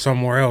 list for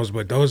somewhere else,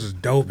 but those is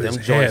dope Them as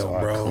joints hell,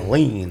 are bro.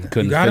 clean.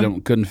 got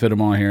 'em? Couldn't fit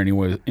them on here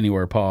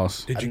anywhere.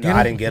 Pause. Did you No, get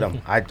I them? didn't get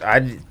them.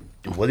 I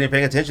wasn't even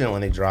paying attention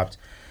when they dropped.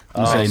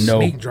 You say no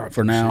Sneak drop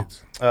for them now.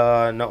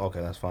 shits. No, okay,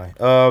 that's fine.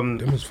 Them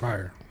is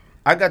fire.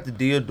 I got the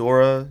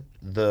Diodora,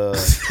 the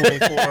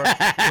 24.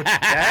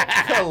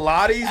 That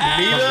Pilates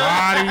Mita.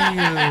 Body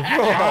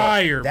is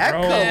fire, that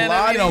bro.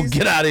 Pilates- You don't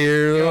get out of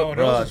here. Yo, Bruh,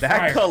 those is that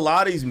fire.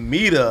 Pilates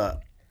Mita,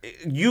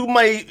 you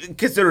might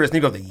consider a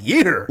sneaker of the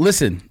year.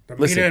 Listen.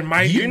 Mita and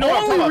Mike. You You know know what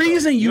I'm the talking only about,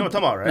 reason though. you You know what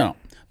I'm talking about, right? No.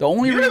 The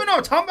only You don't reason even know what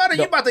I'm talking about?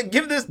 You about to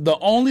give this. the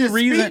only this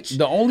reason speech?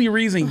 the only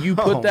reason you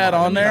put Oh that my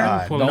on there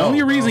God. the No,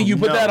 only reason you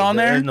put no, that on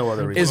there there is no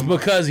other reason. is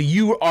because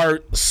you are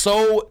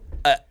so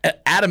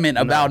adamant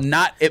about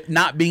it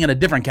not being in a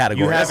different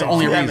category. That's the haven't-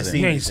 only you haven't reason.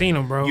 seen You ain't seen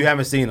them, bro. You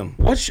haven't seen them.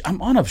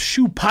 I'm on a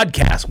shoe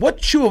podcast.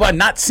 What shoe have I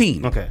not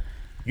seen? Okay.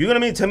 You're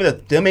going to tell me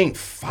that them ain't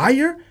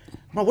fire?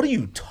 Bro, what are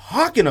you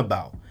talking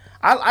about?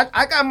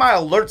 I got my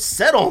alert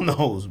set on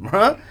those,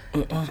 bruh.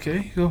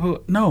 Okay.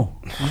 No.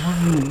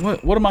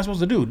 What am I supposed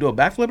to do? Do a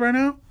backflip right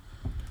now?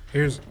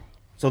 Here's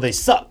So they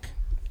suck.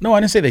 No, I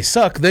didn't say they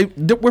suck.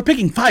 We're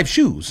picking 5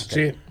 shoes.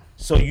 shit.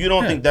 So you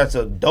don't think that's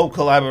a dope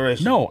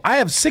collaboration? No, I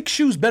have 6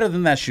 shoes better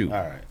than that shoe. All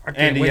right. I can't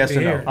Andy, wait yes to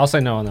or no? hear. I'll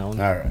say no on that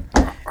one. All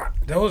right.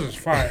 Those is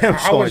fire. Them I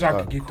wish joints I are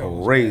could get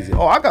those. crazy.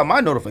 man. Oh, I got my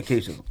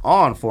notifications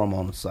on for them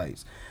on the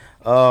sites.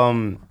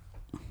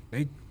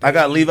 They- I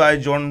got Levi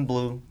Jordan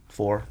Blue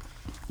 4.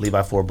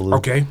 Levi 4 Blue.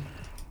 Okay.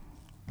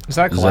 Is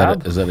that a Is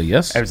collab? that a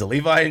yes? There's a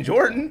Levi and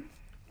Jordan.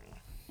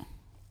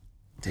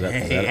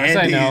 Dang, I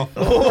say no.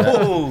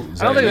 Oh,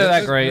 I don't think they're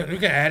that great. You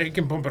can add it. You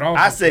can pump it off.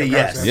 I say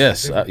yes.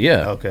 Yes.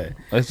 Yeah. okay.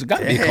 It's got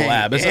to be a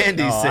collab. It's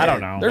Andy a, said I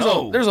don't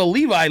know. there's a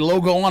Levi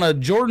logo on a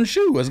Jordan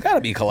shoe. It's got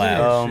to be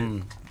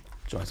collab.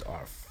 Joints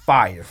are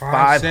fire.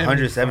 575,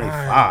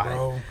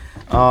 575.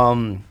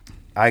 bro.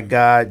 I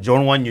got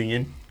Jordan 1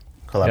 Union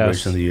collaboration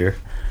Yes. of the year.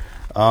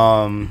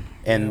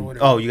 And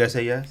whatever. you guys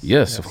say yes?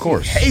 Yes, of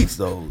course. Hates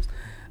those.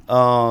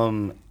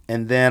 And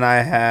then I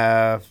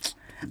have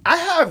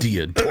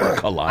Diodora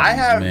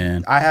Pilates,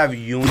 man. I have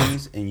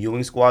Ewings and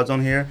Ewing squads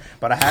on here,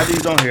 but I have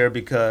these on here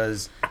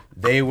because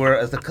they were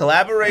as the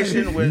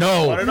collaboration with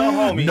one of the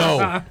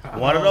homies.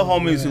 One of the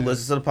homies who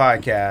listens to the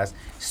podcast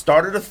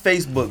started a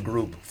Facebook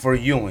group for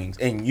Ewings,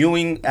 and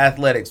Ewing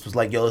Athletics was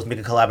like, "Yo, let's make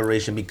a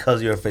collaboration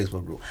because you're a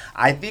Facebook group."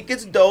 I think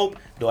it's dope.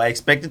 Do I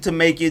expect it to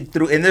make it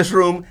through in this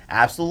room?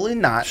 Absolutely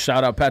not.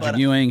 Shout out Patrick But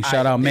Ewing.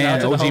 Shout out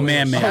Man. Shout out to OG the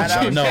Man.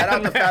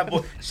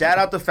 homies. Shout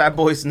out to Fat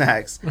Boy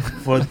Snacks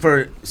for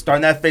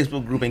starting that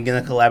Facebook group and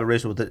getting a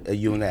collaboration with a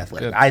Ewing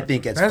Athletic. I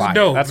think it's That's fire.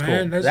 dope, That's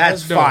man. cool.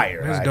 That's dope.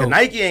 fire. That's Right? dope.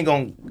 Nike ain't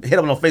gonna hit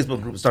up no Facebook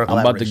Facebook group and start a I'm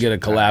about to collaboration.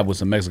 get a collab with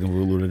some Mexican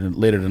food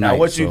later tonight. Now,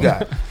 what you so.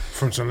 got?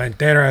 From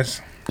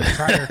Solenteras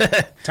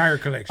tire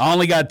collection. I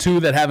only got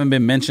 2 that haven't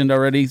been mentioned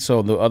already,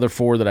 so the other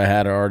 4 that I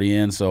had are already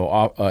in.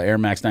 So Air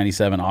Max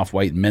 97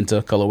 Off-White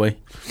Menta colorway.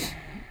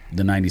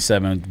 The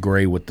 97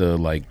 gray with the,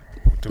 like,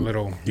 The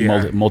little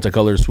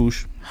multicolor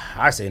swoosh.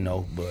 I say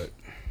no, but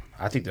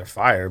I think they're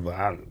fire.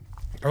 But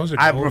Those are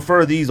I dope.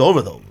 prefer these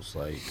over those.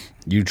 Like,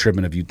 You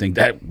tripping if you think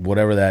that,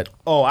 whatever that.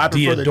 I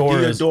prefer the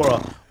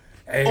Diodora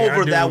Hey,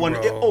 over I do, that one,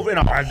 bro. over in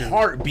a I do.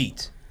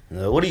 heartbeat.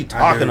 What are you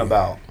talking do.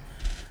 about?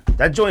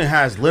 That joint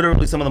has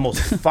literally some of the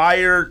most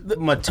fire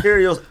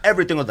materials.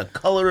 Everything with the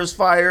color is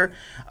fire.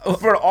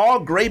 For all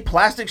gray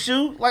plastic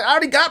shoe, like I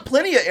already got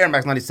plenty of Air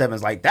Max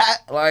 97s like that.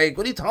 Like,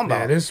 what are you talking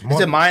about? this Is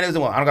it mine? Is it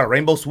one? I don't got a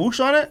rainbow swoosh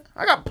on it.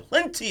 I got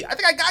plenty. I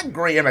think I got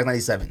gray Air Max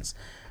 97s.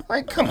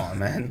 Like, come on,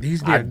 man.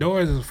 These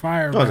doors is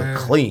fire, Those man. are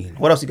clean.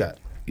 What else you got?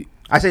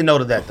 I say no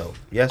to that though.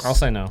 Yes. I'll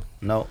say no.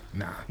 no.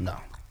 Nah. No.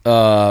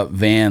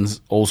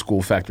 Vans old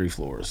school factory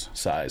floors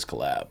size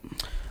collab.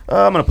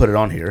 I'm gonna put it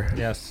on here.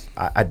 Yes.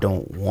 I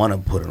don't want to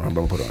put it on,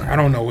 but I'm gonna put it on. I Here.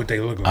 don't know what they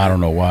look like. I don't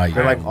know why you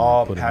They're like wouldn't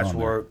all put it on there.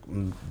 patchwork,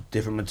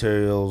 different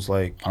materials.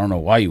 Like, I don't know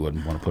why you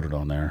wouldn't want to put it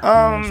on there.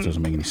 It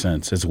doesn't make any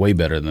sense. It's way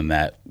better than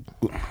that.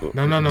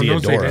 No, don't say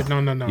Diodora.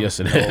 that. No. Yes,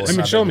 it No, is. it's Let me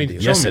not show that me. big a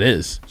deal. Yes, show it me.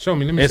 is. Show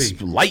me. Let me It's see.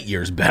 light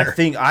years I better.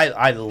 think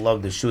I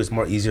love the shoe. It's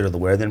more easier to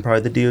wear than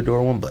probably the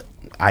Diodora one, but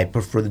I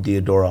prefer the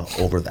Diodora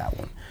over that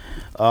one.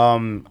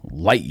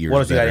 Light years What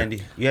else you got, better. Andy?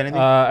 You got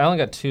anything? I only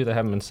got 2 that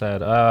haven't been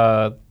said.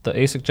 The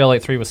ASIC Gel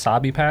 83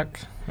 Wasabi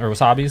pack or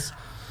Wasabis.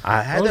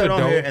 I had those that are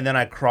on here dope. and then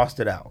I crossed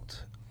it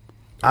out.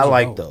 I are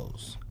like dope.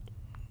 those.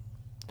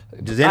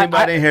 Does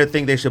anybody in here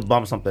think they should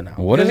bump something out?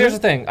 What is Here's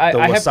it? the thing. The I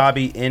have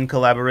Wasabi in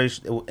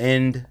collaboration,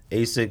 in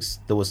ASICs,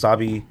 the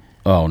Wasabi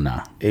Oh,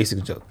 nah.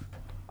 ASIC gel.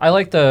 I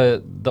like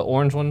the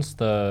orange ones.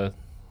 The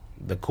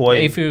The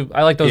Koi. Afu.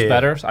 I like those Yeah.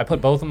 better. So I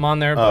put both of them on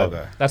there. Oh, But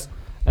okay. that's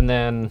and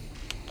then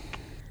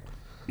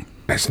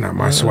That's not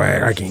my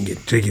swag. I can't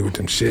get jiggy with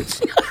them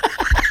shits.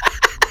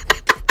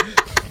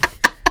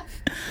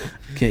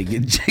 Can't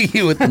get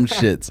jiggy with them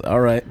shits.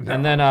 All right.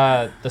 and then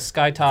the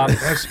Skytop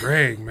That's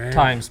Greg, man.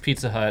 times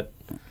Pizza Hut.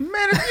 Man,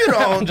 if you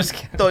don't just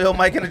kidding. throw your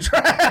mic in the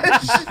trash.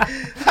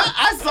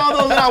 I saw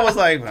those and I was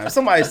like, man,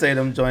 somebody say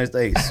them joints,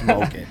 they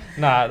smoking.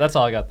 Nah, that's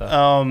all I got though.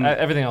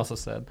 Everything else is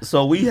said.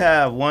 So we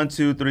have 1,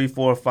 2, 3,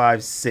 4,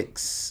 5,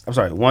 6. I'm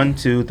sorry, 1,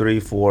 2, 3,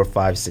 4,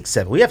 5, 6,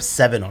 7. We have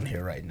 7 on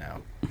here right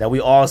now that we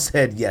all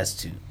said yes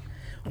to.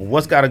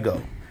 What's got to go?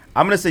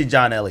 I'm going to say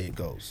John Elliott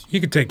goes. You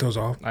can take those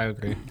off. I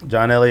agree.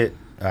 John Elliott,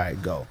 all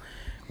right, go.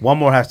 One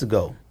more has to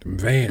go. Them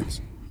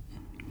Vans.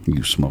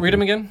 You smoking. Read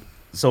them again.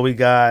 So we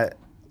got,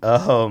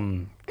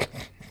 You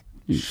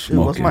shoot,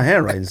 what's smoking. my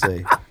handwriting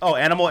say? Oh,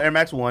 Animal Air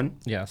Max 1.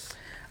 Yes.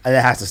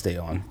 That has to stay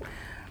on.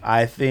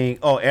 I think,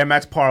 Air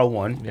Max Para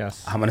 1.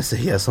 Yes. I'm going to say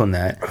yes on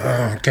that.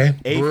 Okay.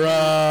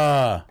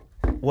 Bruh.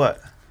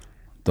 What?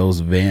 Those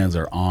Vans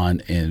are on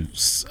in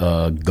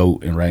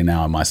GOAT and right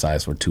now in my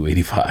size for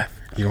 $285.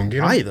 You gonna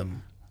get Buy them?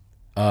 them.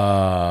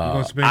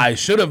 gonna spend I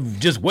should have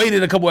just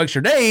waited a couple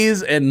extra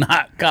days and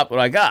not cop what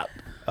I got.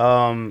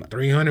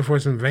 300 for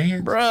some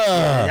Vans?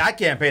 Bruh. I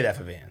can't pay that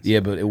for Vans. Yeah,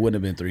 but it wouldn't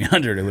have been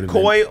 300. It would have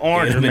Koi been,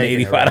 orange it would have is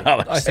been making it,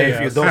 right? $85. say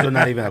Hey, yes. those are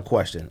not even a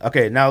question.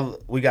 Okay, now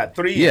we got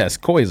 3. Yes,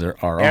 Koi's are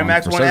Air on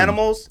Max for 1 certain.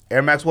 Animals,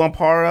 Air Max 1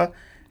 Para,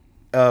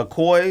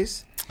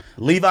 Koi's,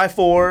 Levi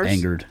 4s,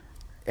 Angered.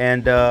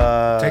 and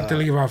Take the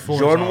Levi 4s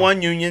Jordan off.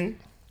 1 Union,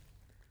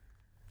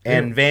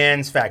 and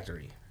Vans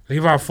Factory.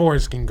 Levi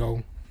 4s can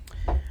go.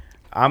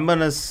 I'm going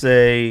to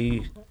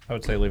say... I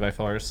would say Levi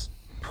Flores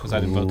because I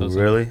didn't vote those.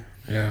 in. Really?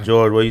 Yeah.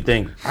 George, what do you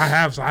think? I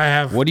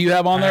have. What do you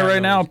have on I there have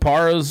right now? those.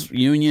 Paras,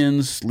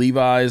 Unions,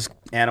 Levi's,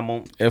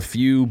 Animal, a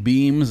few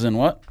Beams, and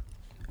what?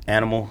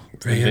 Animal,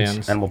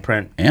 Vans. Animal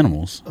Print,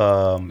 Animals.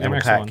 Animal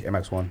Max Pack, 1. Air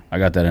Max 1. I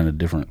got that in a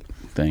different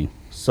thing.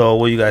 So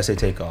what do you guys say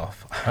take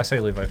off? I say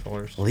Levi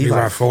Flores.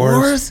 Levi 4s?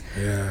 4s?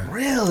 Yeah.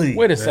 Really?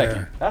 Wait a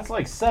second. That's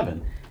like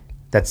 7.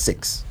 That's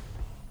 6.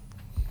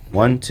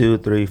 1, 2,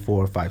 3,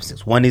 4, 5,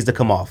 6. One needs to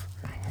come off.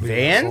 Levi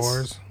Vans,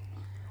 4s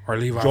or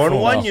Levi Jordan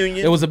 4s? 1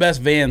 Union, It was the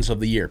best Vans of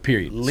the year,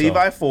 period.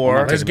 Levi So, 4. I'm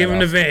not Let's taking give that him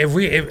the off.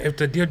 Van. If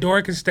the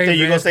Diodora can stay, So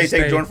you gonna Vans say can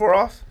take stay. Jordan 4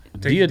 off?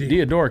 Take the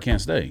Diodora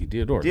can't stay.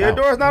 Diodora's out.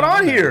 Diodora's not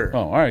on here. Oh,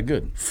 all right,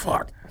 good.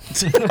 Fuck.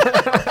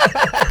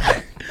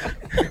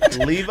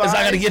 Levi. It's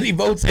not going to get any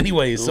votes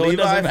anyway, so it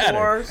doesn't matter.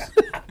 4s.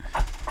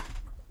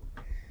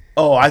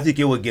 Oh, I think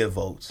it would get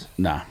votes.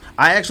 Nah.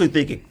 I actually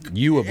think it.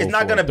 You would It's vote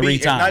not for gonna it be. 3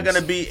 It's not times.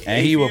 gonna be.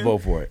 And he AFU. will vote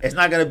for it. It's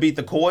not gonna beat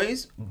the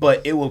Koi's,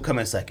 but it will come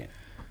in second.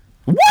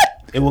 What?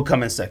 It will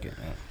come in second.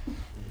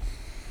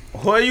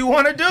 What do you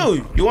want to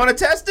do? You want to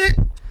test it?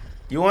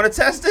 You want to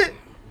test it?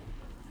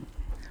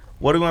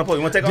 What do you want to put?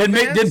 You want to take off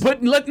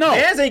Vans? No.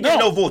 Vans ain't getting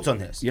no votes on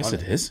this. Yes, on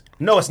it this. is.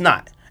 No, it's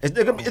not.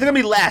 They're gonna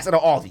be last out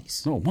of all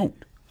these. No, it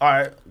won't. All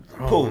right,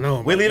 cool.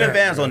 no, We're leaving that,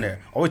 Vans man. on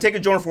there. Or we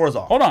taking Jordan 4s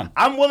off. Hold on.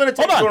 I'm willing to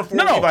take Hold Jordan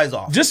 4 on. No, Levi's no.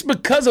 off. Just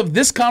because of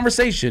this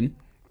conversation,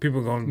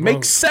 People gonna make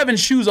vote. 7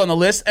 shoes on the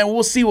list, and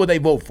we'll see what they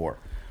vote for.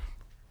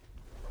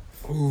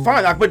 Fine,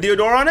 I can put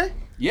Diodora on it.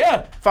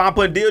 Yeah. Fine,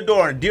 put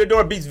Deodora.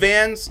 Deodora beats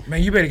Vans.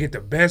 Man, you better get the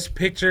best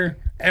picture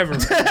ever.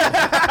 Put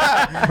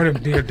them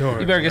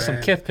Deodora. You better get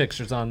some Kith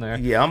pictures on there.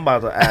 Yeah, I'm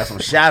about to add some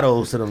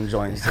shadows to them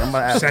joints. I'm about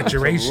to add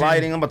Saturation. some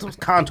lighting. I'm about to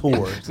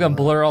contours. It's gonna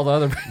blur all the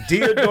other.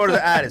 Deodora's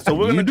added. So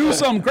we're You gonna do go-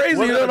 something crazy,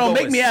 we're gonna don't go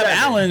make with me have 7.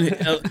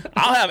 Alan.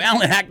 I'll have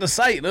Alan hack the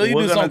site. You We're do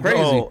gonna something crazy.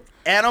 go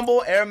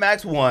Animal Air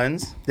Max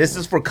 1s. This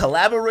is for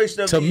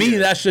collaboration of To the me, year.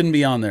 that shouldn't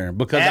be on there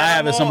because I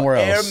have it somewhere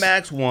Animal else. Air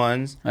Max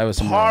 1s. I have it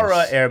somewhere Para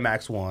else. Air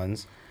Max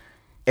 1s.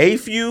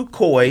 Afu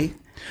Koi.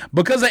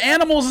 Because the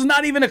Animals is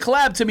not even a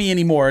collab to me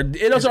anymore.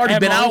 It has already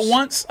been out Animals?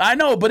 once. I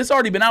know, but it's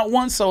already been out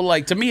once. So,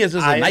 like, to me, it's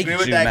just a I Nike agree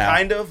with shoe that now.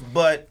 kind of,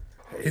 but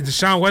Is the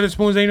Sean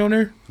Weatherspoons ain't on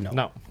there?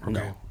 No.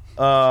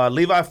 Okay.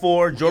 Levi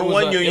 4, Jordan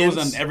 1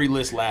 Unions. every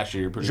list last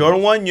year.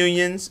 Jordan 1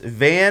 Unions,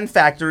 Van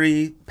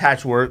Factory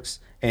Patchworks,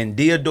 and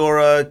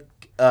Deodora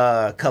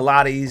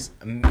Pilates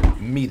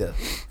Meta,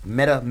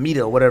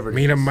 whatever it is.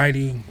 Meet a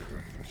Mighty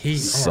Heat.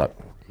 Suck.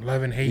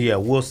 Love and Hate. Yeah,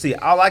 we'll see.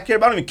 All I care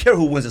about, I don't even care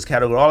who wins this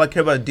category. All I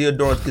care about is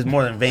Deodoras gets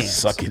more than Vans.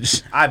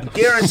 Suckage. I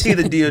guarantee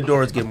the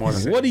Deodoras get more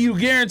than Vans. What do you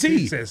He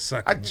guarantee? says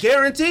suck. I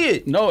guarantee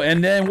it. No,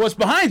 and then what's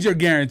behind your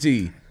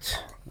guarantee?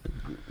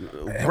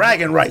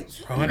 Bragging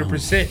rights.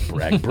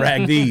 100%.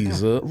 Brag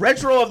these.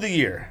 Retro of the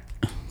year.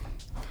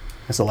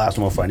 That's the last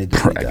one for I need to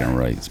Bragging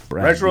rights.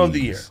 Brag Retro of the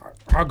these. year.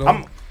 I'll go.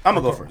 I'm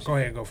gonna go first. Go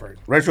ahead, go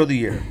first. Retro of the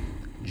year.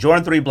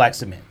 Jordan 3 Black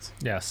Cement.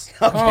 Yes.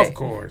 Okay. Of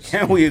course.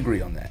 Can we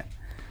agree on that?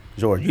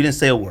 George, you didn't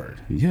say a word.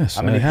 Yes,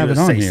 I'm gonna I need have you it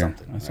to on say here.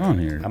 something. It's on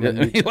here. I'm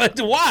gonna need- Why?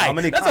 I'm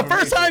gonna need That's the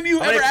first time you confirmation. I'm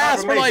gonna ever need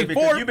asked for like confirmation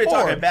because 4. You've been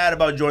talking bad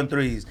about Jordan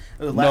 3s.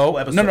 The last No, couple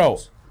episodes. no.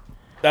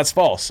 That's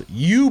false.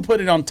 You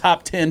put it on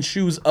top 10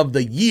 shoes of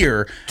the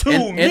year.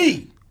 To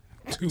me.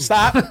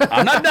 Stop.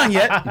 I'm not done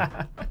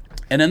yet.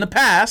 And in the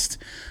past,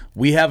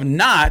 we have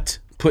not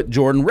put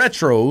Jordan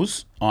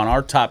Retros on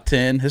our top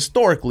 10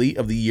 historically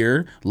of the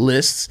year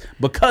lists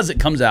because it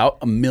comes out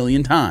a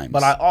million times.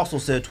 But I also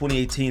said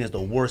 2018 is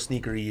the worst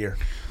sneaker year.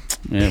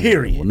 Yeah,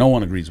 period. well, no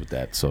one agrees with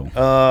that. So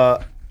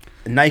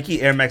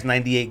Nike Air Max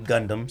 98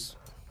 Gundams.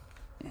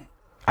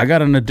 I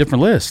got it on a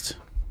different list.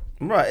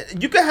 Right.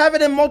 You can have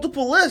it in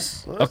multiple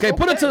lists. That's Okay,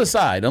 put it to the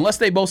side. Unless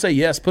they both say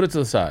yes, put it to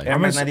the side. Air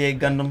Max gonna 98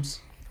 Gundams.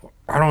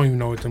 I don't even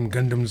know what them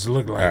Gundams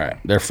look like. All right,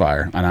 they're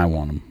fire, and I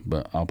want them,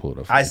 but I'll pull it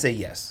up. I say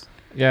yes.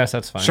 Yes,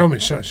 that's fine. Show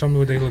me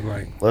what they look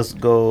like. Let's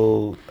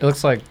go. It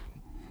looks like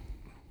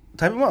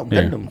Type them up.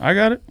 Here, Gundam. I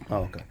got it.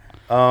 Oh, okay.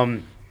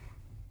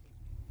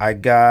 I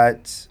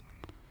got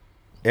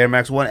Air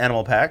Max 1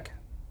 Animal Pack.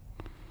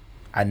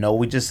 I know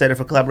we just said it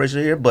for collaboration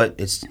here, but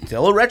it's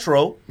still a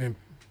retro. Man.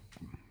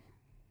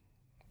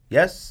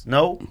 Yes?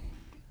 No?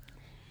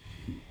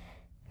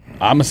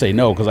 I'm gonna say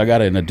no because I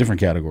got it in a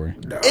different category.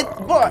 Air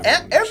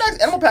Max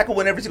Animal Pack will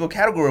win every single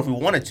category if we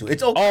wanted to.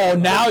 It's okay. Oh,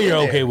 now Put it you're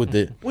in okay there. with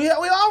it. We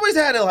always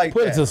had it like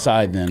Put that. it to the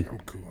side then.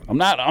 I'm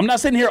not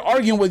sitting here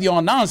arguing with you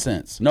on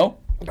nonsense. No.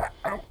 Bro,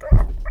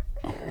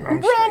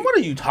 what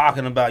are you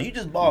talking about? You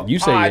just bought You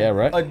say five yeah,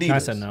 right? Adidas. I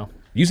said no.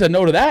 You said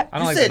no to that? I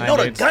don't You like said the no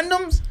to 98s.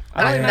 Gundams?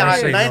 I don't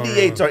like the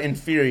 98s are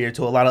inferior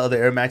to a lot of other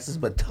Air Maxes,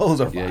 but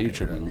those are fine. Yeah, you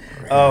tripping.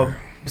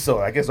 So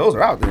I guess those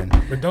are out then.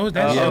 But those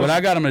that Yeah, shows- but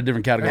I got them in a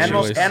different category.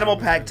 anyways. Animal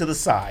Pack to the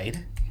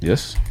side.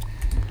 Yes.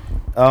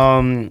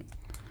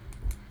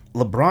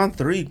 LeBron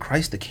 3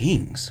 Christ the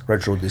Kings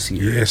retro this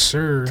year. Yes,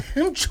 sir.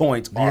 Them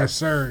joints are Yes,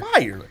 sir.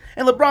 fire.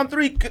 And LeBron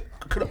 3 could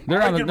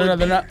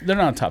They're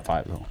not top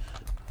 5 though.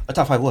 a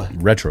top 5 what?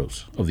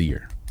 Retros of the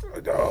year.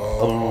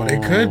 Oh, they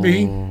could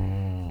be.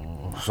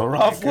 So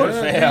rough one,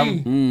 Could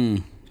fam.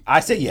 be. I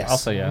say yes. I'll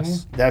say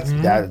yes. That's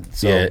that.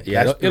 So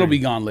Yeah, that's it'll three. be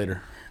gone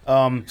later.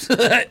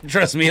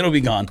 Trust me, it'll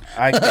be gone.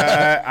 I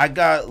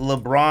got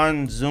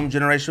LeBron Zoom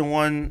Generation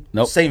 1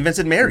 Nope. St.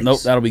 Vincent Mary's.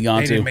 Nope, that'll be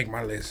gone They too. didn't make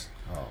my list.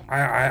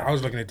 I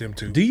was looking at them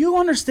too. Do you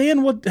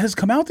understand what has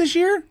come out this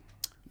year?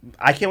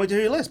 I can't wait to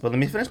hear your list, but let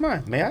me finish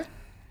mine. May I?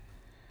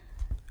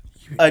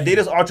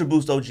 Adidas Ultra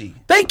Boost OG.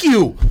 Thank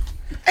you.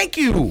 Thank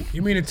you.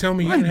 You mean to tell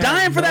me you I'm didn't have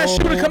dying for that no-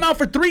 shoe to come out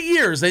for 3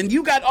 years, and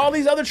you got all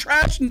these other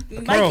trash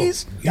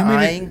Nikes? You mean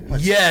Dying.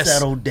 Let's Yes.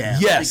 settle down. I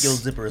Yes. think your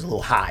zipper is a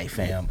little high,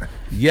 fam.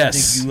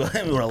 Yes. I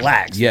think you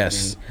relax.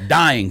 Yes.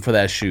 Dying for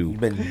that shoe. You've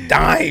been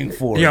dying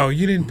for Yo, it.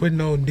 you didn't put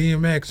no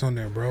DMX on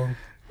there, bro.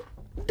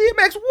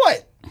 DMX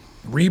what?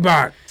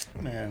 Reebok.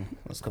 Man,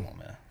 let's come on,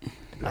 man.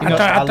 know-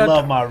 I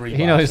love my Reeboks.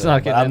 He knows he's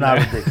not but getting I'm in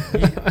not there.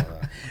 ridiculous.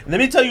 Let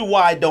me tell you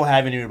why I don't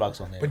have any Reeboks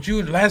on there. But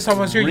you last time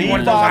I was here, you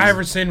wanted those Reeboks-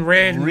 Iverson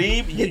red.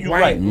 Yeah, you're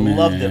white. right.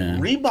 Love them.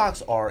 Man.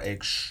 Reeboks are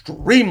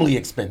extremely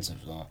expensive.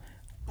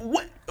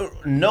 What?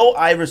 No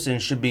Iverson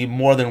should be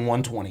more than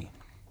 120.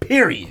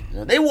 Period.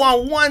 They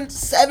want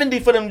 170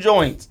 for them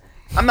joints.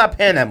 I'm not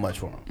paying that much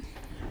for them.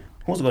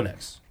 Who's going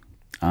next?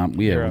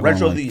 We're Retro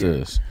going of the like year.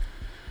 this.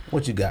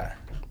 What you got?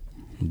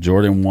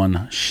 Jordan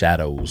 1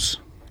 Shadows.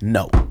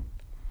 No.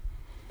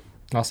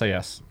 I'll say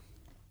yes.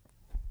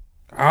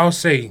 I'll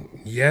say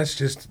yes,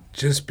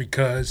 just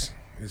because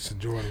it's a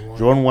Jordan 1.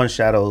 Jordan 1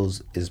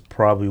 Shadows is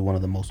probably one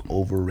of the most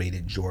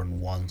overrated Jordan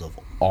 1s of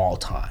all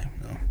time.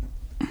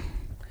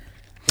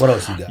 What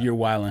else you got? You're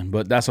wilding,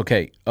 but that's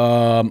okay.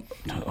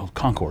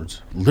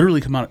 Concords literally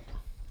come out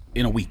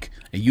in a week,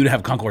 and you'd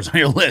have Concords on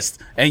your list,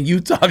 and you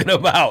talking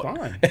about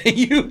Fine.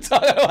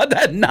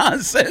 that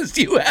nonsense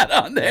you had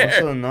on What's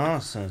there. the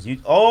nonsense?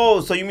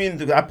 So you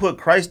mean I put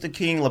Christ the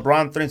King,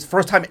 LeBron 3's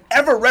first time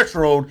ever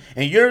retroed,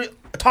 and you're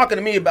talking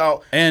to me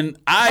about And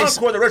I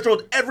Concord the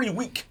retroed every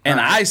week?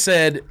 I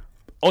said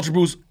Ultra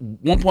Boost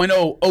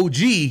 1.0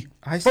 OG.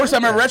 I said First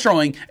time ever that.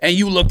 retroing, and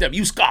you looked up,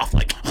 you scoffed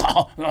like,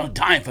 "Oh, I'm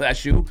dying for that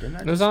shoe,"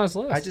 It was on his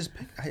list.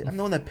 I'm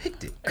the one that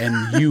picked it.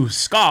 and you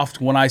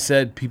scoffed when I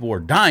said people were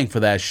dying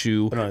for that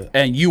shoe, No.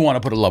 and you want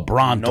to put a LeBron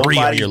 3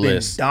 on Nobody's your been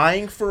list.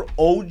 dying for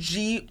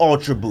OG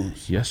Ultra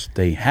Boost. Yes,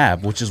 they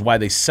have, which is why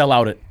they sell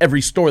out at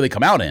every store they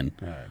come out in.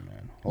 Well,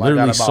 I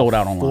Literally got about sold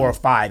out online. 4 or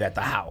 5 at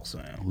the house,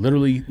 man.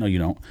 Literally, no, you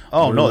don't.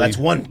 Oh, no, Literally- that's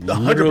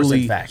 100%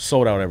 literally fact.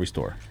 sold out every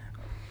store.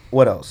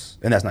 What else?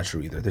 And that's not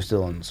true either. They're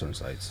still on certain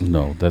sites.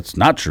 No, that's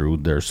not true.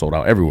 They're sold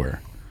out everywhere.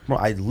 Bro,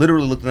 I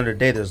literally looked the other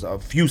day. There's a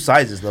few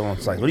sizes that are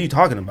on sites. What are you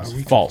talking about?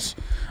 False.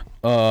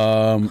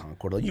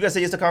 Concord. You guys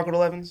say yes to Concord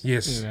 11s?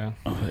 Yes. Yeah.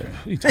 What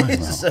are you talking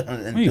It's just about?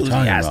 What are you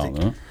talking enthusiastic.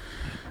 about,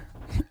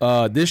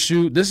 man? This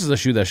is a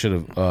shoe that should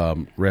have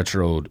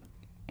retroed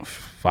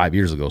 5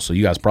 years ago. So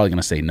you guys are probably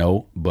gonna say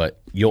no, but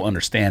you'll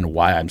understand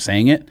why I'm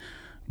saying it,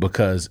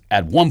 because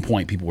at one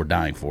point people were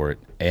dying for it,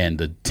 and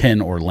the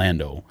 10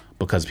 Orlando,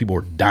 because people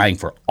were dying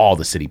for all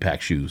the City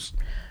Pack shoes.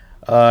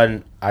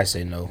 I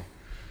say no.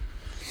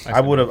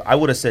 I would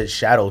have said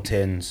Shadow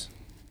 10s.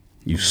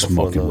 You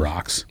smoking those.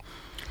 rocks.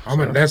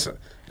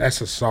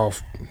 That's a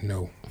soft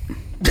no.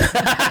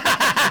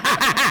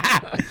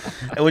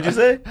 What'd you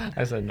say?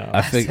 I said no.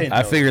 I say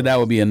no. figured that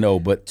would be a no,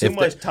 but Too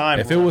much time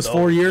If it on was those,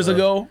 4 years so-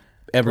 ago,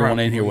 everyone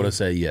in here Probably. would have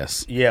said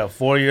yes. Yeah,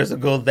 4 years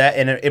ago that,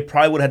 and it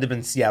probably would have had to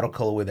been Seattle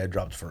colorway that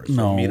dropped first.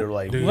 No, For me to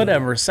like,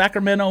 whatever.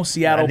 Sacramento,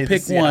 Seattle, I need the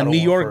pick Seattle one. New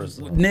one York, first,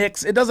 though.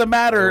 Knicks. It doesn't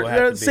matter. It would have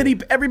They're to be. city.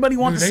 Everybody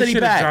wants They the City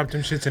should have Pack. dropped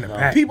them shits in a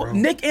pack. People, bro.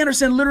 Nick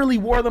Anderson literally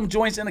wore them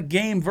joints in a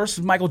game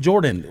versus Michael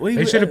Jordan.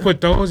 They should have put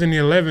those in the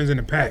 11s in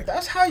the pack.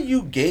 that's how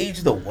you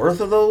gauge the worth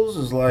of those.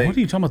 Is like, What are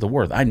you talking about the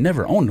worth? I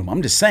never owned them.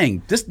 I'm just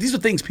saying these are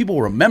things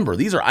people remember.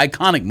 These are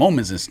iconic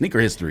moments in sneaker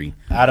history.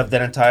 out of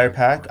that entire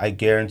pack, I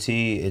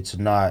guarantee it's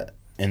not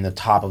in the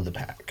top of the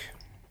pack.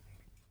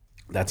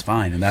 That's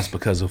fine, and that's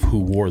because of who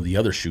wore the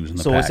other shoes in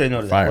the So pack. we'll say no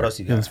to that. Fire. What else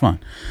you Yeah, got? that's fine.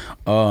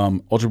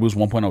 Ultra Boost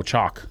 1.0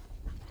 chalk.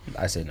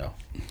 I say no.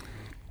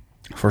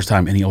 First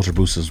time any Ultra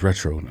Boost is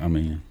retro. I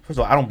mean, First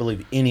of all, I don't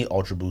believe any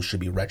Ultra Boost should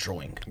be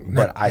retroing.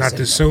 But I Not say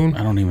this no. soon.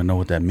 I don't even know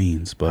what that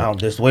means, but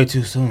This way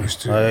too soon.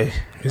 Like,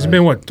 It's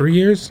been what, 3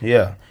 years?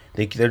 yeah,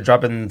 they're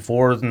dropping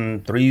 4s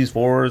and 3s,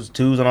 4s,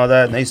 2s, and all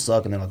that, and they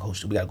suck. And they're like, oh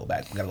shit, we gotta go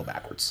back. We gotta go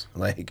backwards.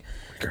 Like,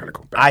 Gotta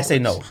go back. I say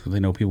no. they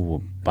know people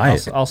will buy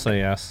it. I'll say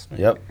yes.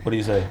 Yep. What do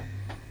you say?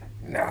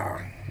 Nah.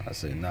 I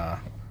say nah.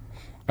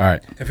 All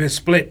right. If it's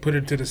split, put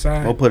it to the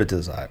side. We'll put it to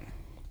the side.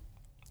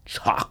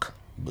 Chalk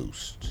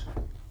Boost.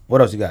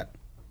 What else you got?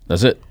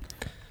 That's it.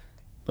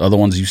 The other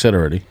ones you said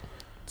already.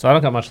 So I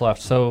don't got much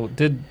left. So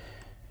did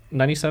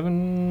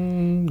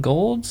 97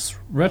 golds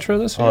retro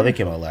this year? Oh, they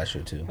came out last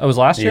year too. Oh, it was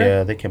last year?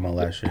 Yeah, they came out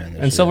last year.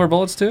 And silver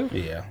bullets too?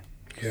 Yeah.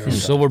 Yeah.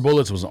 Silver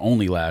Bullets was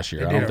only last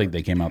year. I did don't a- think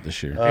they came out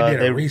this year. They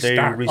did a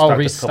restock. restocked Oh, a couple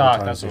restock.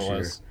 times That's what this it year.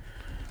 was.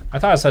 I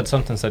thought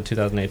it said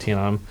 2018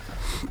 on them.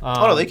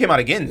 Oh no, they came out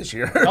again this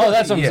year. Oh,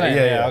 that's what I'm yeah, saying.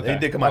 Yeah, Yeah, yeah. okay. They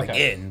did come out Okay.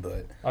 again,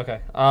 but Okay.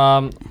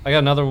 I got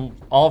another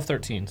all of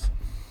 13s.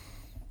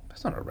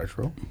 that's not a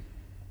retro.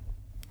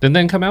 Didn't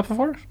they come out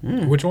before?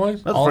 Which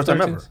ones? That's the All first of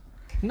time ever. 13s?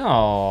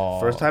 No.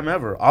 First time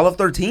ever. All of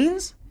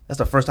 13s? That's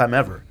the first time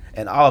ever.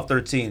 And all of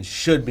 13s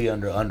should be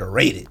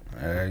underrated.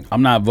 All right.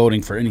 I'm not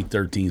voting for any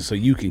 13, so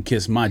you can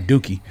kiss my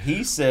dookie.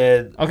 He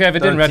said Okay, if it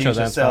didn't 13 retro, should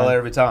then it's sell fine.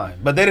 every time.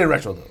 But they didn't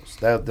retro those.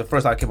 That the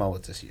first I came out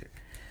with this year.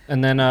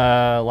 And then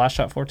last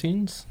shot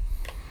 14s.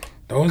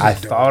 Those I are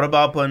dope. thought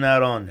about putting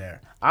that on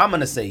there. I'm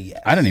gonna say yes.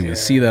 I didn't even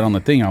see that on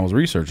the thing I was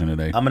researching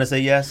today. I'm gonna say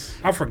yes.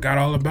 I forgot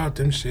all about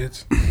them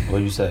shits. What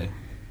do you say?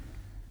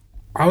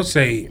 I would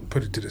say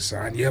put it to the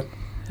side. Yep.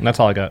 And that's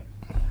all I got.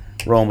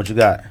 Rome, what you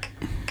got?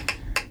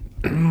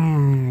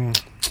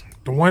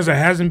 The ones that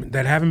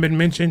haven't been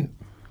mentioned,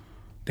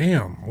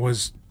 damn,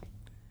 was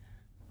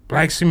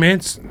Black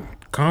Cements,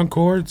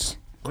 Concords,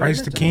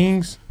 Christ the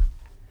Kings.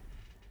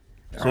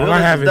 So your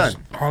list is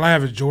done. All I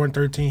have is Jordan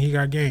 13. He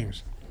got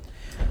games.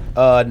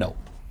 No.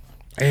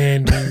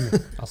 And say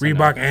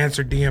Reebok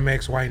answered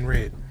DMX white and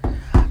red.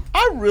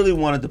 I really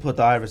wanted to put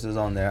the Iverses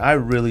on there. I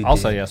really I'll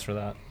did. say yes for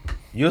that.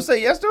 You'll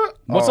say yes to it?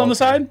 What's Oh, on the okay.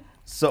 side?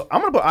 So I'm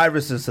gonna put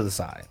Iverses to the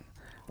side.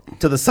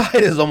 To the side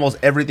is almost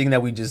everything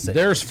that we just said.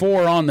 There's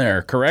 4 on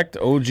there, correct?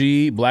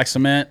 OG, Black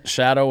Cement,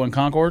 Shadow, and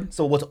Concord?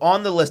 So what's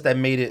on the list that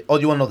made it? Oh,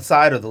 you want to know the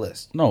side or the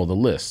list? No, the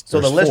list. So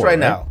There's the list 4, right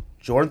now: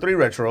 Jordan 3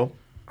 Retro,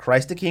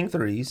 Christ the King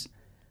 3s.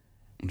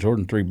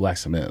 Jordan 3 Black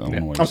Cement. I don't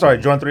know what I'm you sorry,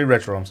 Jordan 3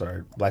 Retro. I'm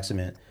sorry, Black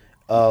Cement.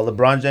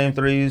 LeBron James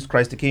 3s,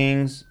 Christ the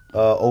Kings,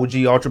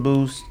 OG Ultra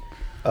Boost,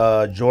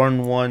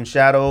 Jordan 1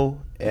 Shadow,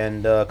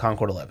 and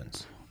Concord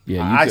 11s.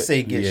 Yeah, you I could-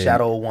 say get yeah.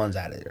 Shadow 1s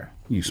out of there.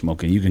 You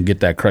smoking. You can get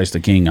that Christ the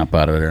King up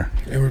out of there.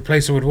 And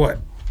replace it with what?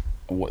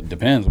 What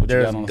depends what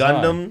There's you got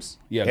on the side. Gundams,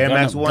 Yeah, Air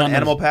Max 1 Gundams-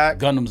 Animal Pack.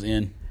 Gundams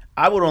in.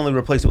 I would only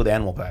replace it with the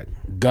Animal Pack.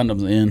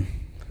 Gundam's in.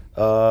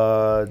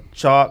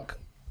 Chalk,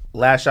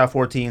 Last Shot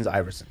 14's,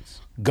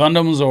 Iverson's.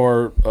 Gundams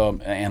or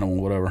Animal,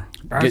 whatever.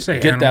 I'd say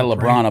Get that Animal,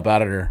 LeBron up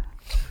out of there.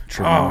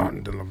 Oh,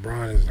 the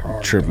LeBron is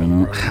hard.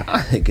 Tripping, though, huh? bro.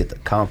 I get the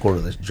Concord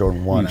of this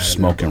Jordan 1. You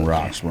smoking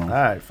rocks, bro. All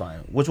right, fine.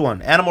 Which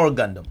one? Animal or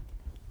Gundam?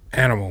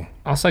 Animal.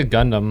 I'll say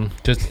Gundam.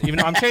 Just even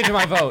though I'm changing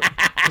my vote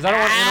because I don't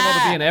want Animal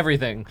to be in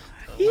everything.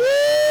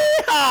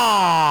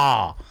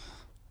 Yeah.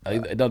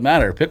 It doesn't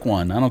matter. Pick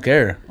one. I don't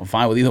care. I'm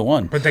fine with either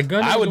one. But the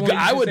Gundam. I would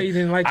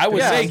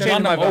say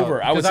Gundam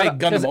over. I would say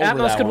Gundam over Atmos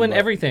that could one, win but-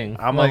 everything.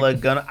 I'm gonna let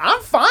Gundam.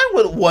 I'm fine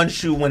with one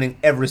shoe winning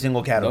every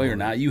single No, category. you're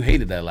not. You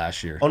hated that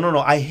last year. Oh no,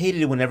 I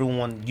hated it when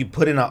everyone you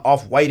put in an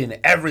off-white and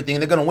everything.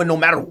 They're gonna win no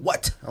matter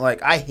what.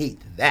 Like I hate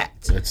that.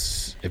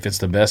 If it's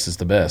the best, it's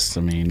the best.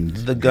 I mean,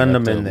 The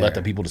Gundam in let there.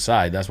 the people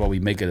decide. That's why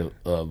we make it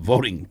a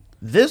voting.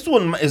 This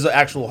one is an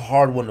actual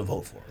hard one to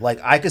vote for.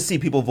 Like I could see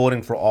people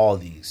voting for all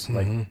of these.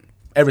 Like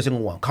every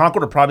single one.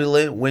 Concord will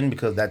probably win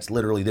because that's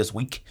literally this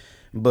week.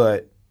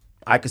 But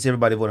I could see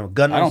everybody voting for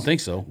Gundams. I don't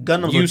think so.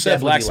 Gundams You would said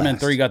definitely Black be Cement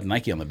last. 3 got the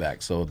Nike on the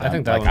back, so I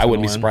think that like one's I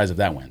wouldn't be gonna win. surprised if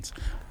that wins.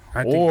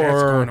 I think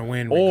that's going to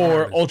win. Or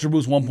regardless. Ultra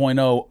Boost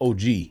 1.0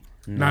 OG.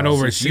 Not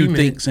over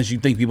Since you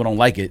think people don't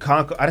like it,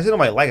 Concord. I didn't see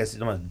nobody like it. I see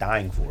nobody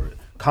dying for it.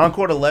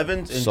 Concord 11s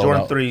and Sold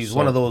Jordan out. 3s. Sold-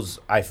 One of those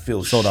I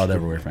feel sold out stupid.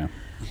 everywhere, fam.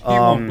 He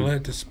want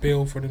blood to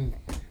spill for them.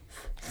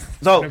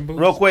 So them boots.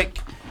 real quick,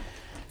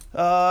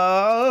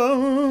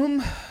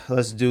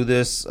 let's do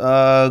this.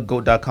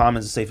 Goat.com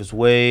is the safest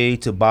way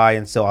to buy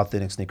and sell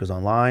authentic sneakers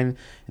online.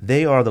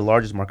 They are the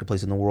largest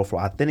marketplace in the world for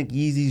authentic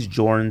Yeezys,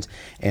 Jordans,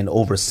 and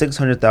over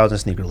 600,000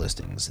 sneaker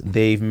listings.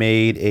 They've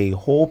made a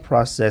whole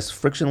process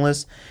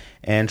frictionless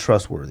and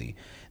trustworthy.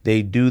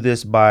 They do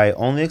this by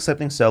only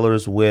accepting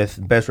sellers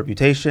with best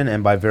reputation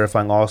and by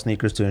verifying all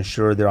sneakers to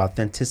ensure their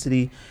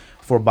authenticity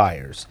for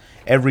buyers.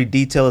 Every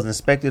detail is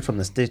inspected from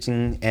the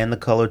stitching and the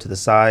color to the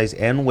size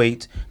and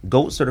weight.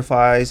 GOAT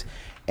certifies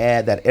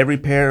that every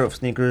pair of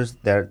sneakers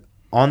that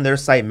on their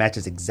site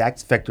matches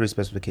exact factory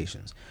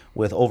specifications.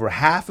 With over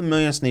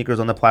 500,000 sneakers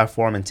on the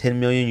platform and 10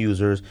 million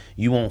users,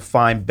 you won't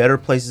find better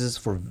prices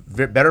for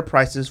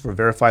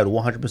verified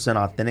 100%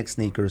 authentic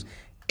sneakers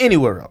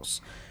anywhere else.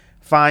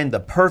 Find the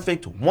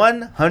perfect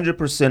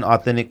 100%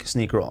 authentic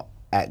sneaker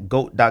at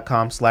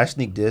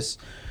goat.com/sneakdiss.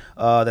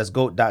 That's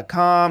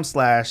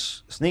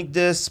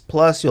goat.com/sneakdiss.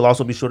 Plus, you'll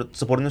also be sure to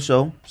supporting the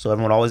show. So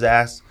everyone always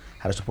asks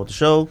how to support the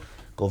show.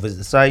 Go visit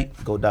the site,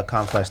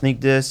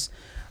 goat.com/sneakdiss.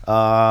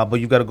 But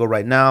you've got to go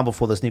right now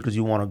before the sneakers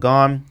you want are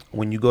gone.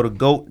 When you go to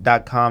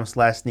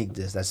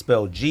goat.com/sneakdiss, that's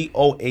spelled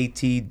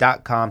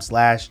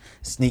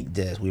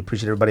GOAT.com/sneakdiss. We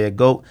appreciate everybody at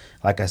GOAT.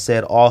 Like I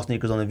said, all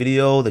sneakers on the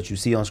video that you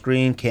see on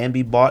screen can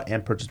be bought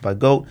and purchased by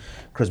GOAT.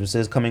 Christmas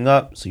is coming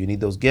up, so you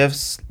need those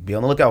gifts. Be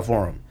on the lookout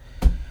for them.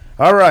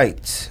 All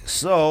right,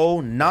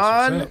 so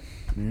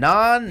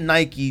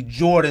non-Nike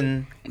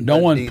Jordan. No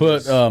one Adidas.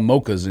 put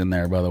mochas in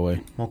there, by the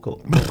way. Mocha,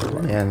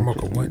 man.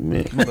 Mocha what?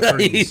 Mocha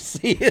threes.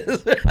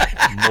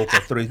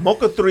 Mocha threes.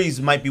 Mocha threes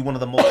might be one of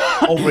the most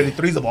overrated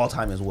threes of all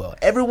time as well.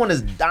 Everyone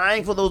is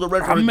dying for those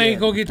retro. I may again.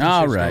 go get this.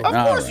 All shit, right. Of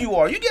All course right. you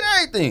are. You get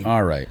everything.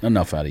 All right,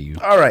 enough out of you.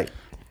 All right.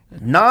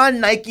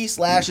 Non-Nike /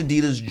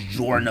 Adidas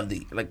Jordan of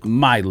the like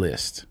My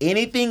list.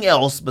 anything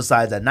else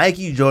besides a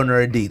Nike Jordan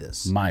or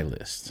Adidas. My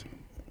list.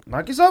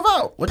 Knock yourself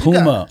out. What you got?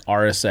 Puma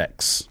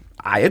RSX.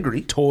 I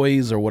agree.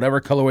 Toys or whatever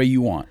colorway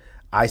you want.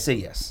 I say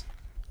yes.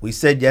 We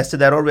said yes to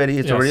that already.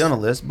 It's Yes. already on the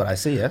list, but I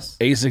say yes.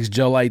 Asics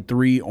Gelite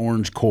 3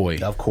 Orange Koi.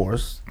 Of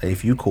course. A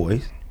few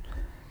Kois.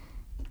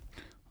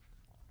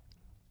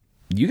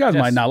 You guys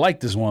Yes. might not like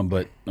this one,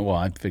 but, well,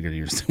 I figured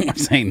you were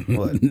saying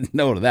What?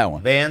 no to that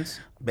one. Vans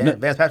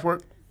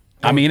Patchwork.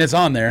 I mean, it's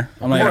on there.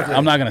 I'm course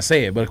it not going to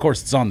say it, but of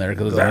course it's on there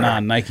because it's a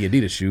non-Nike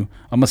Adidas shoe.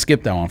 I'm going to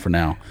skip that one for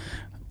now.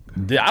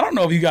 I don't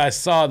know if you guys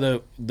saw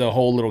the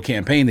whole little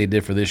campaign they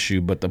did for this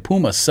shoe, but the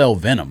Puma Sell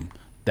Venom,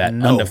 that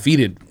No.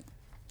 undefeated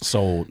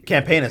sold.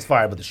 Campaign is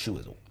fire, but the shoe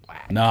is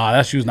whack. Nah,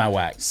 that shoe's not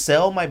whack.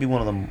 Cell might be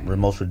one of the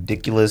most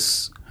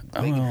ridiculous.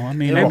 Oh, I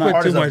mean, They I'm put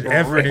not, Put too Artists much are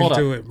effort great.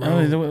 into it,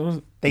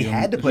 bro. They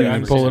had to put you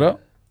effort. pull it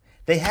up.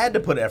 They had to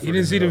put effort. You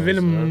didn't see the into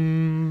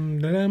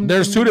those. Venom.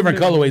 There's two different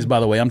colorways, by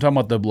the way. I'm talking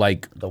about the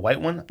like The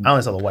white one. I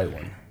only saw the white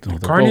one. they're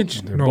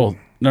Carnage? They're No. both.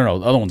 No,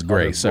 the other one's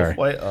gray. They're Sorry. both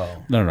white? Oh,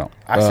 No.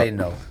 I say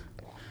no.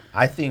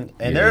 I think,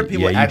 and there are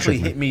people you actually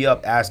tripping. hit me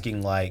up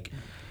asking like,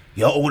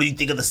 "Yo, what do you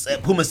think of the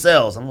Puma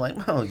cells?" I'm like,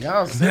 "Oh,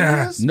 y'all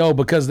serious?" No,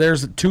 because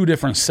there's two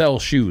different Cell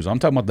shoes. I'm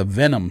talking about the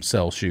Venom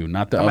Cell shoe,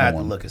 not the I'm gonna other have to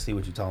one. look and see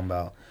what you're talking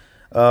about.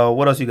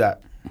 What else you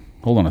got?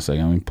 Hold on a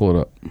second. Let me pull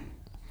it up.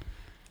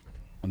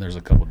 And there's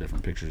a couple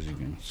different pictures you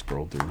can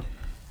scroll through.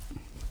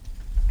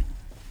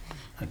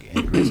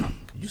 Okay, Chris,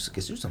 you should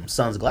get you some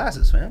sun's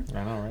glasses, fam.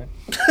 I know,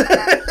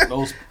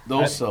 right?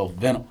 Those sell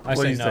Venom. I What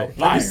say do you no. say?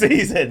 Let me see.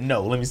 He said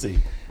no. Let me see.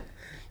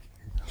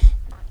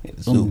 Yeah,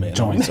 the Them zoom in.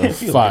 joints are You don't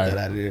get fire. that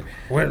out of here.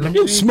 What? Let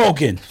You me see.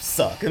 smoking?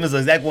 Suck. Them is the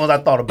exact ones I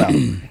thought about.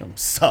 Them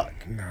suck.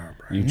 Nah,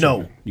 bro. You No.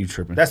 tripping. You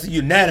tripping? That's a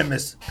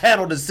unanimous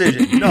panel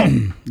decision.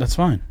 No. That's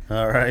fine.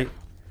 All right.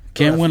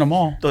 Can't win them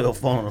all. Throw your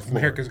phone on the floor.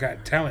 America's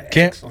Got Talent.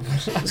 Can't- X on them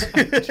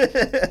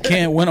shits.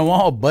 Can't win them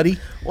all, buddy.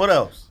 What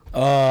else?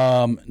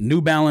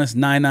 New Balance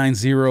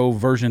 990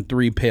 version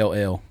 3 Pale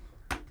Ale.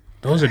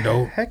 Those are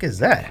dope. Heck is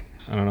that?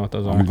 I don't know what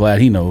those are. I'm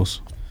glad he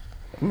knows.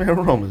 Man,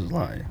 Roman's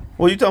lying.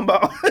 What are you talking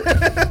about?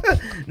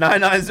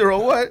 990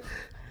 what?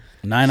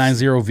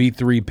 990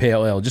 V3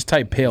 Pale Ale. Just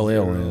type Pale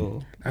Ale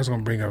in. That's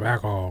gonna bring up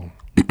alcohol.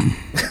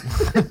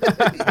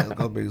 Let's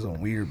go bring some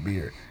weird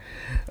beer.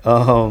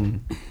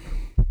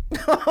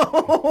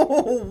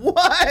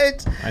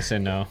 What? I say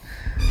no.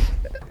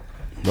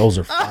 Those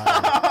are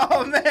fire.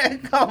 Oh man,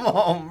 come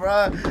on,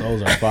 bro.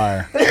 Those are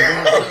fire.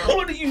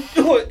 What are you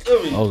doing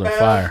to me? Those are man?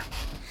 fire.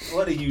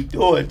 What are you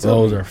doing to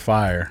Those me? are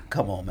fire.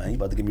 Come on, man. You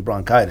about to give me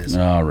bronchitis.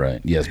 All right.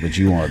 Yes, but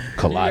you want You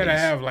gotta Pilates.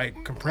 have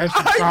like compressor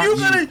Are you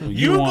socks.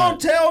 gonna gonna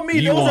tell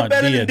me those are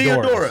better than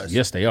Deodoras?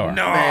 Yes, they are.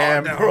 No,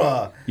 Man, no.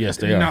 bruh. Yes,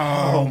 they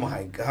are. Oh No.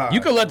 my god.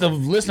 You could let the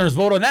listeners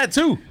vote on that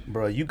too.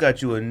 Bro, you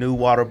got you a new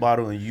water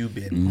bottle and you've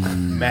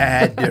been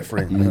mad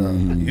different.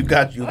 You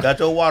got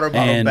your water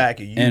bottle And- back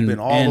and you've and- been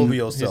all and over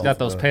yourself. He's got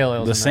those bro. pale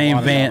ales. The in that same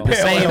water van. The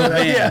bottle. same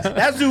Yeah, van.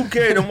 that dude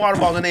carried them water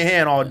bottles in their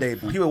hand all day.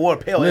 People wore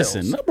pale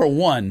Listen, ales. number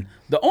one,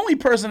 the only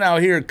person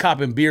out here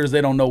copping beers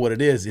they don't know what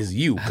it is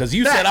you. Because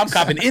you said I'm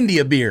copping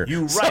India beer.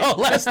 You So right.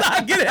 let's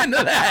not get into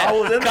that. I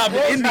was in the copping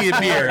grocery India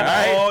store. beer, all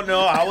right? Oh no,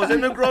 I was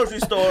in the grocery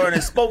store and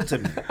it spoke to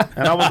me,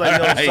 and I was like,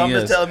 "Yo, Right,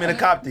 something's yes. telling me to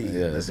cop these."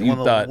 Yes, It's you one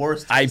of the thought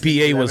worst tasting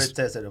IPA I've was ever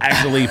tasted in my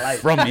actually life.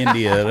 from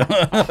India. I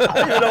didn't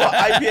even know what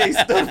IPA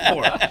stood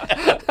for.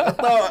 I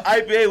thought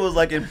IPA was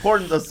like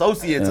important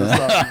associates or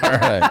something. All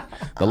right.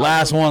 The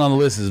last one on the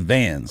list is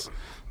Vans.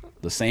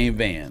 The same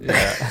van.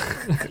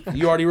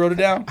 You already wrote it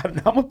down? I'm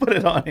gonna put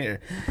it on here.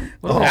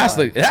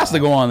 It has to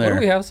go on What do we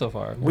there. have so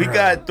far? We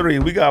got 3.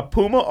 We got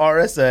Puma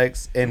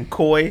RSX and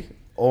Koi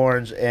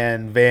Orange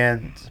and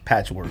Vans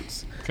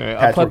Patchworks. Okay, I'll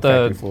Patchwork put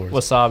the Factory Floors.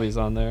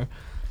 wasabis on there.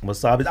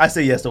 Wasabi. I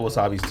say yes to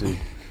wasabis too.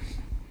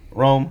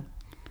 Rome.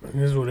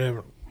 This is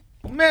whatever.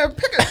 Man,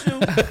 pick a shoe.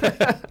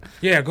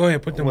 Yeah, go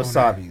ahead. Put them on there.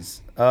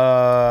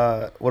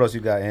 Wasabis. What else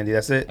you got, Andy?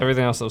 That's it?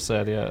 Everything else I've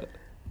said, yeah.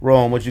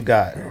 Rome, what you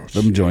got?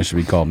 Them joints should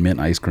be called mint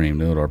ice cream,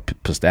 dude, or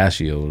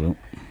pistachio. Dude.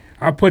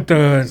 I put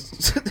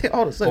the. They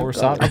all the same. Or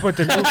color. I put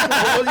the.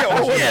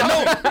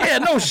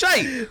 No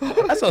shite.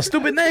 That's a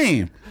stupid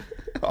name.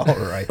 All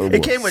right.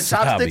 It came with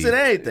chopsticks Wasabi. and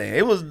everything.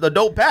 It was the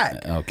dope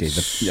pack. Okay,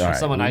 all right.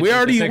 Someone We've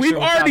ice cream already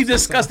chopsticks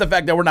discussed the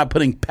fact that we're not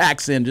putting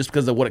packs in just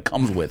because of what it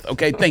comes with.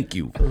 Okay, thank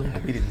you.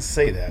 We didn't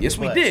say that. Yes,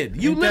 we but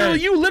did. You Ain't that-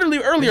 literally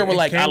earlier were It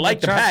like, came I with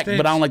like the pack, chopsticks?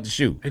 but I don't like the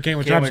shoe. It came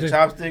with It came with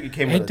chopsticks. chopstick. It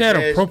came Ain't with a that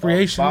dish,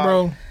 appropriation, a box.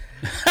 bro?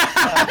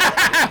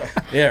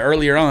 Yeah,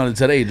 earlier on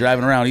today,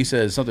 driving around, he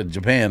said something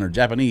Japan or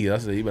Japanese. I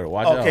said, you better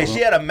watch out. Okay, she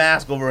had a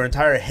mask over her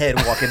entire head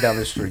walking down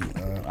the street.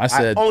 I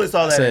said, I only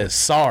saw that. I said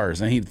SARS,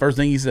 and first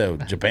thing he said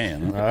was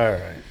Japan. All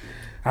right.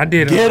 I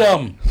did. Get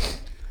him.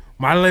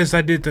 My list.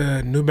 I did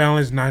the New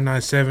Balance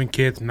 997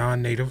 kits,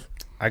 non-native,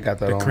 I got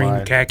that the on cream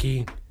mine.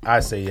 khaki. I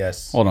say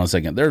yes. Hold on a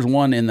second. There's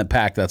one in the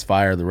pack that's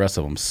fire. The rest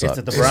of them suck. Is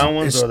it the brown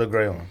ones it's- or the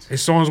gray ones?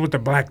 It's songs with the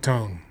black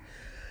tone.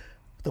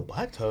 The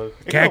black tug.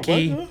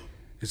 Khaki.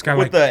 It's got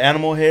With like the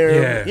animal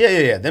hair. Yeah.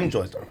 Yeah. Them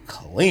joints are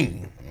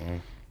clean.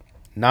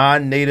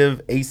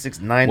 Non-native A6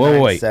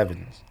 Wait.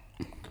 997s.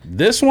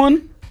 This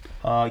one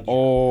Yeah.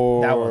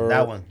 or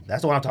That one.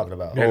 That's the one I'm talking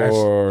about. Yeah, that's-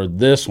 or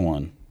this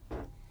one.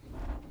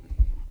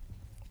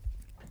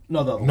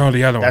 No, the no,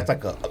 the other one. That's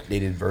like an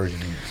updated version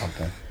or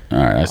something. All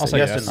right, I say say,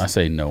 yes. I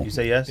say no. You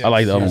say yes? I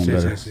like the other Yes, one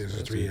yes, better. yes, yes,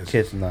 yes, 3 years.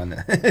 Kids non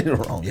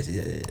wrong. Yes,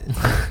 yes.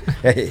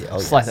 Oh,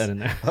 Slide yes. that in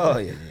there. Oh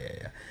yeah.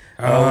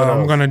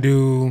 I'm gonna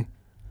do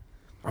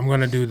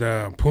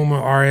the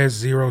Puma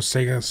RS0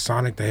 Sega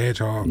Sonic the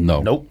Hedgehog.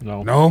 No. Nope.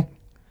 No. No,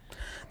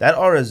 That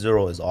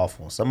RS0 is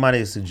awful.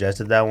 Somebody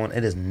suggested that one.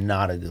 It is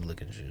not a good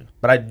looking shoe.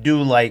 But I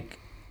do like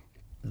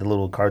the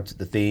little cartoon,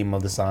 the theme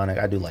of the Sonic.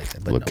 I do like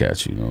that. But Look no.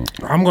 at you.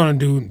 Though. I'm gonna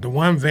do the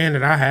one van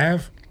that I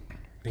have,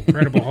 the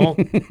Incredible Hulk,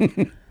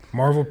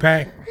 Marvel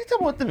Pack. You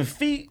talking about them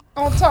feet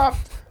on top?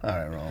 All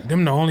right, wrong.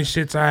 Them the only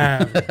shits I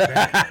have.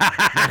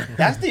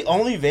 That's the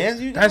only Vans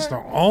you got? That's the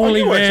only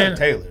you wear van. Chuck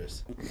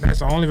Taylors. That's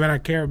the only van I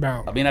care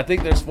about. I mean, I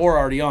think there's 4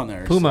 already on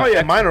there. Puma. Oh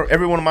yeah,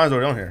 every one of mine's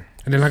already on here.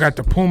 And then I got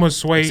the Puma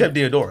Suede Except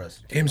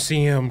Deodora's.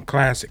 MCM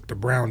Classic, the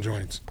brown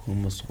joints.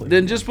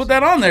 Then just put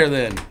that on there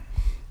then.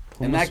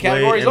 And that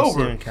category's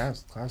over.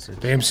 Classic.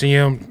 The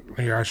MCM.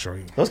 Here, I'll show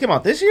you. Those came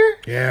out this year?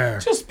 Yeah.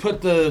 Just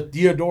put the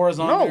Deodoras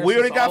on No, there. we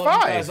already since got all of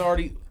you 5. guys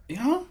already,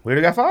 yeah? We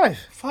already got 5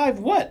 5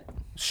 what?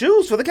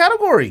 shoes for the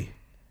category.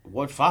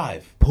 What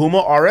 5?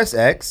 Puma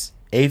RSX,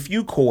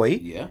 A-Few Koi,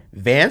 Yeah.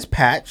 Vans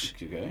Patch,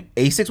 Okay.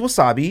 A6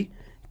 Wasabi,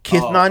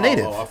 Kith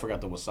Non-Native. Oh, I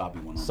forgot the wasabi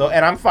one. On. So,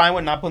 and I'm fine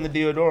with not putting the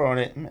Deodora on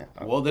it. Man,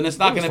 Well, then it's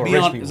not That was going to for be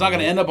rich on. people, It's not going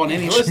to man. end up on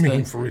any What list. you mean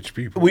Then. for rich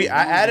people? we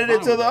I added it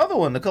fine to with the that. other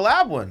one, the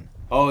collab one.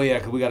 Oh yeah,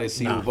 because we got to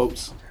see who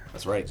votes.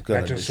 That's right.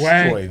 Gonna Got your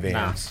destroy swag?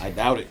 Vans. I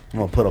doubt it. I'm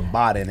gonna put a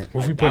bot in it.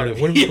 What if we Doubt put it.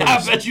 it? What if we Yeah, I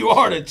put bet you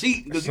are to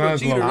cheat because you're a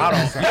Sun's cheater.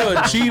 low.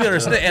 You're a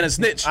cheater and a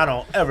snitch. I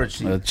don't ever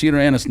cheat. A cheater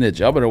and a snitch.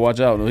 Y'all better watch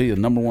out. He's the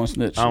number 1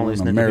 snitch I only in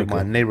snitch in America.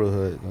 my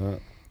neighborhood.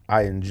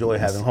 I enjoy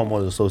having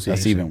homeowners association.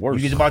 That's even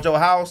worse. You get about your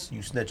house,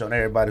 you snitch on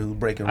everybody who's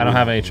breaking. I don't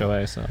have rules.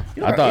 HOA, so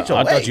You I don't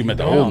thought HOA. you meant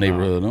the Hell whole no.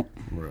 neighborhood. No?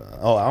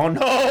 Oh, I don't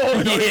know.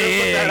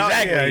 Yeah,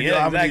 exactly.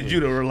 Yeah, I'm gonna exactly. need you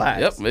to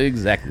relax. Yep,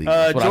 exactly.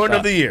 That's what I Jordan of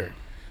thought. the year.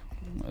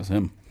 That's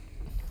him.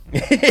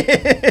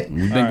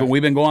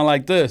 We've been going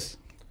like this.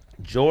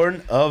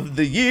 Jordan of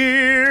the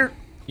year.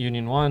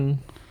 Union 1.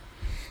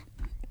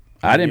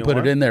 I didn't put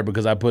one? it in there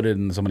because I put it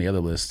in so many other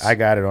lists. I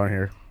got it on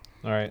here.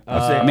 All right.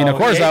 I mean, of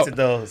course, he hates I- it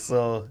though.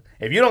 So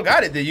if you don't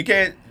got it, then you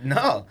can't.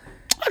 No,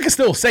 I can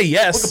still say we can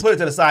yes. put it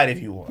to the side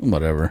if you want.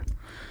 Whatever.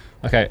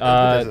 okay.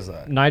 that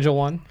aside. Nigel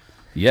 1.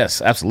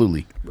 Yes,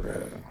 absolutely.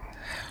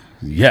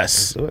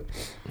 Yes. Do it.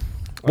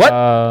 What?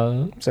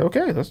 Say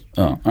okay. That's,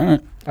 Oh, all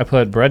right. I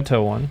put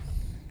Breadtoe 1.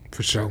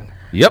 For sure.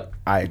 Yep.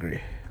 I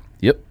agree.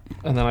 Yep.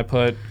 And then I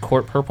put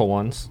Court Purple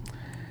 1s.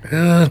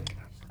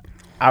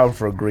 I would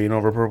prefer green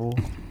over purple.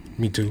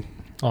 Me too.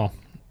 Oh.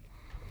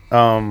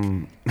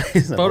 Vote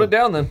Vote it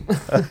down then.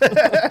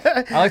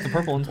 I like the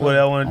purple ones. What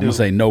I want I'm to gonna do?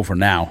 say no for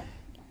now.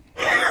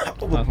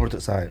 We'll put it to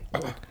the side.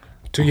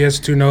 2 yes,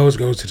 2 no's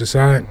goes to the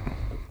side.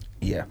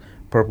 Yeah,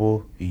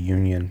 purple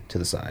union to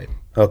the side.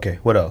 Okay,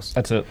 what else?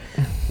 That's it.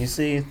 You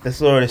see, this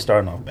is already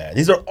starting off bad.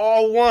 These are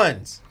all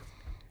ones.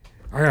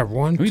 I have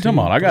 1. What are you talking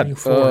about? I got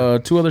 4.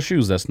 2 other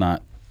shoes that's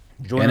not.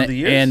 Jordan of the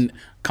year. And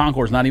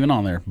Concord's not even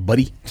on there,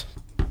 buddy.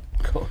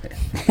 Go ahead.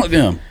 Look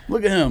at him.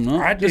 Look at him. Huh?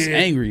 I Just did,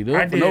 angry, dude,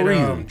 I for did, no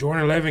reason.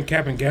 Jordan 11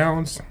 cap and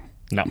gowns.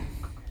 No.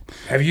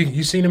 Have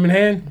you seen them in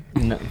hand?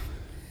 No.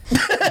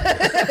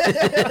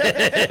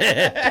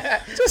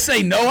 Just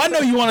say no. I know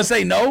you want to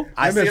say no.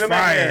 I Them see is them in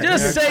fire. hand.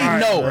 Just Them is say fire,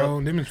 no.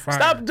 Bro. Them is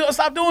fire.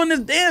 Stop doing this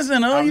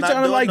dancing, huh? I'm You not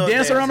trying to doing like no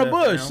dance around the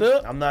dancing, bush,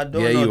 fam. huh? I'm not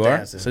doing Yeah, no you are.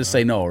 dancing, So just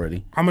say no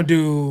already. I'm gonna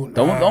do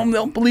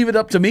Don't believe it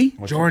up to me.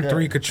 Jordan you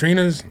 3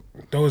 Katrinas.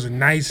 Those are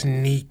nice,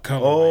 neat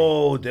color.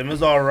 Oh, them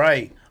is all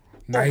right.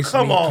 nice,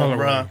 Come neat on,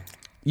 colorway. bruh.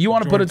 You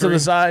want to put it to Jordan the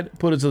 3? side?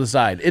 Put it to the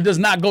side. It does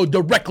not go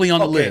directly on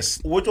the Okay,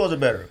 list. which ones are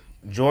better?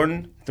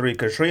 Jordan 3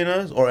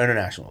 Katrinas or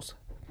Internationals?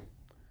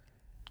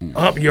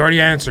 Up, you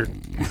already answered.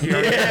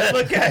 Yeah,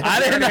 look at you. I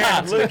did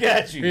not. Look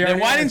at you. Yeah. Then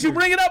why didn't you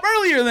bring it up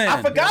earlier then?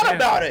 I forgot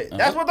about it.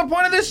 That's what the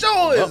point of this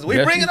show is. We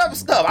guess bringing you- up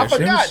stuff. I Guess them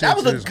forgot. That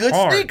was a shits is good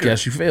hard. sneaker.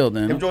 Guess you failed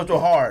then. Them George were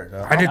hard.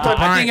 I did the I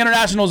pine, think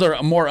internationals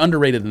are more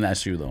underrated than that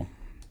shoe though.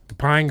 the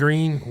pine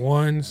green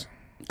ones.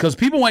 Because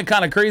people went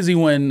kind of crazy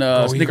when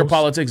Sneaker Eagles.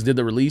 Politics did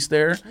the release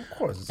there. Of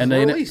course, it's And a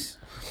they- release.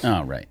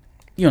 Oh, right.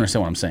 You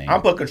understand what I'm saying.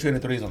 I'm putting Katrina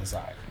 3s on the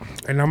side.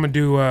 And I'm gonna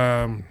do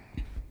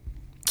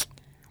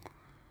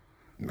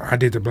I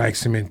did the black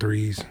cement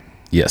 3s.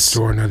 Yes.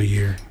 Jordan of the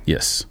year.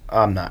 Yes.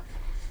 I'm not.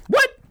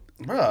 What?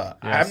 Bruh,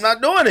 I'm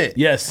not doing it.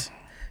 Yes.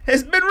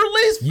 It's been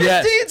released 15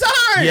 Yes.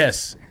 times.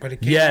 Yes. But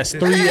it came Yes. out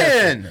 3 this-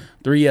 yeses. Man.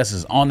 3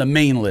 yeses on the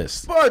main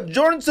list. Bro,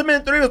 Jordan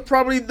Cement 3 was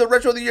probably the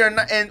retro of the year in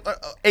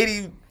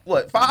 80,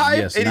 what, 5?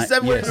 Yes,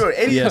 87? yes, What,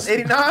 80, yes.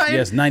 89?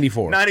 Yes,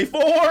 94.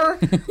 94?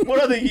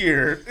 What other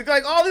year? It's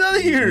like all the other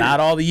years. Not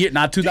all the year.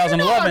 Not Do you know how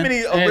 2011. many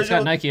Hey, it's got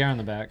original... Nike Air on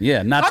the back.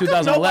 Yeah, not How come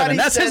 2011. nobody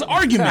That's his said-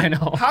 argument. I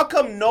know. How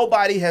come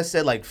nobody has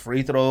said like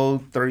free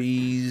throw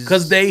 3s?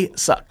 Because they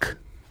suck.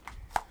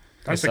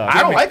 That's They a suck. I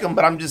don't gimmick. like them,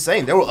 but I'm just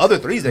saying there were other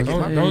 3s that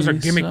came out. Those are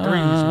gimmick 3s,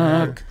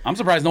 man. I'm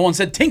surprised no one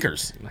said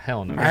Tinkers.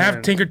 Hell no. I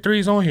have Tinker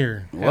 3s on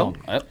here. Well,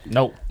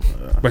 Nope.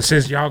 But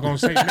since y'all gonna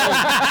say no,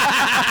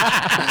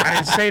 I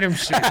didn't say them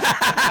shit.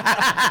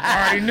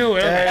 I already knew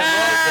it.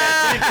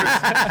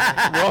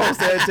 Rose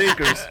said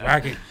Tinkers.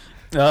 Rock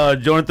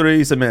it. Jordan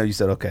 3 Cement, you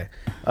said okay.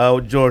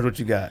 George, what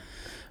you got?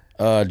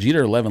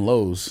 Jeter 11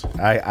 lows.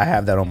 I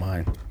have that on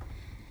mine.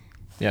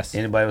 Yes.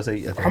 Anybody would say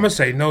okay. I'm gonna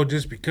say no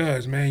just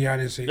because, man. Y'all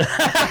didn't say.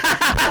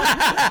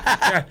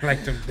 I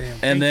like them damn.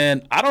 And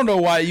then I don't know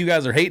why you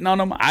guys are hating on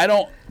them. I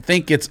don't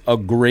think it's a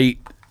great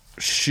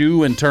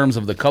shoe in terms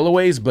of the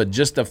colorways, but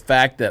just the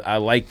fact that I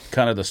like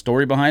kind of the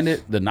story behind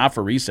it, the not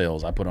for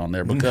resales I put on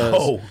there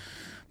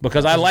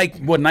because I like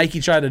what Nike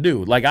tried to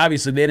do. Like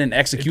obviously they didn't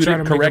execute try it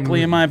to make correctly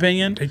them- in my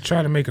opinion. They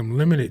try to make them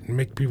limited and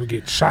make people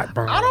get shot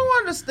by. I don't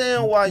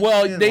understand why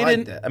Well, you they didn't like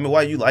didn't- that. I mean,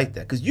 why you like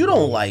that? Because you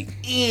don't like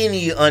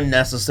any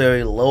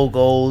unnecessary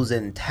logos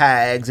and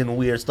tags and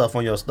weird stuff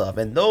on your stuff.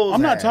 And those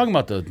I'm not had- talking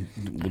about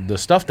the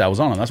stuff that was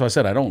on them. That's why I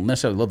said I don't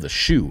necessarily love the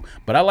shoe,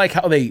 but I like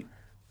how they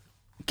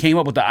came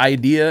up with the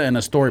idea and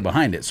a story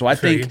behind it. So I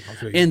feel think you. I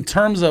feel you. in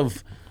terms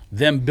of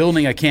them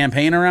building a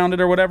campaign around it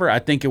or whatever, I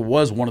think it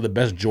was one of the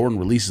best Jordan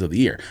releases of the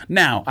year.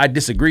 Now, I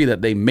disagree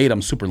that they made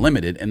them super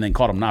limited and then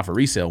called them not for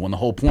resale when the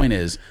whole point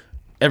is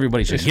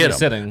everybody should should get be them.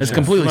 sitting. It's Yeah.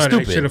 completely They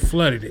should stupid. have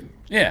flooded it.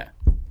 Yeah.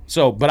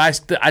 So, but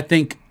I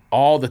think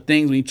all the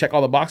things, when you check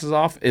all the boxes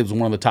off, it was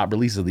one of the top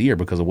releases of the year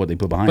because of what they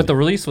put behind But it. the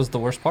release was the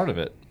worst part of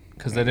it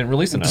because they didn't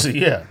release enough.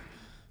 Yeah.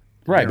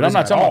 Right, but I'm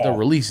not at talking about the all.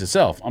 release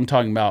itself. I'm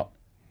talking about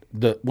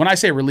when I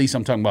say release,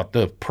 I'm talking about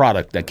the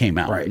product that came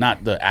out, Right.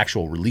 not the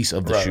actual release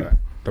of the Right, shoe. right.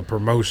 The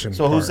promotion.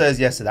 So who part. says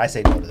yes to that? I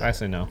say no to that. I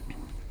say no.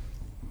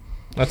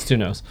 That's 2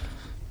 no's.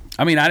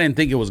 I mean, I didn't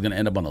think it was going to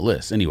end up on the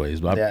list, anyways.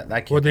 But Yeah,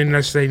 I can't. Well, then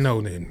let's say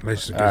no. Then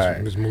let's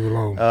right. move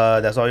along.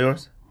 That's all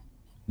yours?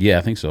 yeah,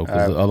 I think so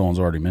because the other ones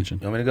already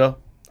mentioned. You want me to go?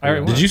 I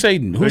already Did won. you say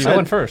who I said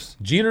went first.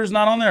 Jeter's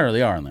not on there, or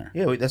they are on there?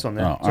 Yeah, wait, that's on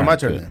there. Oh, so all my right,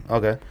 turn good. then.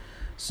 Okay.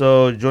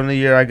 So Jordan of the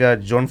year, I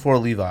got Jordan 4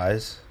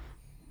 Levi's.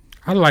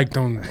 I like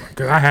them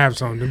because I have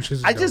some. Them shits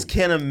is I dope. just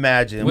can't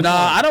imagine. Nah,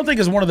 I don't think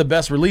it's one of the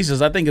best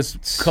releases. I think it's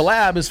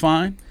collab is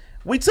fine.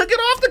 We took it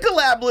off the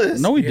collab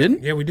list. No, we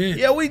didn't. Yeah, we did.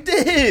 Yeah, we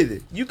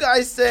did. You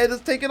guys said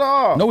let's take it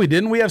off. No, we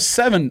didn't. We have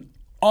 7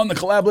 on the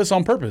collab list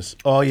on purpose.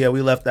 Oh yeah,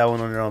 we left that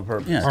one on there on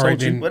purpose. Yeah, I All told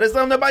right, you. then. But it's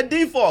on there by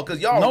default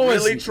because y'all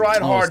really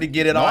tried hard to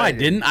get it no, off. I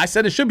didn't. I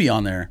said it should be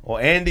on there. Well,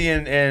 Andy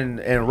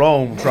and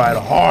Rome tried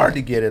hard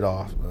to get it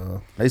off.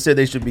 They said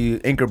they should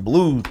be Anchor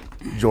Blue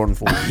Jordan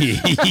 4.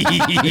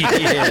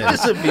 Yeah.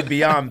 This should be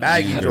Beyond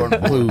Baggy Jordan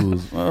 4.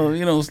 Blues. Well,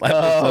 you know, slap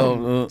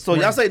So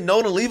y'all say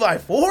no to Levi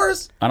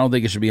 4s? I don't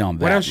think it should be on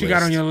that. What else you got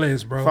list. on your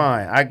list, bro?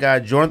 Fine. I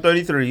got Jordan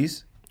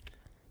 33s.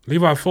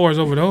 Levi 4s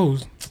over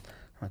those.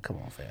 Oh, come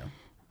on, fam.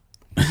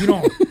 You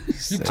don't.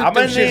 You took I'm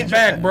them gonna need shits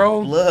back, bro.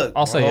 Look,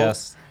 I'll say bro.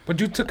 yes. But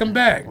you took them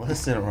back.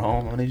 Listen,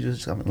 Rome. I need you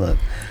to look.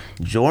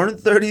 Jordan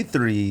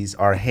 33s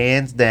are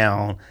hands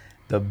down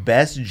the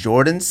best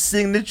Jordan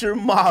signature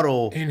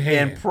model In in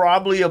hand.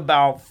 probably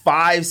about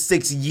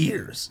 5-6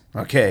 years.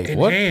 Okay. In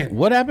What? hand.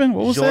 What happened?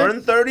 What was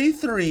Jordan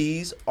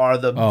 33s are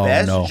the Oh,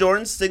 best no.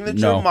 Jordan signature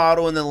No.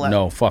 model in the that? last.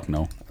 No, fuck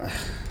no.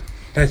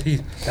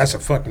 That's a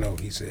fuck no,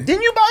 he said.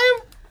 Didn't you buy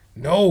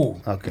No.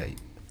 them? Okay.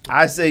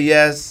 I say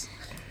yes.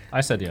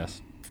 I said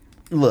yes.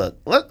 Look,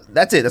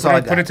 that's it. That's all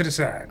I got. Put it to the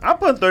side. I'm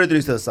putting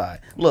 33s to the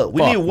side. Look,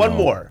 we Fuck need one no.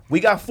 more. We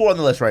got 4 on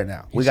the list right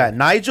now. We got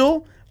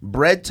Nigel,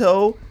 Bread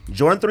Toe,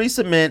 Jordan 3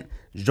 Cement,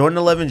 Jordan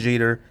 11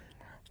 Jeter.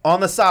 On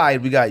the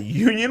side, we got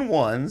Union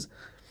 1s.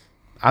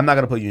 I'm not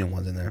going to put Union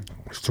 1s in there.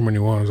 There's too many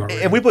ones already.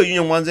 If we put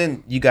Union 1s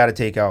in, you got to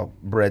take out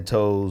Bread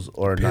Toes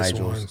or Piss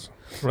Nigel's. ones.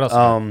 What else?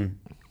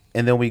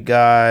 And then we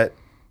got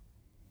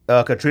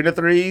Katrina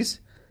 3s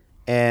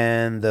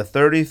and the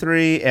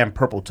 33 and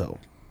Purple Toe.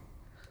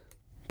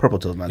 Purple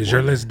Toe's not Is good.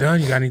 your list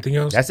done? You got anything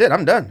else? That's it.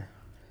 I'm done.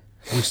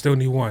 We still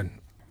need one.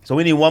 So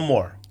we need one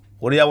more.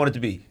 What do y'all want it to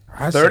be?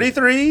 I say-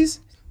 33s,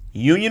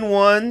 Union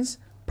 1s,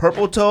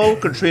 Purple Toe,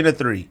 Katrina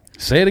 3.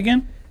 Say it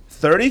again.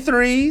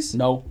 33s,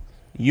 No.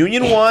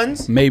 Union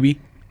 1s, Maybe.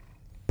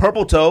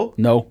 Purple Toe,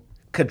 No.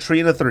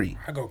 Katrina 3.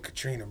 I go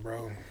Katrina,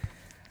 bro.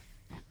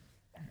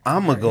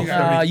 I'm going to go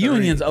 33.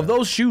 Unions. Of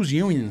those shoes,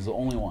 Union's the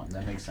only one.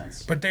 That makes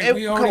sense. But Hey,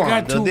 we come already on.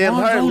 got two The ones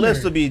entire on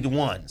list there. will be the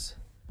 1s.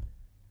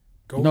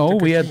 Go No, with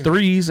the we had Katrina.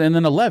 3s and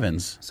then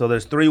 11s. So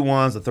there's 3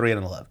 1s, a 3, and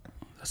an 11.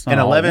 That's not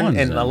And all 11 ones,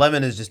 and then.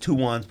 11 is just 2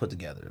 1s put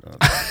together.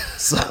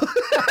 So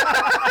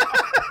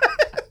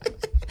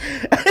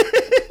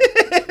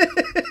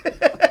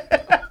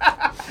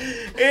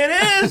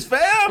it is,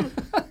 fam.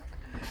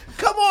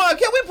 Come on,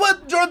 can we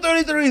put Jordan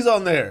 33s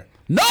on there?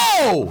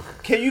 No.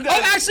 Can you Oh,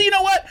 guys actually, you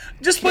know what?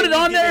 Just put Can it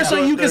you on give there me so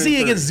Jordan you can see it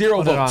 33? gets 0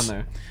 Put it votes. on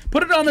there.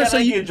 Put it on there Can so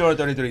I you get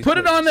Jordan 33s? put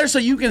it on there so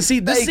you can see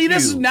this. Thank See,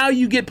 this is you. now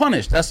you get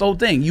punished. That's the whole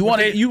thing. You want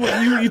they- to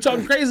you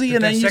talking crazy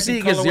and That then you second see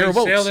it gets colorway 0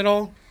 votes. Sale at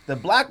all? The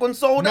black one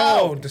sold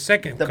No, out. the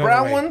second. The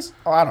brown colorway. ones?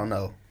 Oh, I don't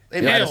know. They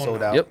might have Hell sold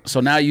no. out. Yep. So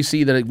now you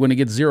see that when it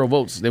gets 0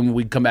 votes, then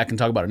we come back and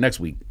talk about it next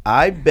week.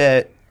 I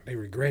bet They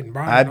regretting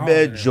buying. I all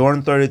bet of them.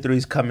 Jordan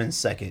 33s come in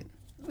second.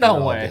 No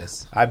in all way.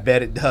 this. I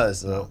bet it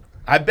does.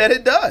 I bet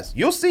it does.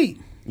 You'll see.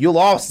 You'll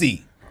all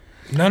see.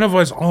 None of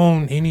us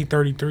own any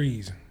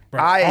 33s.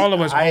 Bro, all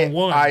of us own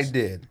ones. I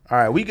did. All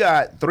right, we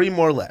got 3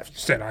 more left.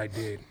 Said I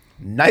did.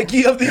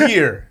 Nike of the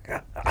year.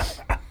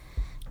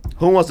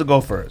 Who wants to go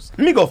first?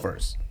 Let me go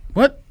first.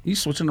 What? You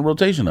switching the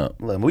rotation up?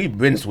 Look, we've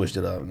been switched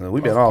it up.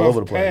 We've been all over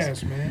the place.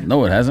 Pass, man.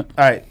 No, it hasn't.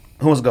 All right,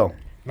 who wants to go?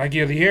 Nike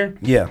of the year.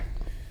 Yeah,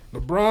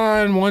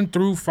 LeBron 1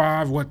 through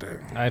 5. What the?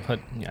 I put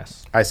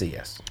yes. I say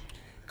yes.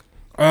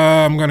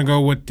 I'm gonna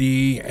go with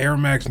the Air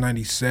Max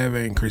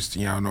 97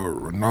 Cristiano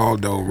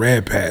Ronaldo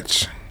red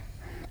patch.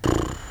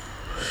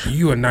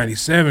 You a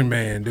 97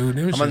 man, dude.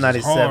 Them I'm a shits is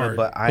 97, hard.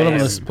 but I Put am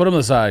them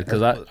aside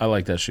because I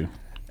like that shoe.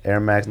 Air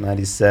Max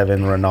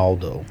 97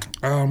 Ronaldo.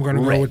 I'm gonna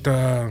Red. go with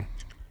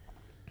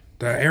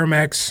the Air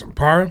Max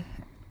Par.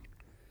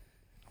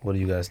 What do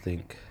you guys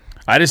think?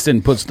 I just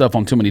didn't put stuff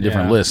on too many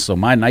different Yeah. lists, so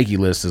my Nike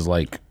list is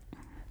like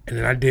And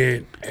then I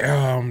did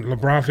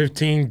LeBron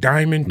 15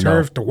 Diamond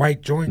Turf, the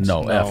white joints.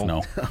 no, No. F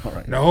no.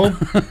 No?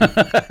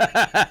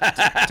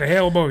 To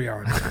hell with both of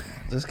y'all.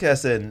 This cat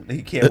said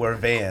he can't wear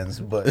Vans,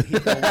 but he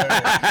can wear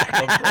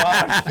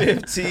LeBron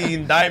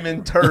 15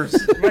 Diamond Turfs.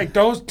 Like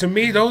those, to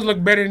me, those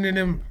look better than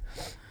them.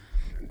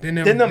 Than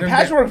them, Then them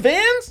patchwork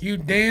Vans? You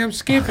damn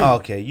skipping.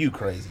 Okay, you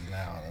crazy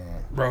now.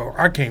 Bro,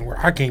 I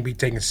can't be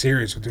taken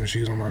serious with them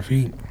shoes on my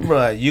feet.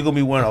 Bruh, you gonna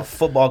be wearing a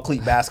football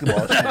cleat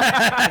basketball shoe.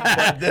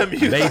 But them,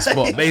 you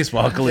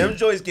baseball Them cleat.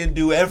 joints can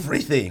do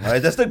everything. Right?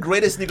 That's the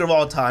greatest sneaker of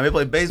all time. They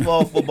play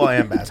baseball, football,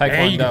 and basketball.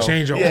 And you can Taekwondo.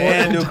 change your Yeah,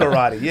 and do oil.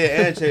 karate. Yeah,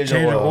 and change Change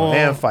your your oil. oil.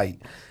 And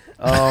fight.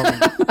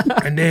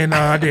 And then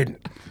I did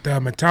the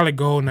metallic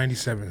gold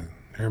 97,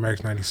 Air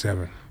Max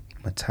 97.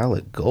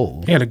 Metallic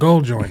gold. Yeah, the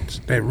gold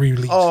joints that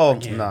released. Oh,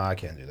 again. no, I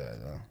can't do that.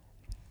 No.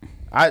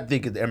 I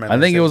think it, I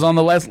think it was on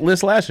the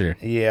list last year.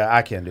 Yeah,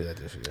 I can't do that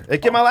this year.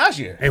 It came out last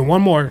year. And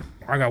one more.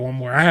 I got one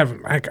more. I have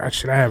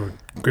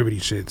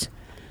gribbity shits.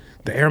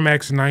 The Air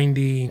Max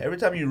 90, Every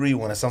time you read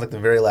one, it sounds like the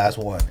very last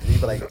one. And you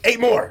be like, 8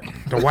 more.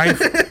 the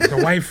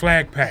white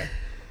flag pack.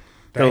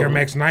 The Air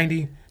Max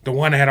 90, the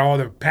one that had all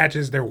the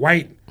patches. They're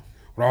white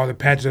with all the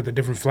patches of the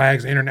different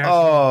flags. International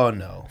Oh,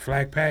 no.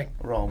 flag pack.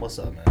 Wrong. What's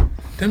up, man?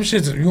 Them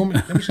shits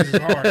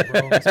is hard,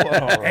 bro.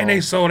 going on, And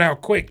they sold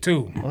out quick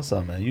too. What's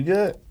up, man? You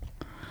good?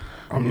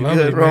 I'm You loving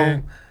good, it, bro?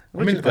 man.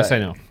 What you I got? say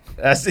no.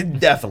 I said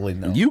definitely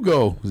no. You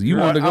go. You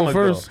wanted to go I'ma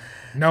first.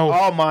 No,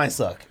 All mine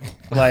suck.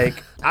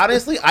 Like,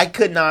 honestly, I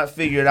could not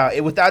figure it out.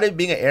 Without it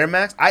being an Air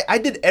Max, I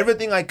did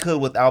everything I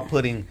could without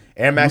putting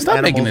Air Max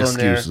Stop making animals on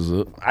there.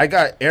 excuses. I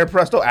got Air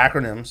Presto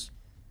acronyms.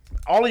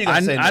 All of you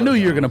guys say no. I knew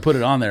you were John. going to put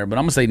it on there, but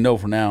I'm going to say no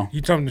for now.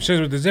 you talking the shits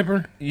with the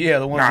zipper? Yeah,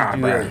 the ones Nah, you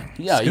do bro. that.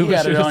 Yeah, you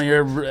got it on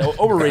your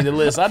overrated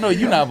list. I know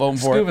you're not voting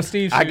for Scuba it.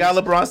 Steve. I got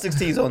shoes. LeBron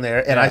 16s on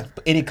there, and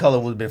any color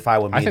would have been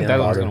fine with me. I think and that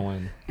one's Harden. gonna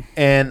win.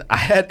 And I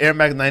had Air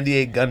Max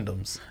 98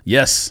 Gundams.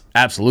 Yes,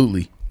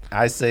 absolutely.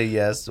 I say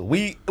yes.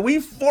 We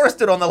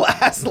forced it on the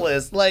last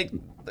list. Like,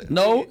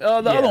 No, the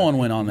other one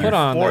went on there. Put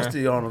on forced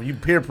there. it on him. You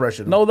peer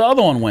pressured him. No, the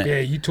other one went. Yeah,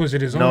 you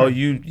twisted his No, arm.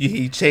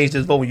 he changed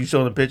his vote when you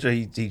showed the picture.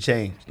 He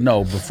changed.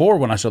 No, before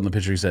when I showed him the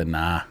picture, he said,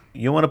 nah.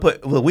 You want to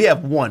put? Well, we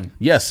have one.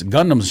 Yes,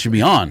 Gundams should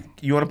be on.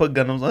 You want to put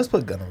Gundams? Let's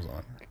put Gundams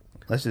on.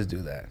 Let's just do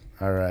that.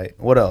 All right.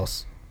 What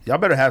else? Y'all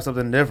better have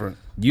something different.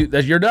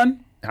 You're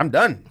done? I'm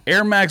done.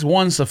 Air Max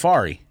 1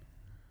 Safari.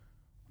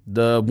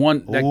 The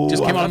one that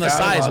just came Ooh, out on the I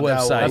forgot size about that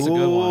website. That's a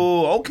good one.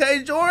 Ooh,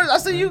 okay, George. I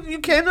see you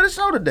came to the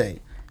show today.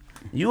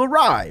 You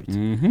arrived.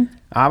 Mm-hmm.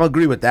 I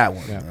agree with that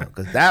one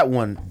because that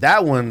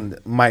one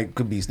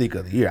could be sneaker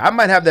of the year. I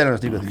might have that on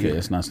sneaker of the Okay, year.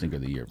 it's not sneaker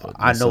of the year, but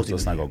I know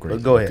let's not go crazy.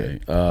 but go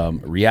ahead. Okay.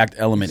 React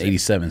Element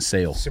 87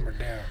 sale. Simmer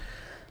down.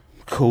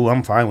 Cool.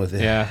 I'm fine with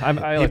it. Yeah, I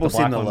like People the seem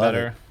black to one love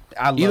better. it.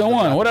 I love Either the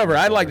one, black whatever.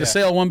 I like the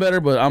sale one better,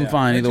 but I'm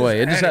fine either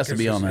way. It just has to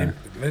be on there.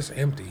 It's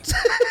empty.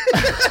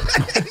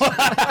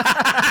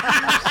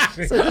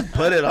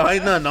 Put it on.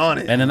 Ain't nothing on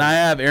it. And then I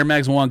have Air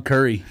Max 1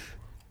 Curry.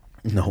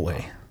 No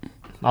way.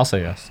 I'll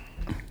say yes.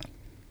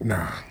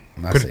 Nah.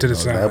 I Put say it to the no.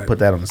 side. I'll put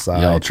that on the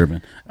side. Y'all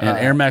tripping. And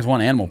Air Max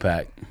 1 Animal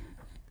Pack.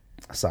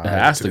 Side. It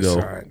has To to the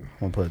go. side. I'm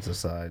gonna put it to the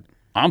side.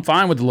 I'm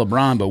fine with the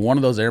LeBron, but one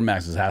of those Air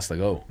Maxes has to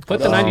go. Put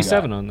the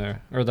 97 on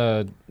there or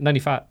the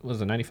 95.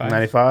 Was it 95?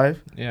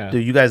 95. Yeah.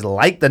 Dude, you guys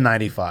like the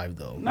 95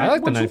 though? I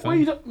like the What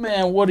 95.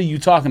 man, what are you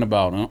talking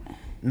about? Huh?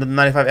 The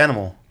 95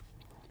 Animal.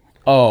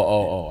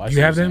 Oh. I see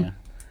You what have you're them? saying.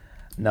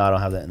 No, I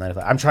don't have that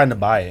 95. I'm trying to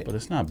buy it. But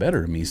it's not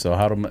better to me. So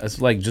it's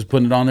like just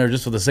putting it on there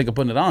just for the sake of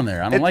putting it on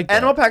there. I don't like that.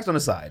 Animal Pack's on the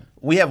side.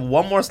 We have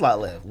one more slot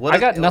left. What I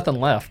is- got nothing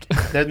left.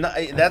 There's not,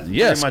 that's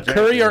Yes, pretty much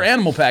Curry everything. or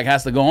Animal Pack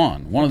has to go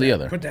on. One or the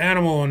other. Put the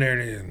animal on there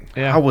then.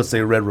 Yeah. I would say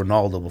Red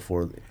Ronaldo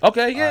before.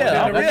 Okay, yeah.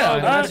 that's fine.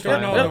 That's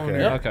Yep, fine. yep, Okay.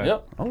 yep, Okay.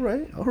 yep. All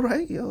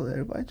right, yo,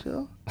 everybody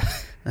chill.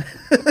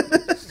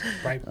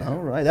 Right there. All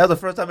right, that was the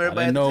first time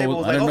everybody at didn't the know table it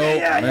was was- I like, didn't okay,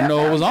 know- yeah, I didn't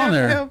know it was on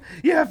there. Fam.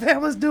 Yeah,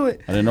 fam, let's do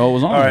it. I didn't know it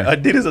was on All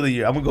right, there. Adidas of the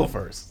year. I'm gonna go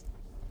first,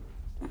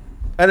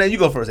 and then you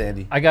go first,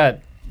 Andy. I got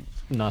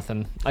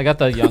nothing. I got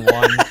the young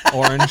one,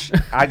 orange.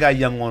 I got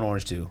Young One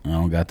Orange too. I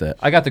don't got that.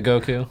 I got the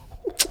Goku.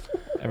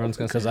 Everyone's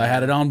gonna say Because I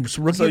had it on Rookie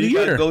So of the you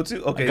got Year. go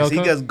to okay. Goku? So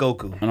he gets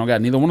Goku. I don't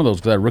got neither one of those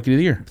because I had Rookie of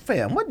the Year.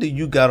 Fam, what do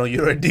you got on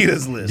your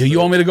Adidas list? Do you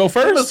want me to go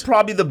That was first?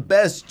 probably the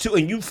best two,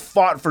 and you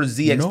fought for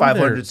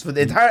ZX500s for the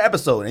entire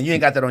episode, and you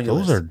ain't got that on your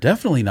Those list. are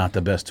definitely not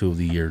the best two of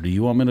the year. Do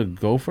you want me to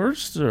go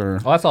first?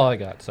 Or Well, that's all I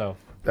got. So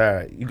All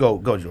right, you go,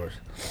 George.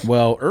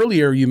 well,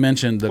 earlier you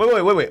mentioned the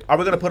Wait. Are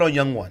we gonna put on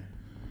Young One?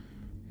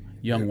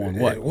 young one.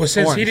 What? Well,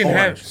 since he didn't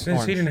Orange.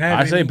 have, he didn't have,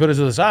 I say any, put it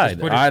to the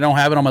side. put it- I don't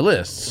have it on my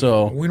list.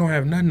 So we don't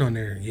have nothing on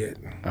there yet.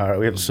 All right,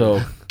 we have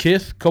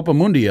Kith Copa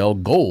Mundial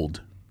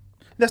Gold.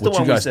 that's the what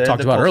one you we guys said,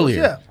 talked the about Cobras.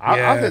 earlier. Yeah,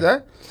 I'll say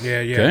that. Yeah,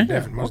 Okay.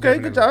 definitely. most Okay,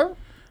 good definitely. job.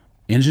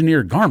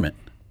 Engineered Garment.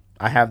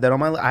 I have that on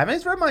my list. I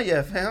haven't read mine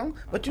yet, fam.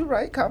 But you're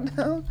right. Calm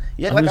down.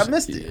 Yeah, like I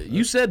missed it.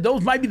 You said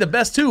those might be the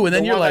best two, and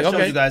then The you're one like, I showed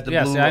okay. you guys the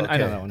Yeah, blue. see, I know okay.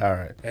 that one. All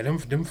right. Yeah,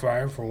 them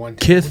fire for one.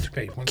 Kith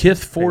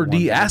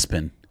 4D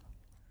Aspen.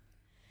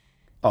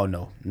 Oh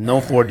no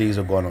 4Ds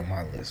are going on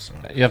my list. So.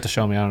 you have to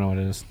show me. I don't know what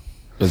it is.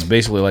 It's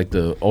basically like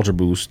the Ultra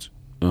Boost,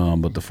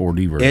 but the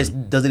 4D version.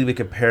 It doesn't even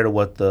compare to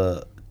what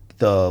the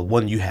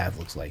one you have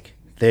looks like.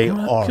 They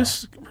are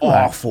Just relax,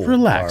 awful.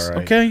 Relax, All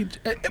right. okay?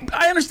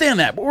 I understand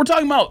that, but we're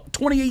talking about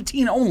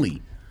 2018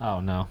 only. Oh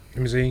no.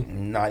 Let me see.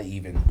 Not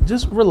even.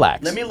 Just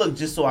relax. Let me look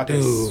just so I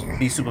can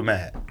be super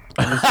mad.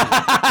 Let me,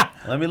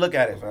 let me look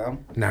at it,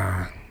 fam.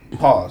 Nah.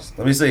 Pause.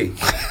 Let me see.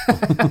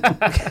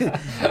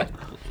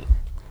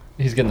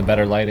 He's getting the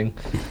better lighting.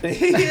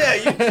 Yeah,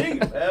 you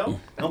cheat, fam.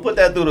 Don't put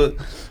that through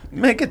the.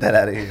 Man, get that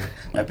out of here.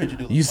 That picture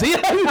do. You see it?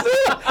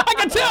 I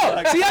can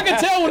tell. See, I can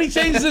tell when he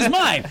changes his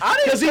mind.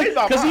 I didn't change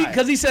my mind.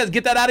 Because he says,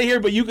 "Get that out of here,"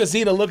 but you can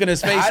see the look in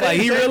his face, I like didn't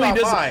he change really my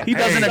doesn't. mind. He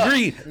doesn't Hey.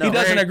 agree. No, he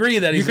doesn't Hey, agree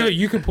that you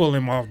he's. could pull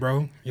him off,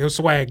 bro. Your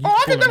swag. You Oh,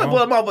 I can can pull never him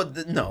pull off. them out,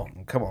 but no.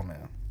 Come on,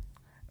 man.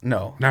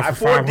 No. Not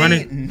for 4D,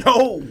 500?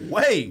 No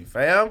way,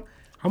 fam.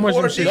 How much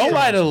them 4D shit Don't is?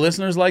 lie to the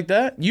listeners like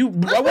that. put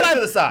it to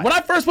the side. When I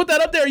first put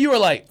that up there, you were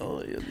like,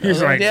 "Oh,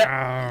 He's like,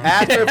 Yeah.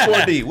 After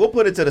 4D, we'll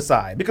put it to the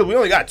side because we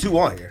only got 2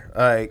 on here.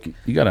 Like,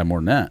 You gotta have more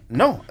than that.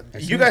 no,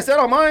 you guys said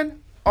on mine.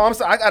 Oh, I'm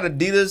sorry. I got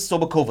Adidas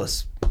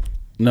Sobakovas.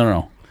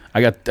 No.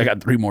 I got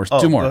 3 more.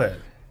 Oh, 2 more. go ahead.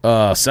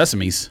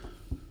 Sesames.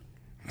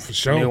 for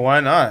sure. I mean, why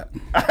not?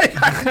 Ain't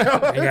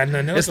got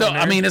nothing else It's the, on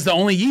there. I mean, it's the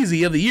only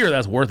Yeezy of the year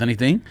that's worth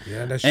anything.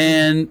 Yeah, that's true.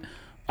 And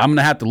I'm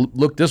gonna have to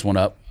look this one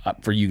up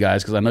for you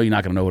guys because I know you're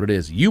not gonna know what it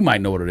is. You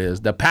might know what it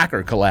is. The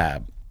Packer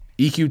collab,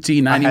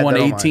 EQT I had that on mine.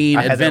 9118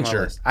 I had that on my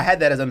Adventure. list. I had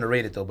that as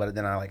underrated though, but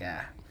then I like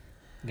Yeah,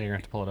 you're gonna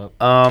have to pull it up.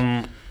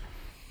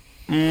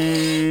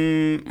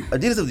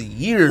 Adidas of the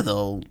year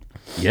though.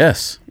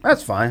 Yes,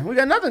 That's fine. We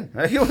got nothing.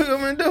 What are we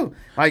gonna do?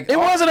 Like it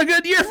wasn't a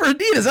good year for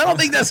Adidas. I don't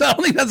think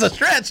that's a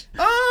stretch.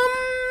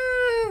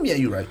 Yeah,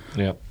 you're right.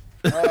 Yep.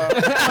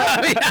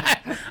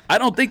 I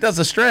don't think that's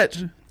a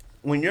stretch.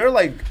 When you're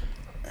like,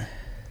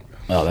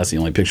 Oh, that's the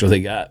only picture they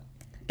got.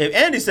 if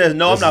Andy says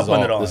no, I'm not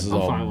putting it on. This is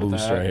I'm all fine with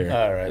boost that. right here.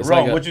 All right, It's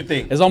Rome, like what you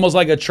think? It's almost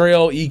like a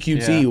Trail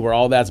EQT Yeah. where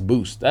all that's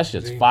boost. That's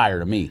just fire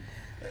to me.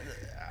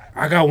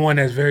 I got one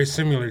that's very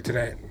similar to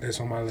that. That's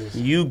on my list.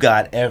 You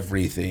got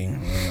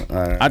everything. All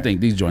right. I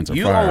think these joints are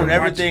You fire. own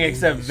everything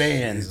except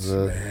Vans.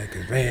 Man,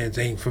 'cause Vans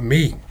ain't for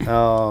me.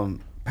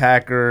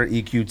 Packer,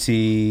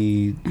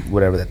 EQT,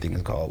 whatever that thing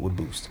is called, with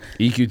Boost.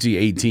 EQT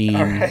 18.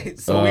 All right,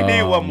 so we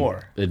need one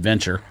more.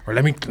 Adventure. Or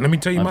let me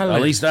tell you my list.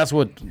 At least that's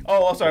what.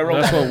 Oh, I'm sorry, Ro.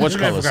 That's what You what's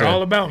forgot color all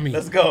said. about me.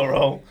 Let's go,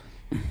 Ro.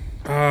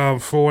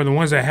 For the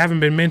ones that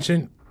haven't been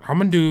mentioned, I'm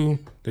gonna do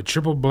the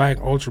triple black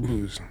ultra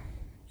boost.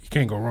 You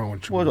can't go wrong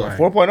with triple What,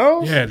 black.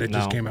 4.0? Yeah, that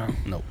just No. came out.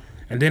 No.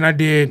 And then I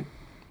did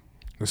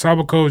the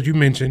Sabacos you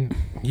mentioned,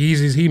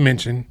 Yeezys he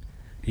mentioned.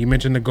 He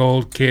mentioned the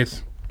gold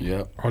kits,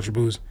 Yeah. ultra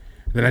boost.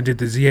 Then I did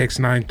the ZX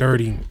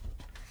 930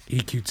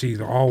 EQT,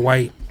 the all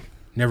white,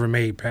 never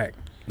made pack.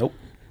 Nope.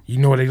 You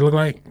know what they look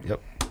like? Yep.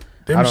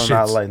 Them I don't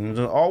not shits. like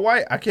them. All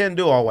white. I can't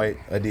do all white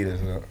Adidas.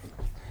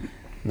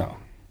 No.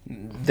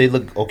 They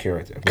look okay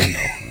right there. But no.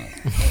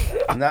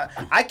 I'm not.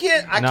 I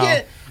can't. I No.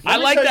 can't. I let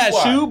me like tell you that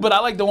why. shoe, but I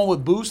like the one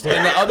with boost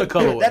and the other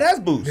colorway. That has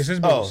Boost. This is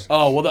Oh. Boost.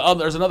 Oh well,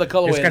 there's another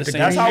colorway. It's in got the the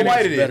same. That's how green white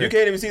is it is. better. You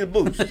can't even see the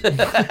Boost.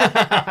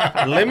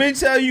 Let me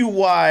tell you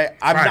why.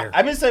 I'm Fire. not.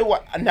 I'm gonna say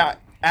what now.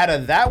 Out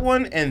of that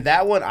one and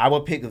that one, I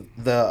would pick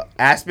the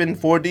Aspen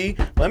 4D.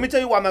 But let me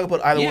tell you why I'm not gonna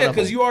put either one Yeah, of them.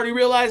 because you already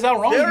realized how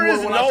wrong There you is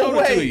were when I no showed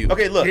it to way. you.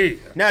 Okay, look. Yeah.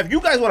 Now, if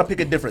you guys want to pick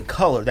a different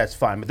color, that's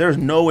fine. But there's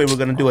no way we're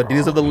gonna do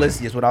Adidas of the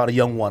list just without a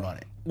young one on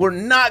it. We're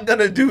not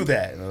gonna do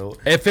that.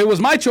 If it was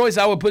my choice,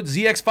 I would put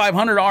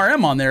ZX500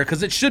 RM on there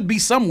because it should be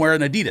somewhere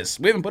in Adidas.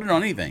 We haven't put it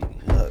on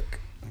anything. Look,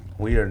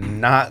 we are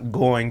not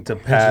going to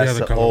pass.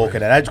 other The, colorway? okay,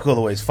 that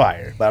colorway is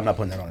fire, but I'm not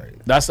putting that on there.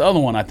 That's the other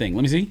one, I think.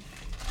 Let me see.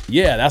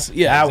 Yeah, That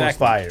exactly. was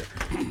fire.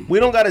 We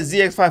don't got a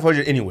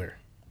ZX500 anywhere.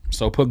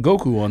 So put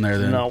Goku on there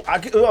then. No,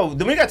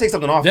 then we gotta take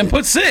something off. Then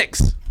put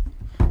 6.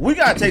 We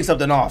gotta take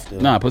something off,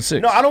 dude. Nah, put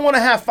 6. No, I don't want to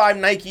have 5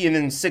 Nike and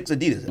then 6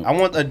 Adidas. I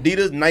want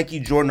Adidas, Nike,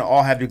 Jordan to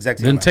all have the exact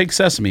same. Then amount. take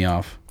Sesame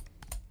off.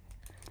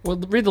 Well,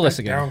 read the list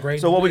again. Downgrade.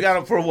 So what we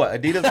got for what?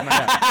 Adidas. No,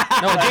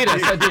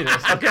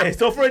 Adidas. Okay,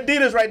 so for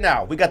Adidas right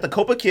now, we got the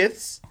Copa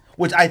Kiths,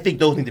 which I think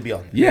those need to be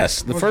on there.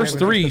 Yes, the first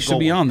okay, 3 the should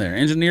be gold on there.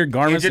 Engineered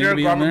garments Engineer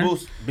need to be on Garment there.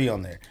 Boost be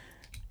on there.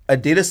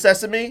 Adidas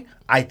Sesame,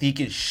 I think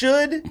it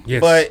should. Yes.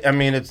 But I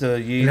mean, it's a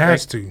It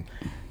has to.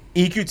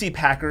 EQT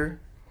Packer.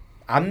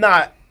 I'm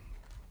not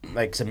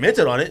like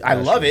cemented on it. I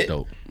That love shit's it,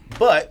 dope.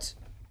 but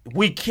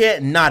we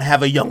can't not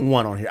have a young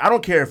one on here. I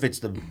don't care if it's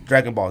the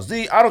Dragon Ball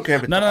Z. I don't care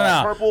if it's No.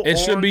 purple. It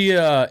should orange. be.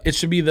 It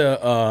should be the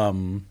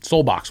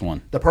Soul Box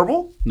one. The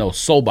purple, No,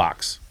 Soul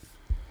Box.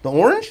 the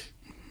orange.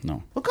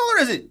 No. What color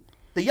is it?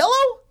 The yellow?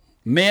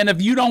 Man,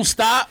 if you don't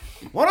stop,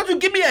 Why don't you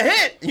give me a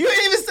hint? You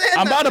ain't even saying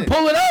I'm about to nothing.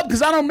 pull it up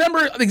because I don't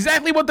remember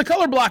exactly what the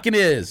color blocking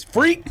is.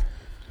 Freak.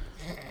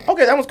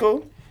 Okay, that was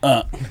cool.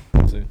 Let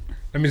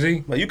me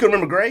see. But you can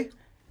remember gray?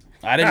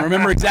 I didn't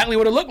remember exactly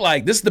what it looked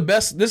like. This is the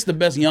best. This is the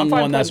best young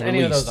Fine one that's putting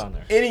any of released. those on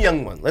there. Any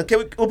young one. We'll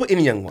put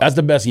any young one. That's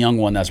the best young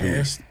one that's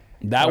released.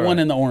 That one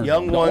and the orange.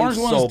 Young one. The one, orange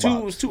one Soul was too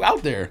Box. was too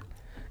out there.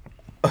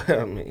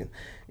 I mean,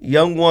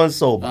 young one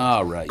sober.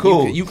 All right,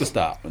 Cool. You can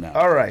stop now.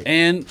 All right.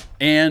 and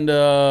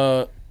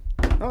No,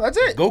 that's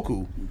it.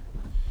 Goku.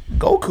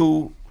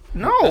 Goku.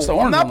 No, That's the I'm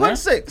orange not one, putting right?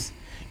 6.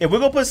 If we're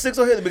gonna put 6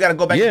 on here, then we gotta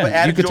go back and put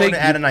add a Jordan and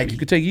add a Nike. You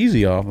could take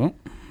Easy off. Huh?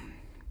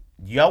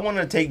 Y'all want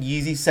to take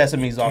Yeezy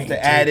Sesames off to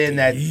Can't add take in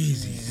the that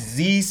Yeezys.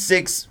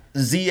 Z6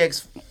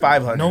 ZX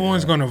 500. No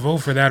one's gonna vote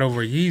for that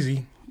over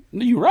Yeezy.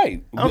 No, you're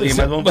right. I don't think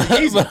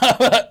anybody's voting for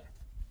Yeezy.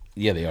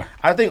 Yeah, they are.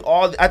 I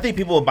think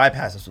people will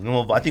bypass this.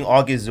 I think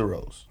all get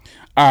zeros.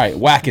 All right,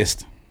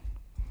 wackest.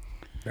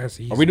 That's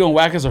easy. Are we doing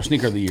wackest or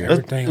sneaker of the year? Let's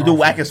Everything do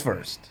off. Wackest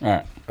first. All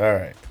right. All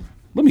right.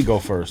 Let me go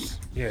first.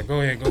 Yeah,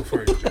 go ahead, go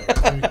first, Joe.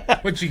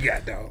 What you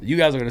got, dog? You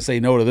guys are gonna say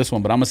no to this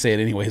one, but I'm gonna say it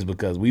anyways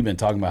because we've been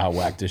talking about how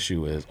whack this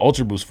shoe is.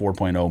 Ultra Boost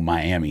 4.0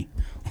 Miami.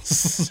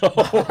 So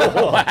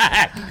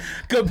whack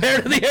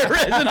compared to the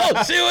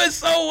original shoe is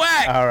so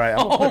whack. All right,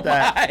 I'm gonna put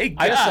that. My God.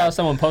 I just saw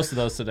someone posted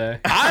those today.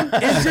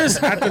 It's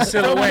just Not the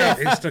silhouette,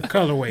 it's the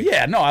colorway.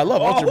 yeah, no, I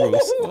love Ultra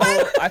Boost.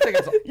 I think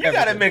it's You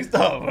got it mixed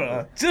up,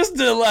 bro. Just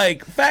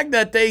the fact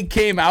that they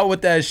came out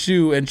with that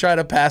shoe and try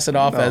to pass it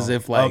off as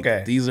if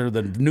these are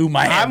the new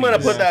Miami. I'm gonna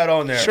put that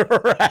on there.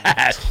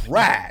 trash.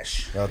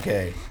 Trash.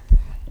 Okay.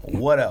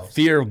 What else?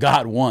 Fear of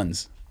God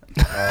ones.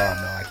 Oh no,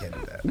 I can't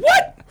do that.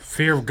 What?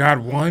 Fear of God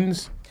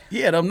ones.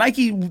 Yeah, the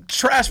Nike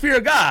trash Fear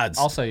of Gods.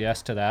 I'll say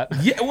yes to that.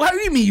 Yeah, what do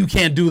you mean you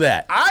can't do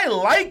that? I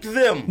like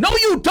them. No,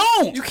 you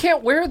don't. You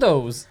can't wear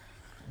those.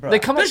 They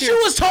come The up to shoe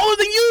your, is taller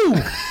than you.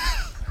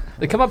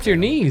 they come up to your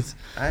knees.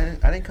 I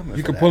didn't come here.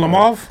 You for can that, pull them bro.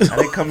 off. I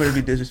didn't come here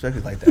to be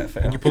disrespected like that,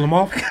 fam. You pull them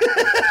off.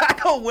 I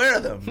don't wear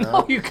them. No,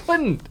 No. you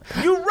couldn't.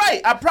 You're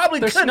right. I probably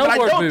They're could, but I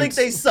snowboard don't think boots.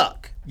 they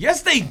suck.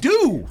 Yes, they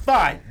do.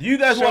 Fine. You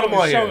guys want them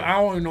on here? I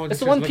don't even know what It's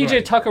the this one look PJ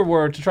like. Tucker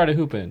wore to try to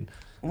hoop in.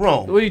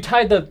 Rome. When you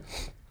tied the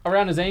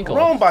around his ankle.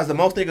 Rome buys the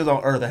most niggas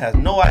on earth that has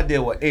no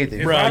idea what anything.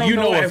 If Bruh, I don't you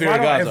know what if Fear I of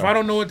don't- Gods If are. I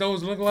don't know what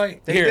those look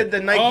like, They Here. did the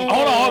Nike. Hold on.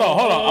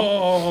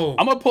 oh.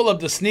 I'm gonna pull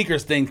up the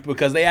sneakers thing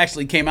because they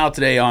actually came out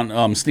today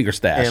on Sneaker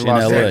Stash In in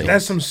Los LA. Angeles.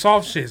 That's some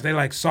soft shits. They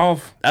like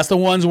soft. That's the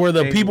ones where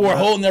the people were what?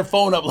 holding their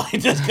phone up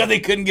like this because they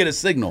couldn't get a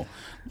signal.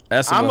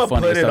 That's the I'ma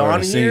funniest put it I've ever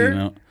on seen, here. you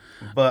know?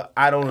 But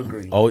I don't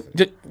agree. Oh,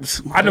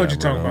 I know what you're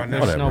talking about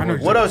now. Whatever. I know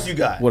What else you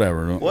got?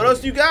 Whatever. What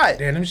else you got?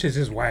 Damn, them shits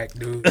is whack,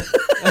 dude.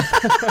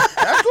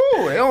 That's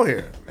cool. They on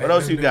here. What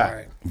else you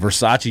got?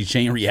 Versace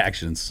chain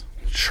reactions.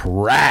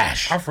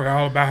 Trash. I forgot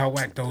all about how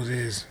whack those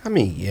is. I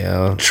mean,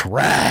 yeah.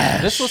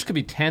 Trash. This list could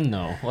be 10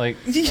 though. Like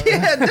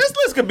Yeah, this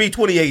list could be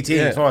 2018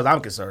 as far as I'm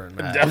concerned,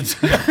 man.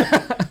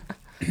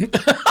 I'm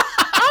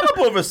gonna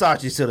put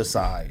Versace to the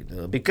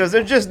side because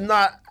they're just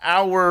not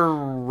our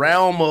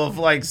realm of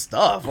like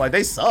stuff. Like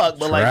they suck,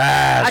 but like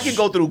Trash. I can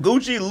go through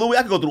Gucci, Louis,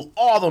 I can go through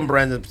all them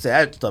brands and say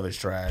that stuff is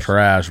trash.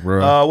 Trash,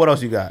 bro. What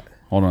else you got?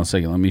 Hold on a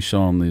second. Let me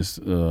show them these.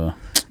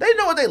 They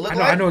know what they look I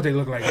like. know what they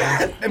look like.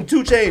 Man. Them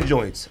 2 Chain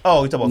joints.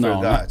 Oh, you talking about Fear No,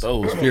 of not Gods?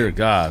 those. Fear of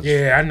Gods.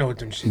 Yeah, I know what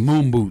them shits.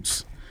 Moon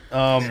boots.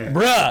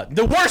 Bruh,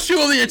 the worst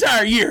shoe of the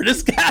entire year.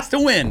 This has to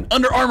win.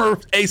 Under Armour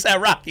ASAP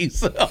Rocky.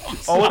 So, Oh,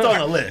 it's on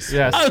the list.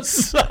 yes. I'm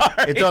sorry.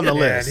 It's on the Yeah,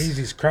 list. these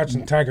is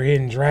crouching tiger,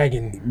 hidden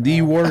dragon.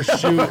 The worst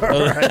shoe.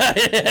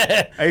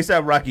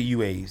 ASAP Rocky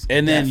UAs.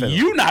 And then Definitely.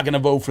 you're not going to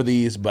vote for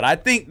these, but I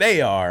think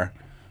they are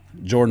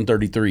Jordan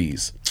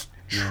 33s.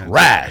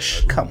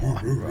 Trash. Come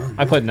on, bro.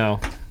 I put no.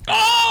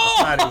 Oh!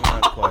 Not even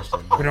a question.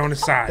 Bro. Put it on the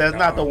side. That's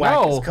not the dog.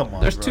 wackest. No. Come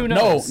on, There's bro. two No,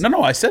 no's.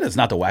 no, I said it's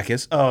not the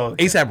wackest. Oh,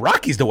 okay. ASAP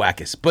Rocky's the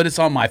wackest, but it's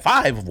on my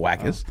 5 of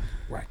wackest.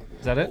 Whack.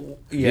 Is that it?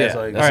 Yeah. Yeah.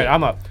 So like, All right,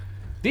 I'm up.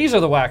 These are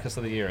the wackest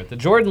of the year. The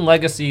Jordan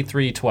Legacy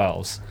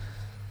 312s.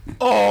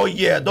 Oh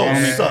yeah,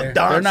 those suck.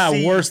 Don They're not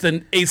C. worse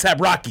than ASAP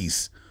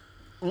Rocky's.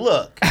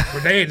 Look,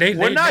 But they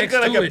we're not next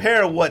gonna to it.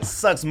 compare what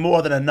sucks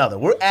more than another.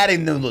 We're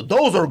adding them.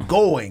 Those are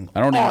going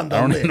I don't on even, the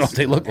I don't list. even know what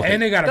they look like.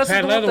 And they got a Those are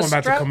patent the one leather with one the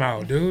about to strap? come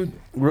out, dude.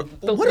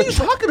 What are you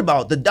talking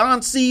about? The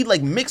Don C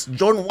like mixed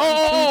Jordan 1, 2,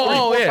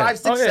 3, 4, 5,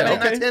 6, 7, 8,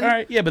 9, 10. All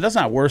right, yeah, but that's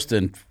not worse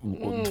than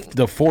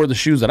the 4 of the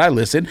shoes that I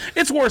listed.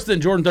 It's worse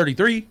than Jordan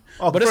 33,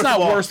 Oh, but it's first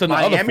not of all, worse than the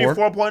other Miami 4.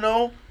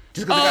 4.0.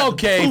 Just 'cause it got the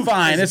Okay, boost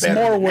fine. is It's better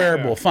more than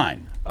wearable.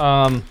 Fine.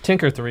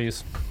 Tinker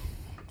 3s.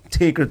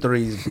 Tinker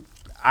threes.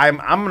 I'm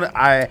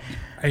gonna.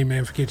 Hey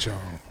man, forget y'all.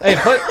 Hey,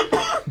 put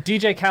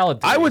DJ Khaled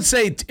 3s. I would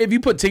say if you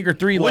put Tinker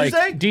 3, What'd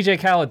like you say? DJ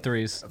Khaled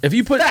 3s. if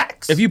you put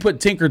Facts.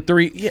 Tinker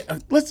 3, yeah,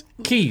 let's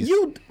Keys.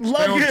 You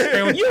love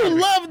stay on you topic.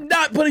 love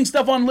not putting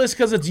stuff on lists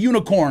because it's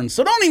unicorns.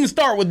 So don't even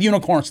start with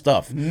unicorn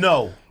stuff.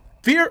 No.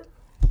 Fear.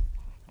 I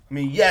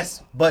mean,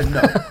 yes, but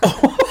no.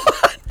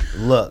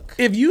 Look.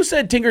 If you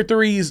said Tinker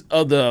 3s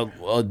of the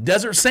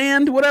desert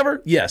sand,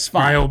 whatever, yes,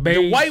 fine. Bio The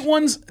beige. white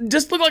ones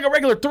just look like a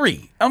regular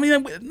 3. I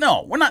mean,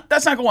 no, we're not.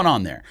 That's not going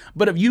on there.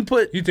 But if you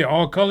put You think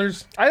all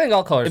colors? I think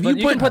all colors, if but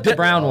you can put the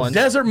brown ones.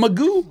 Desert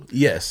Magoo,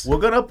 yes. We're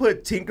gonna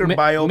put Tinker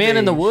Bio Man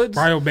in the Beige. Woods.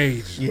 Bio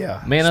beige.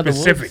 Yeah. Man of the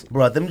Specific. Woods.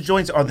 Bro, them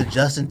joints are the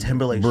Justin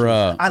Timberlake shoes.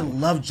 Bruh. I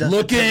love Justin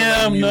Look at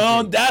him. Timberlake No,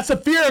 music. that's a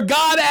Fear of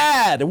God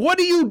ad. What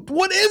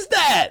is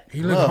that?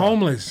 He look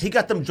homeless. He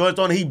got them joints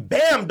on. He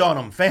bammed on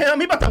them, fam.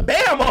 He about to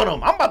bam on them.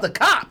 I'm about to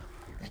cop.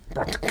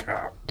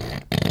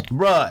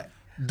 Bruh.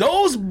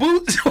 Those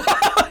boots.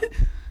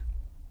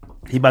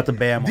 He about to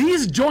bam on 'em.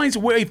 These joints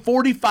weigh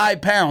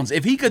 45 pounds.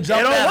 If he could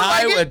jump It don't that look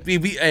high, like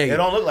it. hey, It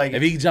don't look like if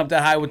it. he could jump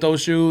that high with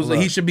those shoes, Look.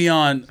 he should be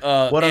on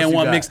What else and you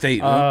one got?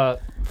 mixtape.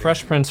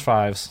 Fresh Prince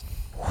 5s.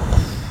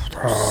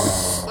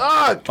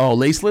 Fuck Oh,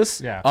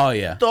 laceless? Yeah. Oh,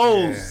 yeah.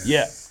 those.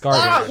 Yeah.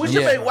 Garbage. We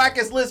should Yeah. make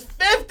Wackest List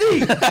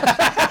 50.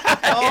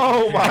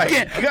 Oh my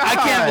god. I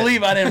can't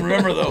believe I didn't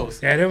remember those.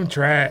 Yeah, them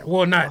trash.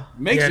 Well, not.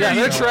 Make yeah, sure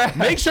they're you trash.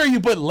 make sure you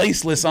put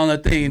laceless on the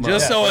thing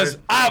just so it's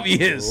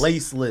obvious.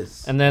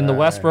 Laceless. And then the All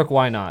Westbrook,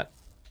 why not?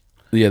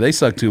 Yeah, they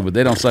suck too, but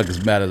they don't suck as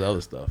bad as the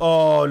other stuff.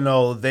 Oh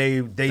no,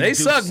 they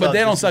suck, but they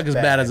don't suck as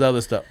bad as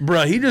other stuff.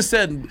 Bruh, he just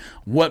said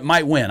what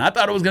might win. I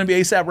thought it was gonna be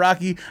ASAP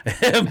Rocky.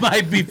 It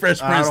might be Fresh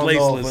Prince I don't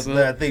know, Laceless.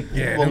 but I think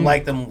people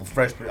like them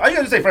Fresh Prince. All you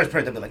gotta say Fresh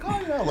Prince, they'll be like,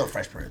 oh yeah, I love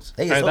Fresh Prince.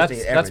 They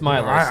that's my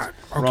list.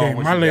 Okay, Wrong,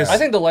 my what you list. got? I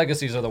think the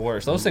legacies are the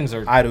worst. Those things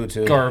are I do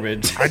too.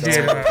 garbage. I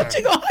did.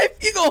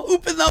 You gonna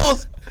hoop in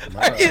those?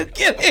 Are you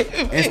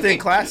kidding me? Instant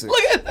classics.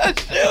 Look at that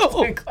shoe.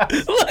 Look at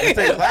Instant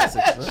that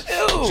classics.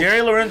 shoe.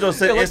 Jerry Lorenzo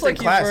said It looks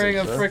instant like he's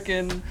wearing classics. a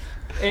freaking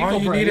All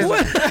ankle you need is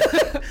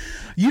brace.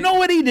 You know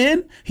what he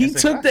did? He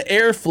Instant took the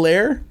Air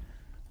Flare,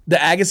 the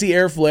Agassi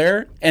Air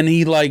Flare, and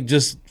he like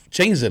just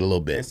changed it a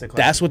little bit. Instant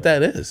That's classic, what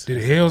that is.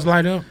 Did the hills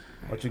light up?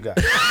 What you got?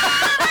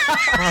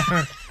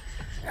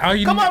 All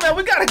you Come on, man.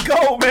 We gotta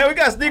go, man. We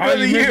got sneaker All of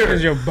the you missing year.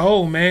 is your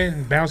bow,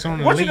 man. Bounce on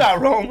the What you leaf.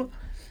 got, Rome?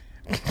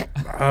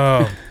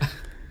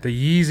 The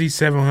Yeezy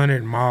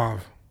 700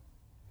 Mauve.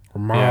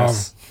 Or Mauve.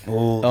 Yes.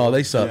 Oh,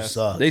 they suck.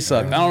 suck. They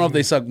suck. I don't know if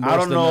they suck I worse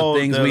don't than know the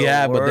things the we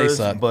have, but they words,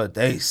 suck. But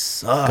they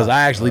suck. Because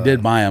I actually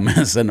did buy them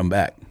and send them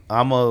back.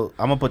 I'm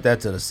gonna put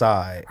that to the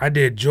side. I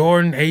did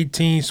Jordan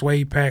 18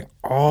 suede pack,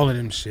 all of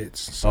them shits.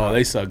 So Oh,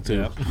 they suck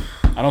too.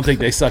 I don't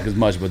think they suck as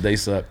much, but they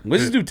suck.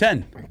 Let's just do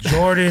 10.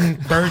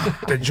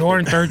 the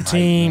Jordan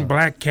 13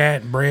 Black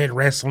Cat Bread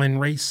Wrestling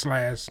Race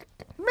Slash.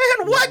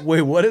 Man, what?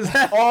 Wait, what is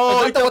that?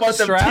 Oh, you that the talking one about with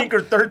the them strap?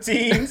 Tinker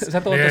 13s? Is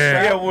that the one with the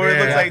Yeah. strap? Yeah, where it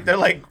looks Yeah. like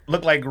they're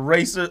look like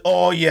racers.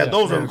 Oh yeah,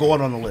 those are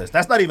going on the list.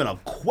 That's not even a.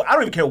 I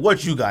don't even care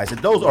what you guys said.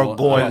 Those are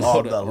going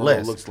on the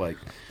list. Looks like.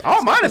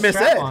 Oh, mine have been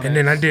Strap said. on And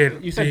it. then I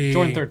did. You said the-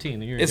 Jordan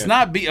 13. You're It's good.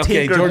 not okay.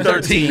 Tinker Jordan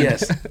 13. 13.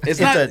 Yes, It's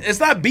it's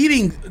not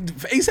beating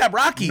ASAP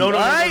Rocky. No, all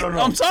right?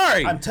 I'm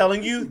sorry. I'm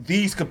telling you,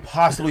 these could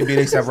possibly be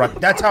ASAP Rocky.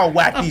 That's how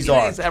whack these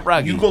are. A$AP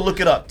Rocky. You go look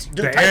it up. Just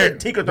the type Air, in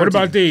Tinker 13. what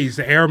about these?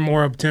 The Air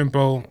More Up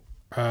Tempo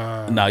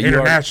No,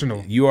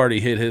 International. You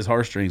already hit his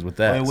heartstrings with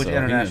that. Wait, which so he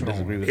didn't international?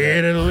 disagree with that.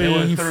 It Italy,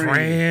 was 3.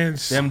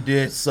 France, Them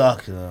did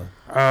suck.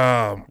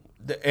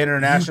 The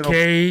international.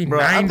 UK,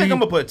 Bro, I think 90. I'm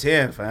gonna put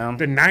 10, fam.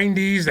 the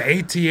 90s, the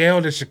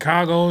ATL, the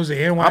Chicago's, the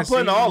NYC. I'm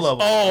putting all of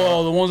them.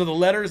 Oh, the ones with the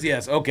letters.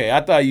 Yes. Okay. I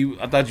thought you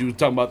were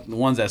talking about the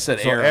ones that said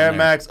So Air. on Air there.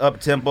 Max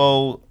up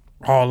tempo.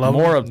 All of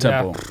More them. up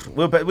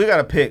tempo. We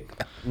gotta pick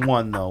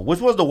one though. Which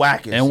was the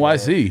wackest?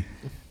 NYC.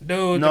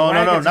 Dude, No,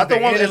 not the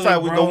one Italy,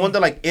 inside. The bro. one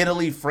that like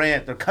Italy,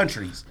 France, their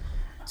countries.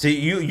 See,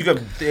 you got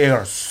they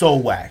are so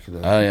whack, I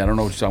don't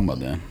know what you're talking about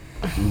then.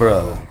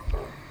 bro.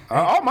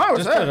 All mine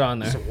was Just put it that.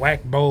 on It's there. a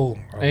whack bowl.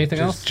 Anything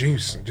just else?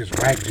 Juice, just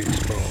whack juice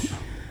bowl.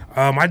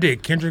 I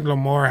did Kendrick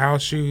Lamar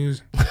house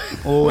shoes.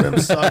 Oh, them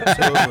suck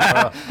too.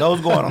 Bro.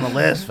 Those going on the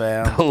list,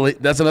 fam.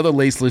 That's another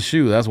laceless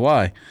shoe. That's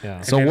why.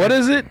 Yeah. So what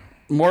is it?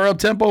 More up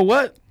tempo?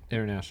 What?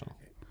 International.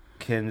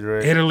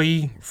 Kendrick.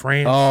 Italy,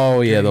 France.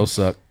 Oh yeah, those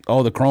suck.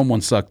 Oh, the chrome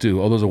ones suck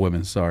too. Oh, those are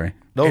women. Sorry.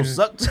 Those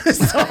suck.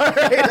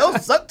 Sorry,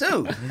 those suck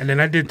too. And then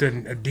I did the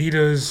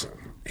Adidas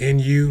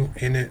NU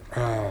in it,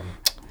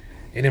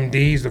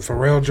 NMDs, the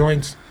Pharrell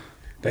joints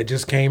that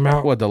just came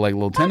out. What the like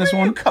little tennis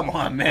one? Come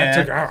on,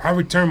 man. I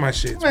returned my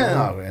shits, Man,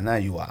 bro. all right, now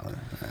you wildin'.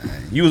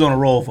 You was on a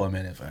roll for a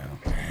minute, fam.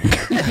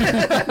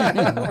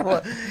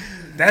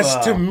 That's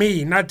to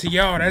me, not to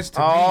y'all. That's to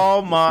me.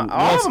 All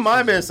of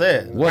mine been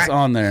said. What's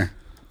on there?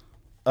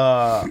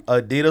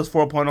 Adidas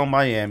 4.0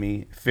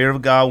 Miami, Fear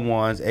of God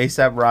ones,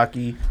 ASAP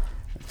Rocky,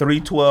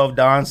 312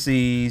 Don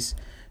C's,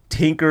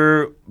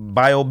 Tinker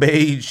Bio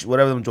Beige,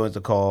 whatever them joints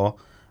are called.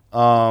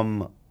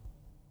 Jordan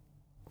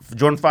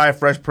 5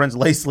 Fresh Prince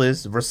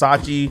Laceless,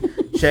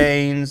 Versace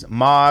chains,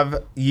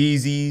 Mauve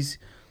Yeezys,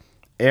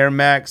 Air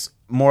Max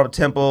More Up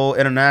Tempo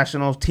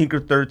International, Tinker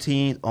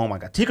 13. Oh my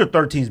God, Tinker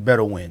 13's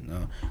better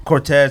win.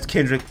 Cortez,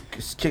 Kendrick,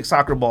 kick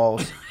soccer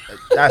balls.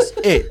 That's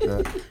it.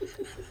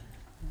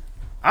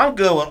 I'm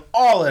good with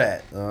all of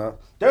that.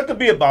 There could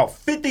be about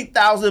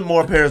 50,000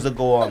 more pairs that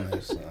go on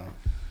this.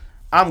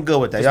 I'm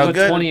good with that. Y'all Put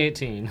good?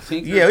 2018.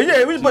 Yeah, we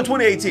just put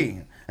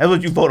 2018. That's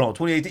what you vote on.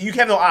 2018. You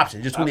have no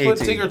option. Just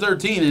 2018.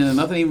 13 in and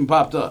nothing even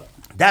popped up.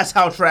 That's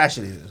how trash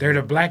it is. They're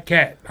the Black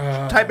Cat.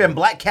 Type in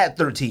Black Cat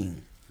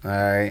 13. All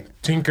right.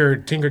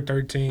 Tinker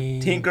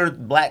 13. Tinker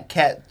Black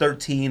Cat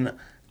 13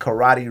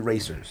 Karate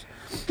Racers.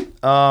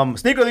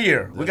 Sneaker of the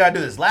year. We gotta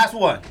do this. Last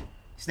one.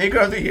 Sneaker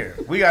of the year.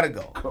 We gotta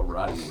go.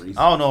 Karate race.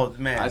 I don't know,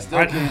 man.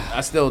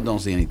 I still don't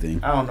see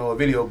anything. I don't know a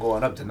video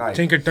going up tonight.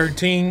 Tinker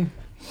 13.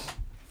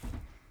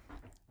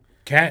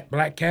 Cat,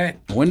 Black Cat.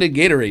 When did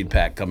Gatorade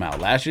pack come out?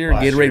 Last year?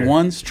 Last Gatorade year.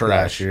 ones? Trash.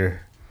 Last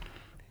year.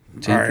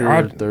 Tinker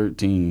All right,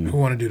 13. Who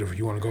want to do the?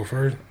 You want to go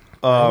first?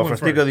 For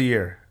Sneaker of the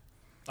year.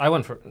 I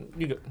went for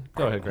you.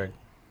 Go ahead, Greg.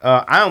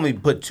 I only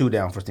put 2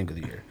 down for Sneaker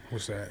of the year.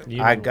 What's that?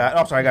 You, I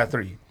got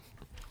 3.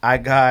 I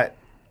got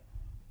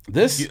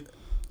This?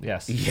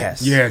 yes.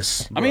 yes.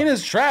 Yes. I mean,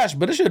 it's trash,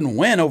 but it shouldn't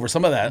win over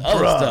some of that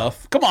other Bruh.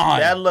 stuff. Come on.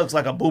 That looks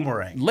like a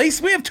boomerang.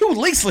 Lace. We have 2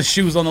 laceless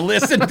shoes on the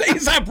list, and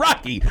ASAP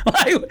Rocky.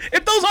 Like,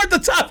 if those aren't the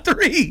top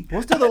 3,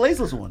 What's the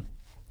laceless one?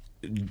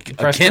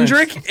 Fresh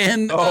Kendrick Prince.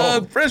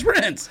 and Fresh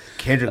Prince,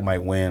 Kendrick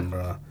might win,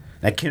 bro.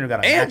 That Kendrick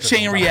got a and mattress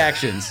Chain on.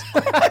 Reactions,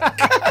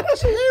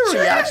 Chain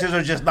reactions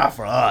are just not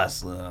for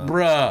us.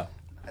 bruh.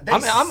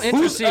 I'm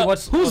interested to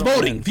see who's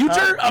voting?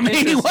 Future? I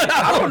mean,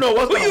 I don't know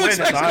what's who going to you win this,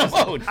 expect to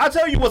honestly. vote? I'll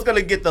tell you what's going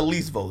to get the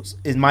least votes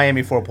is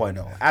Miami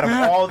 4.0. Out of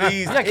all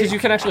these, Yeah, because you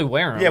can actually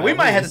wear them. yeah, we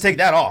might have to take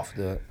that off.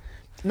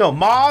 No,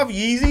 Mauve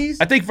Yeezys.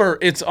 I think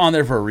it's on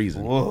there for a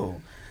reason. Whoa.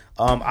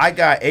 I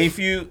got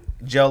Afu,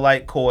 Gel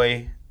Light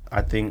Koi.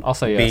 I think I'll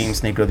say yes. Beam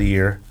Sneaker of the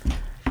Year.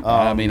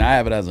 I mean, I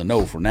have it as a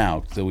no for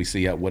now until we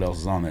see what else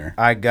is on there.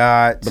 I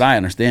got But I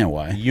understand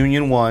why.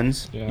 Union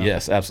Ones, Yeah.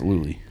 Yes,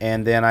 absolutely.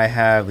 and then I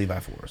have Levi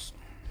Fours.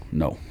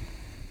 No.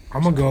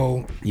 I'm gonna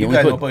go. You guys know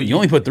only, about you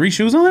only put 3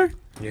 shoes on there?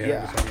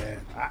 Yeah.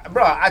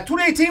 Bro,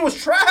 2018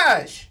 was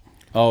trash.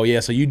 Oh, yeah,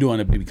 so you doing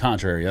it to be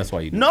contrary. That's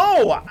why you do it.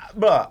 No,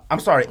 bro. I'm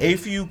sorry.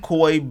 Afu,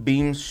 Koi,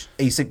 Beams,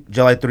 ASIC,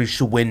 Gel Light 3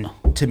 should win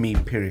to me,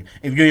 period.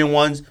 If Union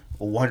Ones,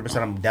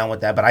 100% I'm down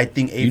with that. But I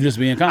think Afu, You just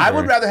being I contrary.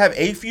 would rather have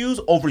Afus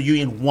over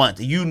Union Ones.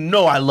 You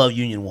know I love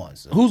Union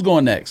Ones. Who's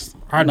going next?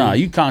 I Nah, do.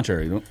 you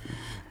contrary.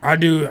 I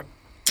do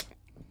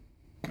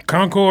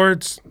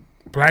Concords,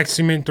 Black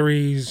Cement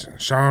 3s,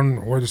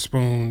 Sean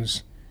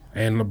Witherspoons,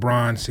 and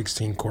LeBron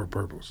 16 Court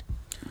Purples.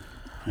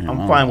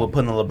 I'm fine with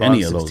putting the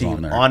Any LeBron of those 16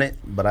 on there. on it,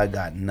 but I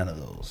got none of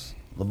those.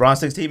 LeBron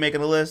 16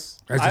 making the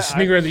list? As the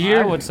sneaker of the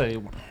year? I would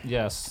say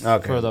yes.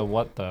 Okay. For the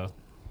what though?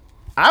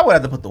 I would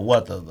have to put the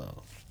what though. I think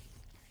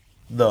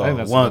The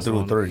that's the 1 best through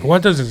one. 3.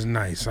 What does is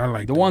nice. I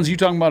like The ones you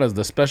talking about is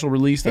the special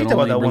release You that talk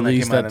about only that one that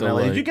released came out at in the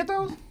LA. Did you like, get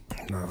those?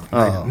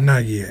 No,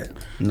 not yet.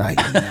 Nice.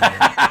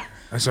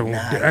 That's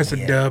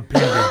a dub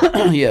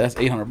pending. yeah, that's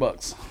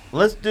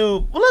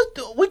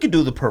 $800. We could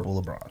do the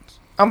purple LeBrons.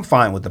 I'm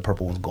fine with the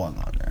purple ones going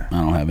on there. I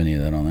don't have any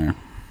of that on there.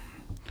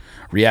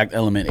 React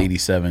Element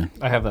 87.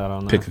 I have that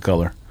on there. Pick a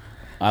color.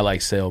 I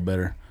like Sail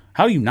better.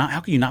 How can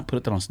you not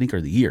put that on Sneaker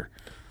of the Year?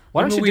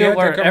 Why don't Remember you we do had it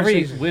where that every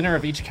conversation? winner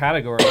of each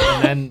category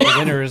and then the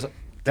winners?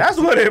 That's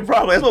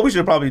what we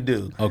should probably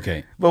do.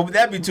 Okay. But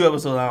that'd be 2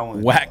 episodes. I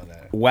don't want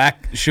to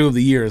Whack Shoe of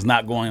the Year is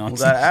not going on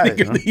gotta add it,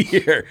 Sneaker of the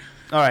Year.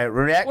 All right,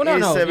 React Well,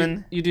 no.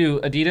 87. You do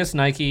Adidas,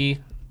 Nike,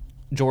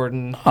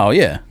 Jordan, Oh,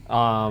 yeah.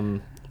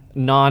 non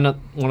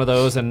one of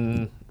those,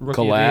 and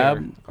rookie Collab? Of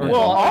the year. Or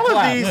Well, all of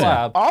collab, these,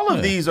 collab. all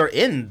of these are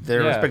in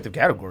their Yeah. respective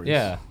categories.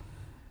 Yeah,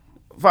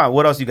 Fine.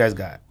 What else you guys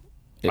got?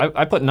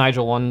 I put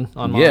Nigel one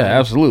on mine. Yeah,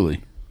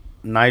 absolutely.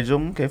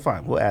 Nigel. Okay,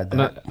 fine. We'll add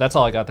that. That's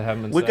all I got to have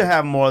him. We could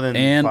have more than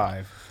And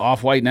 5.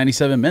 Off-White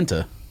 97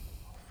 Menta.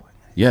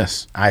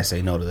 Yes. I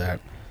say no to that.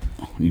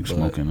 You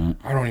smoking, huh?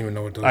 I don't even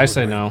know what those I look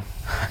say like. no.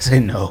 I say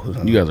no.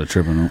 You guys are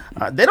tripping.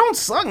 Huh? They don't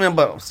suck, man.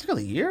 But Sneaker of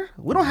the Year,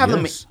 we don't have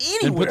them Yes.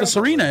 anywhere. And put the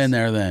Serena in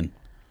there then.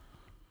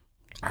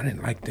 I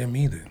didn't like them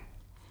either.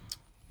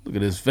 Look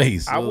at his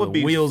face. I would The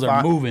be wheels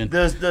are fine. moving.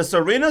 The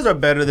Serenas are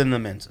better than the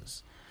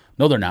Mentas.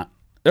 No, they're not.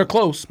 They're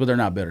close, but they're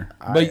not better.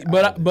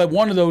 But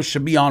one of those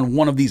should be on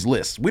one of these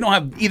lists. We don't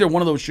have either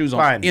one of those shoes on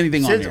Fine.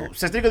 anything on Since here.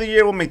 Sneaker of the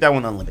Year, we'll make that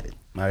one unlimited.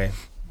 Okay,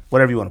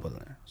 whatever you want to put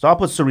in there. So I'll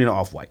put Serena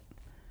off white.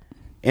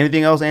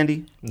 Anything else,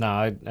 Andy?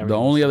 No, The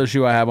only other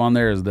shoe I have on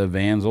there is the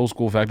Vans Old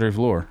School Factory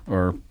Floor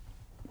or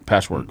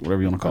Patchwork,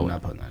 whatever you want to I'm call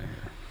not it. putting that in here.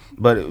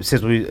 But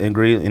since we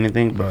agree,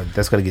 anything, bro,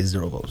 that's gonna get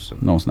 0 votes. So.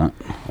 No, it's not.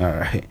 All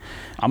right,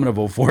 I'm gonna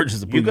vote for it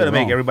just to prove you gotta it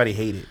make wrong. everybody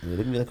hate it. They're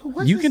gonna be like, oh,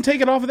 what's You this? can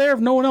take it off of there if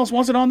no one else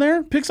wants it on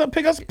there. Pick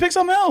something else.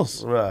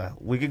 Bruh,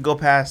 we could go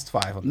past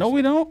 5. On No, this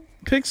we don't.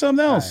 Pick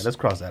something All else. right, let's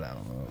cross that out.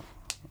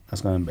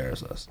 That's gonna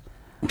embarrass us.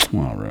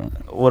 All right.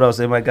 What else?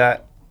 Anybody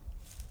got?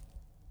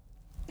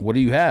 What do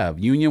you have?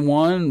 Union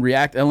 1,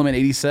 React Element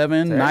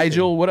 87, That's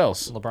Nigel, what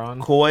else? LeBron.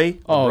 Koi.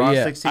 Oh, LeBron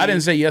yeah. 16, I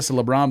didn't say yes to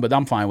LeBron, but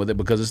I'm fine with it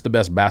because it's the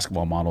best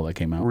basketball model that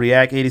came out.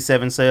 React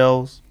 87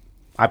 sales.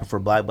 I prefer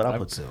black, but I'll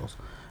put sales.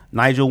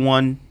 Nigel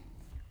 1.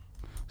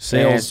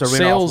 Sales And Serena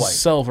sales Off-White.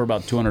 sell for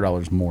about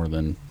 $200 more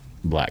than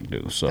black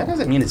do. So That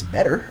doesn't mean it's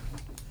better.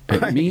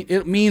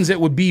 it means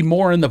it would be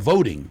more in the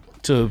voting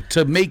to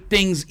make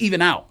things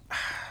even out.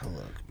 Look,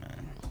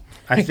 man.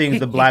 I think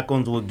the black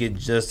ones will get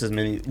just as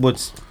many.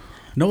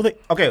 No, they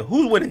Okay,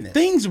 who's winning this?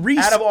 things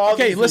Out of all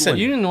okay, these, who listen.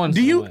 wins? Union ones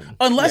Do will you win.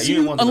 unless Yeah,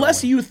 Union ones are gonna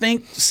win. you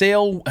think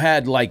Sale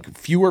had like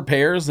fewer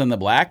pairs than the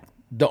black?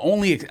 The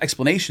only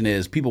explanation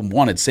is people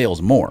wanted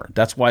sales more.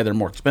 That's why they're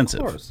more expensive.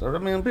 Of course. I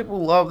mean,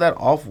 people love that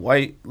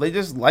off-white. They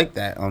just like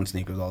that on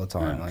sneakers all the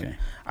time. Okay. Like,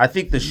 I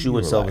think the shoe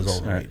itself is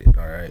relax. overrated.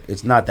 All right.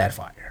 It's not that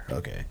fire.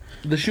 Okay.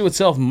 The shoe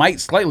itself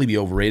might slightly be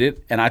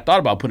overrated, and I thought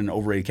about putting an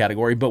overrated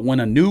category, but when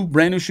a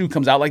brand new shoe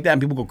comes out like that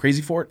and people go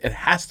crazy for it, it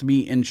has to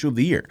be in shoe of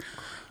the year.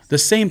 The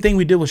same thing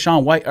we did with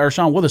Sean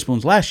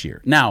Witherspoon's last year.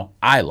 Now,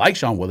 I like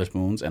Sean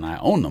Witherspoon's and I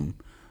own them,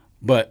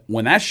 but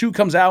when that shoe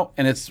comes out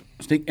and it's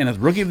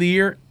rookie of the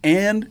year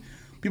and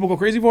people go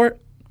crazy for it,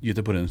 you have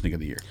to put it in the sneaker of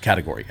the year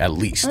category at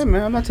least. Hey,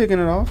 man, I'm not taking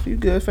it off. You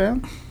good,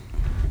 fam?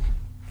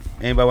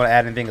 Anybody want to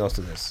add anything else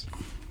to this?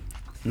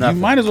 Nothing.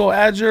 You might as well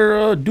add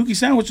your Dookie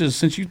sandwiches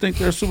since you think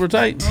they're super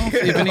tight. See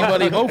if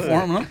anybody go for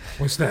them. Huh?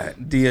 What's that?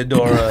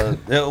 Theodora.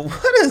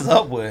 What is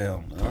up with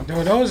him?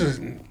 Those is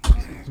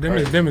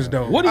them is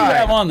dope. What do you All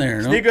have right. on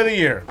there? No? Sneaker of the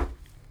year.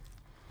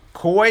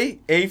 Koi,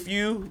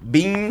 Afu,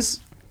 Beams,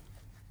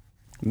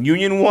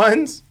 Union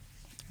 1s,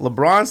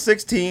 LeBron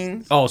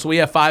 16s. Oh, so we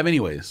have 5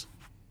 anyways.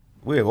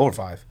 We have over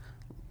 5.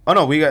 Oh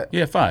no, we got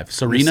Yeah, 5.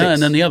 Serena, Six.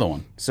 and then the other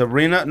one.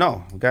 Serena.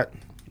 No, we got.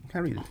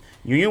 Can't read it.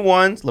 Union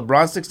 1s,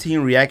 LeBron 16,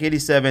 React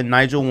 87,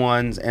 Nigel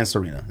 1s, and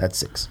Serena. That's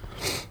 6.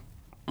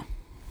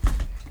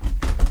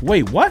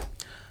 Wait, what?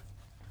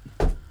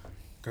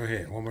 Go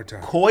ahead, one more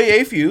time. Koi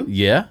A Few,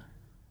 Yeah.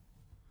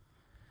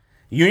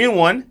 Union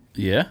 1,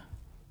 Yeah.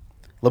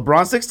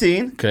 LeBron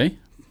 16, Okay.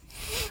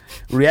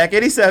 React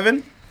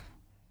 87,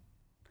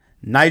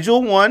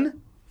 Nigel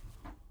 1,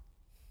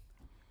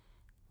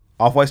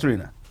 Off-White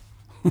Serena.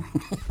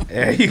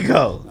 There you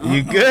go.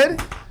 You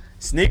good?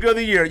 Sneaker of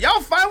the year. Y'all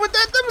fine with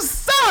that? Them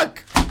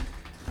suck.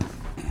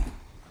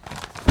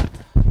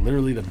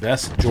 Literally the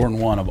best Jordan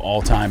 1 of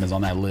all time is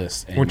on that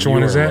list. And Which you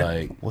one is were that?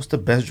 Like What's the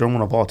best Jordan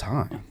 1 of all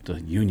time? the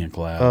Union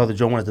collab. The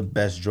Jordan 1 is the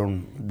best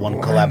Jordan 1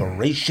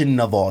 collaboration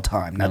of all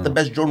time. Not the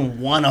best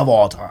Jordan 1 of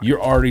all time.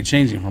 You're already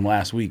changing from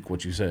last week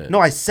what you said. No,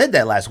 I said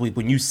that last week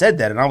when you said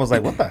that, and I was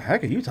like, what the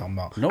heck are you talking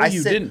about? No, I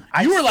you said- didn't.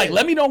 I You were like, said-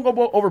 let me don't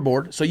go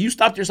overboard. So you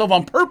stopped yourself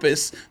on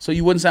purpose so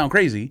you wouldn't sound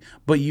crazy,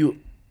 but you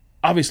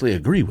obviously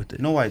agree with it.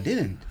 No, I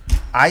didn't.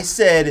 I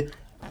said,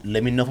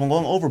 let me know if I'm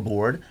going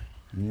overboard.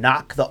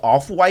 Knock the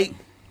Off-White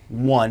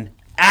 1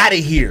 out of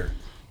here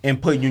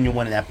and put Union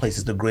 1 in that place.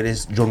 It's the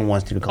greatest Jordan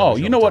 1's to the Oh,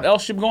 you know what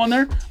else should go on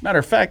there? Matter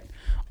of fact,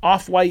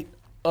 Off-White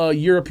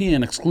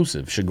European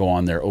exclusive should go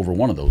on there over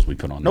one of those we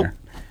put on Nope.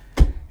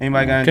 there.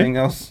 Anybody got Okay. anything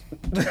else?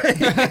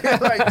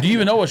 Do you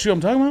even know what shoe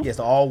I'm talking about? Yes,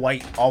 all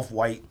white,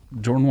 Off-White.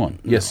 Jordan 1.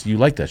 Yes, you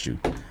like that shoe.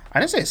 I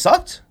didn't say it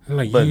sucked.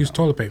 Like But- you use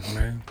toilet paper,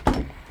 man.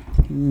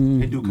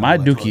 My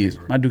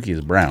Dookie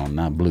is brown,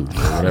 not blue, or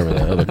whatever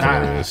that other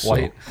color is. So-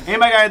 White.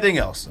 Anybody got anything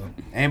else?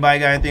 Anybody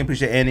got anything?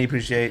 Appreciate Andy.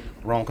 Appreciate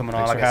Rome coming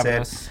on. Thanks Like for I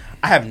having said, us.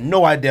 I have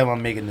no idea if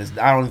I'm making this.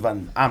 I don't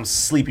even. I'm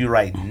sleepy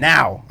right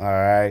now. All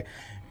right.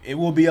 It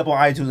will be up on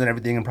iTunes and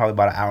everything in probably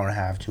about an hour and a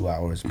half, 2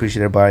 hours.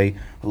 Appreciate everybody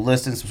who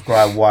listens,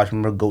 subscribe, watch.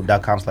 Remember,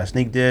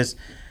 goat.com/sneakdiss.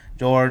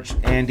 George,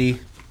 Andy,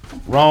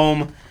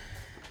 Rome.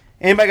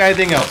 Anybody got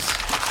anything else?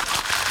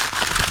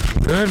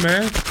 Good,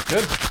 man.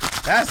 Good.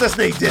 That's the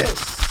Sneak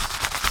Diss.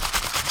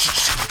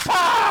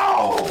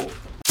 Pow!